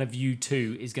 one of you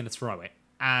two is going to throw it.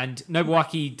 And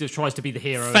Nobuaki just tries to be the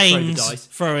hero and throw the Feigns dice.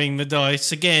 throwing the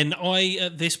dice. Again, I,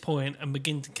 at this point, am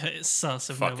beginning to get sus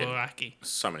of Fucking- Nobuaki.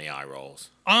 So many eye rolls.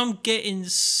 I'm getting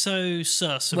so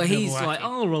sus of Where he's Nobuaki. like,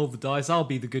 I'll roll the dice. I'll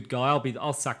be the good guy.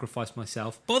 I'll sacrifice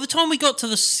myself. By the time we got to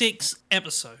the 6th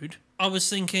episode, I was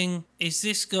thinking, is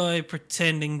this guy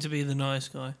pretending to be the nice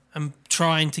guy and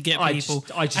trying to get I people?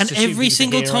 just And assumed every he was a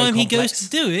single hero time he complex. goes to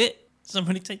do it,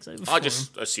 somebody takes over for I him.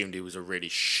 just assumed he was a really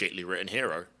shitly written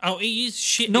hero. Oh, he is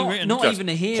shitly Not written. not Just even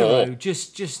a hero, poor.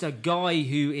 just a guy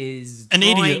who is An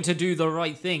trying idiot. to do the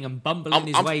right thing and bumbling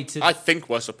his way to. I think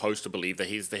we're supposed to believe that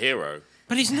he's the hero.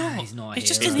 But he's not. he's not a He's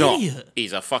just hero. an He's not. idiot.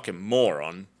 He's a fucking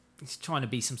moron. He's trying to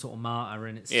be some sort of martyr,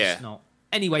 and it's Yeah. just not.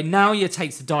 Anyway, Naoya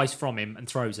takes the dice from him and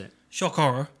throws it. Shock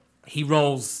horror. He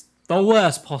rolls the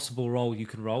worst possible roll you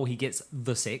can roll. He gets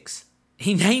the 6.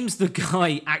 He names the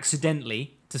guy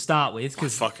accidentally to start with I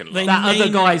because fucking They- love that other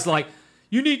name- guy's like,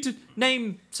 you need to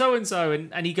name so and so,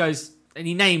 and he goes and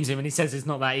he names him and he says it's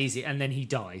not that easy, and then he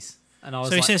dies. And I was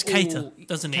So he like, says Cater, "Ooh,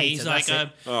 doesn't he? Cater, He's like, that's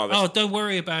it." Oh, that's- oh, don't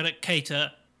worry about it,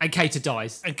 Cater. And Cater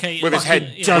dies. And Cater. with his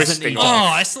head Yeah. doesn't twisting he?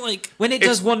 off. Oh, it's like When it It's-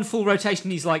 does one full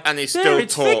rotation, he's like, And he "There, still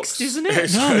it's talks. fixed, isn't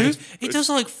it?" no. It does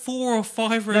like 4 or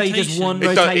 5 No, he rotations. does one He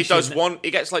does rotation. one.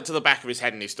 He gets like to the back of his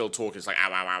head and he's still talking. It's like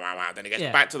ow, ow, ow, ow, ow. Then he gets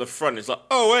Yeah. back to the front. And it's like,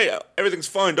 oh wait, everything's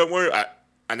fine. Don't worry.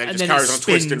 And then And just then carries it on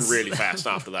twisting spins. really fast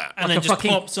after that. And like then a just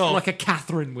fucking, pops off. like a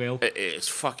Catherine wheel, It's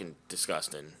fucking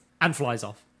disgusting. and flies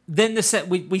off. Then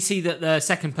we see that the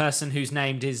second person who's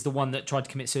named is the one that tried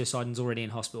to commit suicide and is already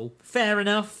in hospital. Fair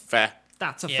enough. Fair.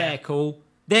 That's a Yeah. fair call.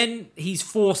 Then he's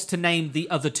forced to name the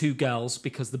other two girls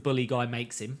because the bully guy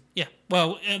makes him. Yeah.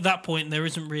 Well, at that point, there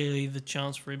isn't really the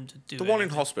chance for him to do The one in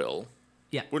anything. hospital.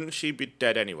 Yeah. Wouldn't she be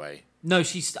dead anyway? No,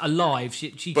 she's alive.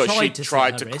 She But tried she to tried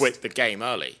slit to her wrist. quit the game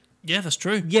early. Yeah, that's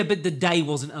true. Yeah, but the day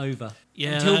wasn't over.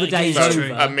 Yeah, Until the I day's guess that's over.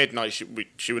 true. At midnight, she would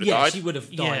have Yeah, died. she would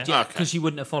have Yeah. died. Yeah, because Okay. she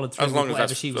wouldn't have followed through As long with as whatever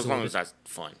that's she was as long ordered. as that's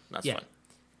fine. That's Yeah. fine.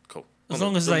 Cool. As Well,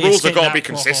 long as the they rules escape have got to that be plot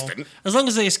consistent. hole. As long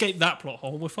as they escape that plot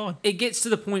hole, we're fine. It gets to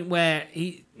the point where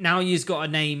he's got to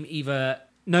name either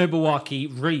Nobuaki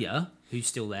Ria, who's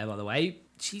still there by the way.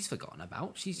 She's forgotten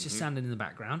about. She's just standing in the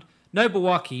background.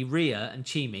 Nobuaki, Ria, and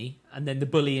Chimi, and then the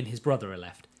bully and his brother are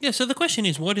left. Yeah. So the question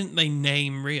is, why didn't they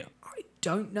name Ria? I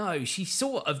don't know. She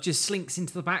sort of just slinks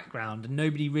into the background, and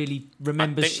nobody really I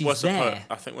remembers think, we're she's there.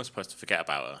 I think we're supposed to forget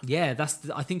about her Yeah,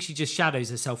 I think she just shadows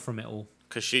herself from it all.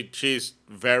 because she's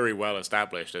very well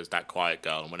established as that quiet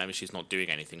girl, and whenever she's not doing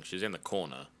anything, she's in the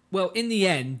corner. Well, in the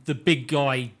end, the big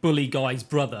guy, bully guy's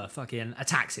brother, fucking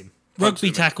attacks him. Rugby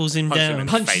him in- tackles him punches him down. in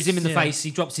the Punches face. him in the Yeah. face.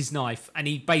 He drops his knife, and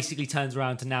he basically turns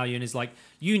around to Naoya and is like,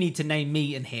 "You need to name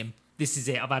me and him. This is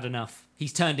it. I've had enough.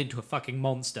 He's turned into a fucking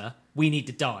monster. We need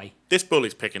to die." This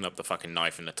bully's picking up the fucking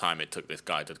knife in the time it took this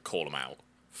guy to call him out.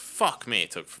 Fuck me,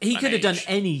 it took. He an could have done age.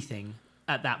 anything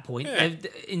at that point. Yeah.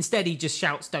 Instead, he just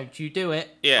shouts, "Don't you do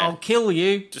it? Yeah. I'll kill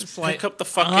you." Just It's pick like, up the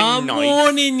fucking I'm knife.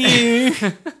 warning you.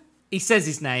 he says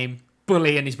his name.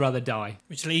 Bully and his brother die.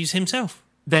 Which leaves himself.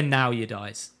 Then Naoya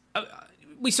dies.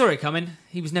 We saw it coming.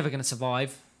 He was never going to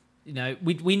survive. You know,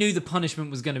 we knew the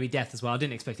punishment was going to be death as well. I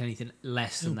didn't expect anything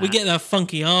less than that. We get that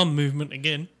funky arm movement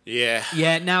again, Yeah.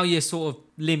 Yeah, now your sort of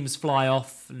limbs fly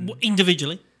off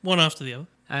individually, one after the other.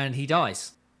 and he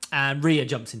dies. And Ria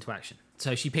jumps into action.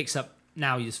 So she picks up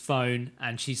Naoya's phone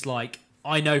and she's like,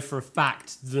 "I know for a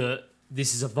fact that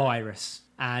this is a virus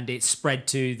and it's spread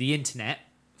to the internet.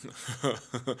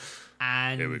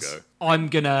 And Here we go. I'm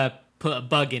going to put a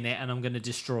bug in it and I'm going to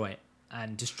destroy it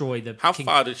and destroy the How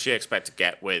far did she expect to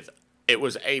get with? It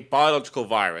was a biological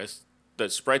virus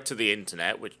that spread to the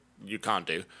internet, which you can't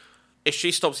do. If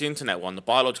she stops the internet one, the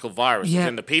biological virus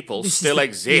in the people this is still the-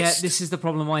 exists. Yeah, this is the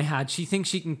problem I had. She thinks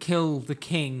she can kill the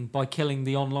king by killing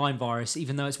the online virus,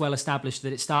 even though it's well established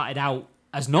that it started out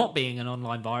as not being an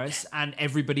online virus and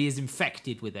everybody is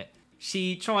infected with it.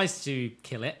 She tries to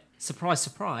kill it. Surprise,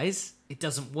 surprise, it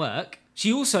doesn't work.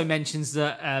 She also mentions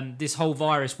that this whole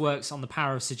virus works on the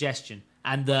power of suggestion,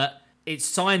 and that it's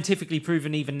scientifically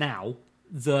proven even now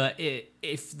that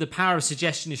if the power of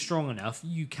suggestion is strong enough,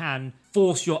 you can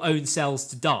force your own cells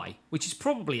to die, which is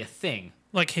probably a thing.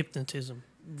 Like hypnotism.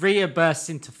 Rhea bursts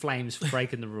into flames for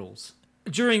breaking the rules.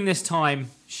 During this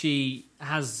time, she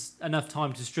has enough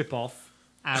time to strip off,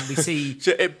 and we see...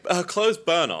 Her clothes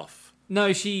burn off.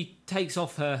 No, she takes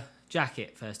off her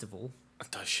jacket, first of all.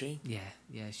 Does she?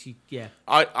 Yeah.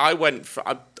 I went for...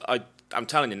 I'm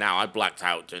telling you now, I blacked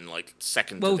out in like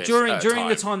seconds Well, of this during time.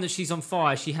 the time that she's on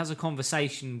fire, she has a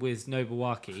conversation with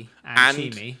Nobuaki and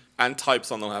Chimi. And types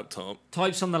on the laptop.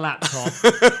 Types on the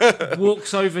laptop,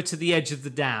 walks over to the edge of the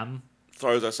dam,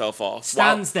 Throws herself off.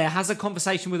 stands there, has a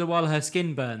conversation with her while her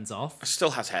skin burns off.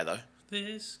 Still has hair though.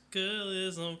 This girl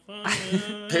is on fire.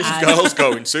 This girl's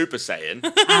going Super Saiyan.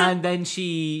 And then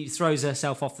she throws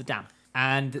herself off the dam.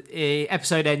 And the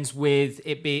episode ends with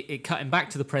it cutting back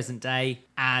to the present day,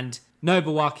 and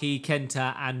Nobuaki,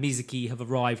 Kenta, and Mizuki have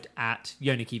arrived at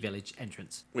Yoniki Village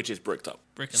entrance. Which is bricked up.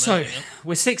 So,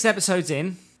 we're 6 episodes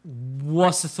in.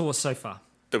 What's the thoughts so far?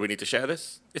 Do we need to share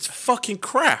this? It's fucking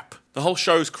crap. The whole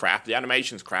show's crap. The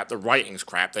animation's crap. The writing's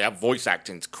crap. They have voice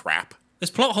acting's crap.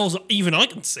 There's plot holes that even I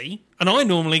can see, and I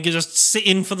normally just sit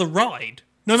in for the ride.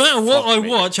 No matter what Fuck I me.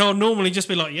 watch, I'll normally just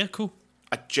be like, yeah, cool.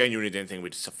 I genuinely didn't think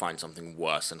we'd find something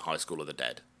worse than High School of the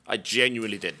Dead. I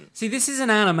genuinely didn't. See, this is an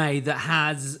anime that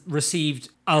has received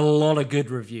a lot of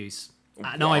good reviews.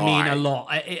 And I mean a lot.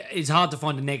 It's hard to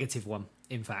find a negative one,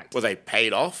 in fact. Were they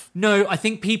paid off? No, I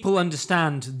think people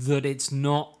understand that it's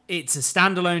not... It's a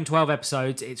standalone 12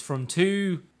 episodes. It's from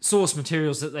 2 source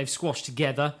materials that they've squashed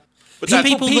together. But So that-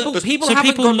 people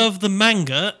haven't gone- love the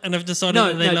manga and have decided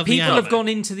that they love the people anime. have gone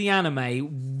into the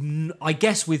anime, I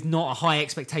guess, with not a high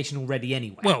expectation already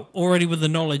anyway. Well, already with the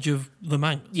knowledge of the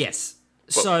manga. Yes.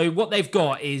 So what they've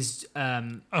got is...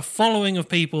 A following of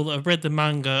people that have read the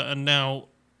manga and now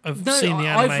have No, seen the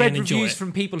anime I've read and enjoy reviews it.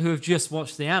 from people who have just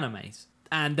watched the animes,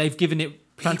 and they've given it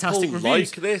fantastic People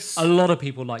reviews. like this? A lot of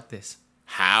people like this.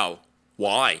 How?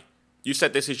 Why? You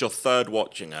said this is your third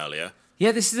watching earlier.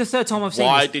 Yeah, this is the third time I've seen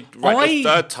Why this. did the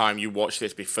third time you watched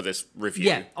this for this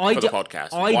review for the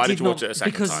podcast? Why did you watch it a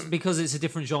second time? Because it's a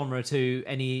different genre to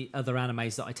any other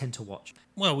animes that I tend to watch.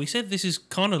 Well, we said this is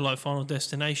kind of like Final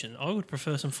Destination. I would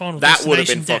prefer some Final That Destination would have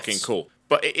been deaths. fucking cool.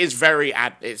 But it is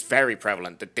it's very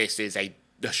prevalent that this is a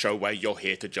show where you're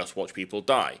here to just watch people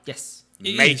die. Yes.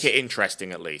 Make it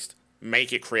interesting at least.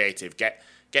 Make it creative. Get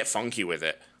funky with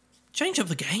it. Change up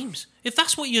the games. If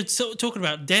that's what you're talking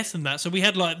about, death and that. So we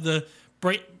had like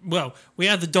we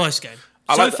had the dice game.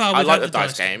 I so like far, I we've like had the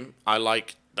dice game. I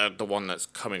like the one that's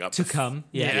coming up To come.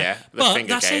 Yeah. Yeah, the But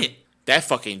finger that's game. it. They're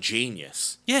fucking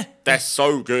genius. Yeah. They're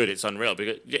so good, it's unreal.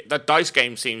 Because the dice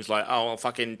game seems like, oh, I'll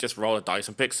fucking just roll a dice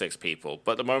and pick 6 people.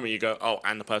 But the moment you go, oh,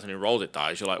 and the person who rolled it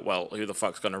dies, you're like, well, who the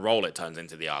fuck's going to roll it turns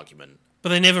into the argument. But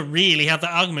they never really had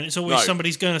that argument. It's always No.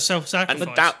 somebody's going to self-sacrifice.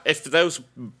 And that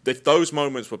if those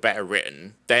moments were better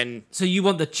written, then So you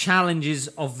want the challenges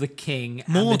of the king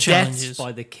More and the challenges. deaths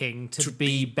by the king to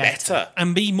be better. better.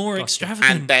 And be more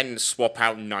extravagant. And then swap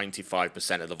out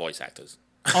 95% of the voice actors.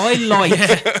 I like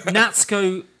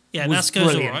Natsuko. yeah, was Natsuko's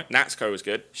brilliant. alright. Natsuko was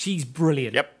good. She's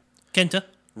brilliant. Yep. Kenta.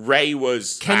 Ray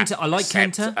was Kenta- I like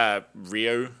accept- Kenta.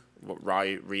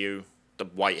 Ryu, the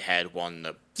white-haired one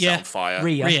that set Yeah, on fire.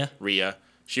 Rhea. Rhea.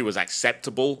 She was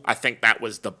acceptable. I think that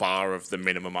was the bar of the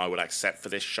minimum I would accept for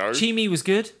this show. Chimi was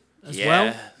good as Yeah,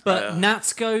 well. But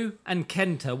Natsuko and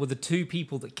Kenta were the 2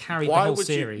 people that carried the whole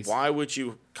series. Why would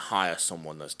you hire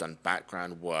someone that's done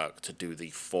background work to do the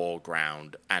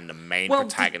foreground and the main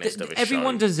protagonist of a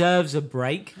everyone show? deserves a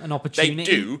break, an They opportunity.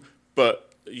 do,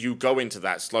 but you go into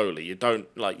that slowly. You don't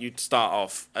you start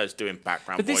off as doing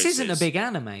background But this voices. isn't a big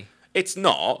anime. It's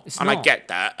not, It's and not. I get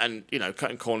that. And,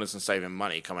 cutting corners and saving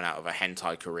money coming out of a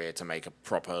hentai career to make a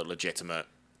proper, legitimate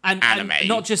And anime.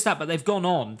 not just that, but they've gone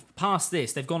on, past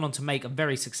this, they've gone on to make a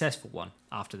very successful one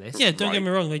after this. Yeah, don't get Right. me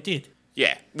wrong, they did.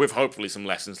 Yeah, with hopefully some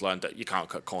lessons learned that you can't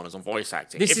cut corners on voice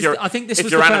acting. I think this if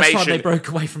was the your first time animation- they broke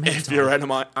away from If hentai. your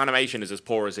animation is as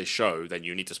poor as this show, then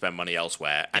you need to spend money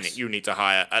elsewhere, and you need to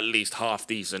hire at least half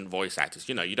decent voice actors.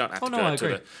 You don't have Oh, to no, go I to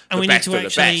agree. the And we need best to of the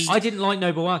actually- best. I didn't like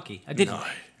Nobuaki. I didn't. No.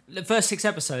 The first 6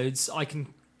 episodes, I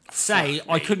can say Fuck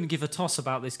I me. couldn't give a toss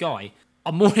about this guy.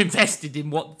 I'm more invested in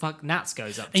what the fuck Nats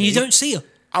goes up to. And you don't see her.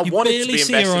 I You wanted to barely be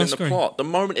see her invested on in the screen. plot. The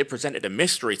moment it presented a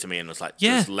mystery to me and was like,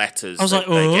 Yeah. there's letters I was that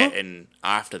like, they "Oh?" get in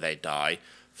after they die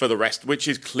for the rest, which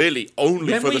is clearly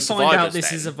only When for we the find survivors. out this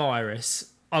then. is a virus,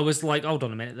 I was like, hold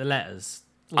on a minute, the letters.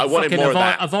 I wanted fucking more of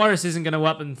that. A virus isn't going to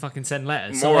up and fucking send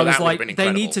letters. More so I of was that would've like, been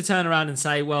they need incredible. to turn around and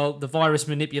say, well, the virus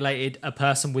manipulated a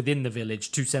person within the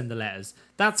village to send the letters.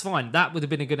 That's fine. That would have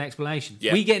been a good explanation.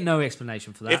 Yeah. We get no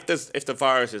explanation for that. If the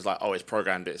virus is like, oh, it's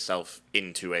programmed itself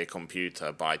into a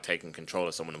computer by taking control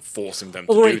of someone and forcing them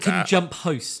to Or do it can that. jump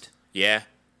host. Yeah.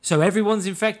 So everyone's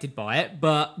infected by it,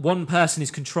 but one person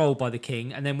is controlled by the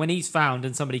king, and then when he's found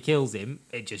and somebody kills him,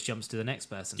 it just jumps to the next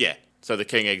person. Yeah. So the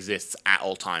king exists at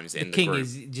all times in The the king group.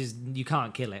 is just, you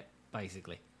can't kill it,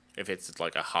 basically. If it's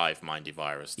like a hive-mindy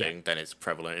virus thing, Yeah. then it's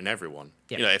prevalent in everyone.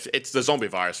 Yeah. You know, if it's the zombie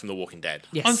virus from The Walking Dead,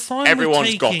 Yes. I'm fine everyone's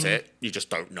with got taking, it. You just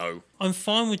don't know. I'm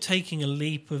fine with taking a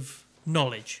leap of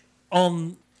knowledge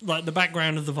on like the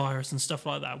background of the virus and stuff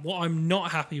like that. What I'm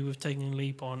not happy with taking a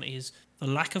leap on is the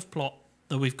lack of plot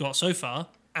that we've got so far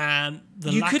and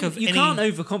the lack of You any... can't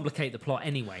overcomplicate the plot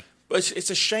anyway. But it's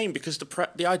a shame because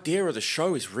the idea of the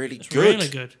show is really It's good. really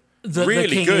good. The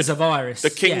Really king good. is a virus. The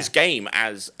King's yeah. Game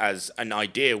as an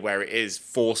idea where it is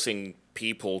forcing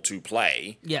people to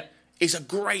play Yeah. is a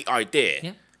great idea.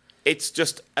 Yeah. It's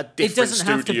just a different doesn't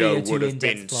have to be studio a too would have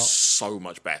in-depth been plot. so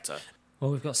much better.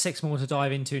 Well, we've got 6 more to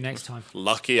dive into next time.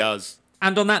 Lucky us.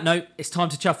 And on that note, it's time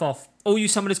to chuff off. All you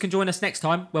summoners can join us next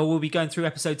time, where we'll be going through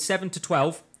episodes 7 to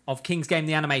 12 of King's Game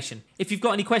the Animation. If you've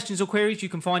got any questions or queries, you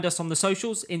can find us on the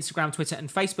socials, Instagram, Twitter,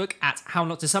 and Facebook at How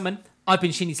Not to Summon. I've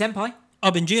been Shinny Senpai.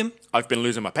 I've been Jim. I've been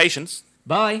losing my patience.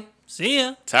 Bye. See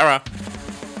ya. Tara.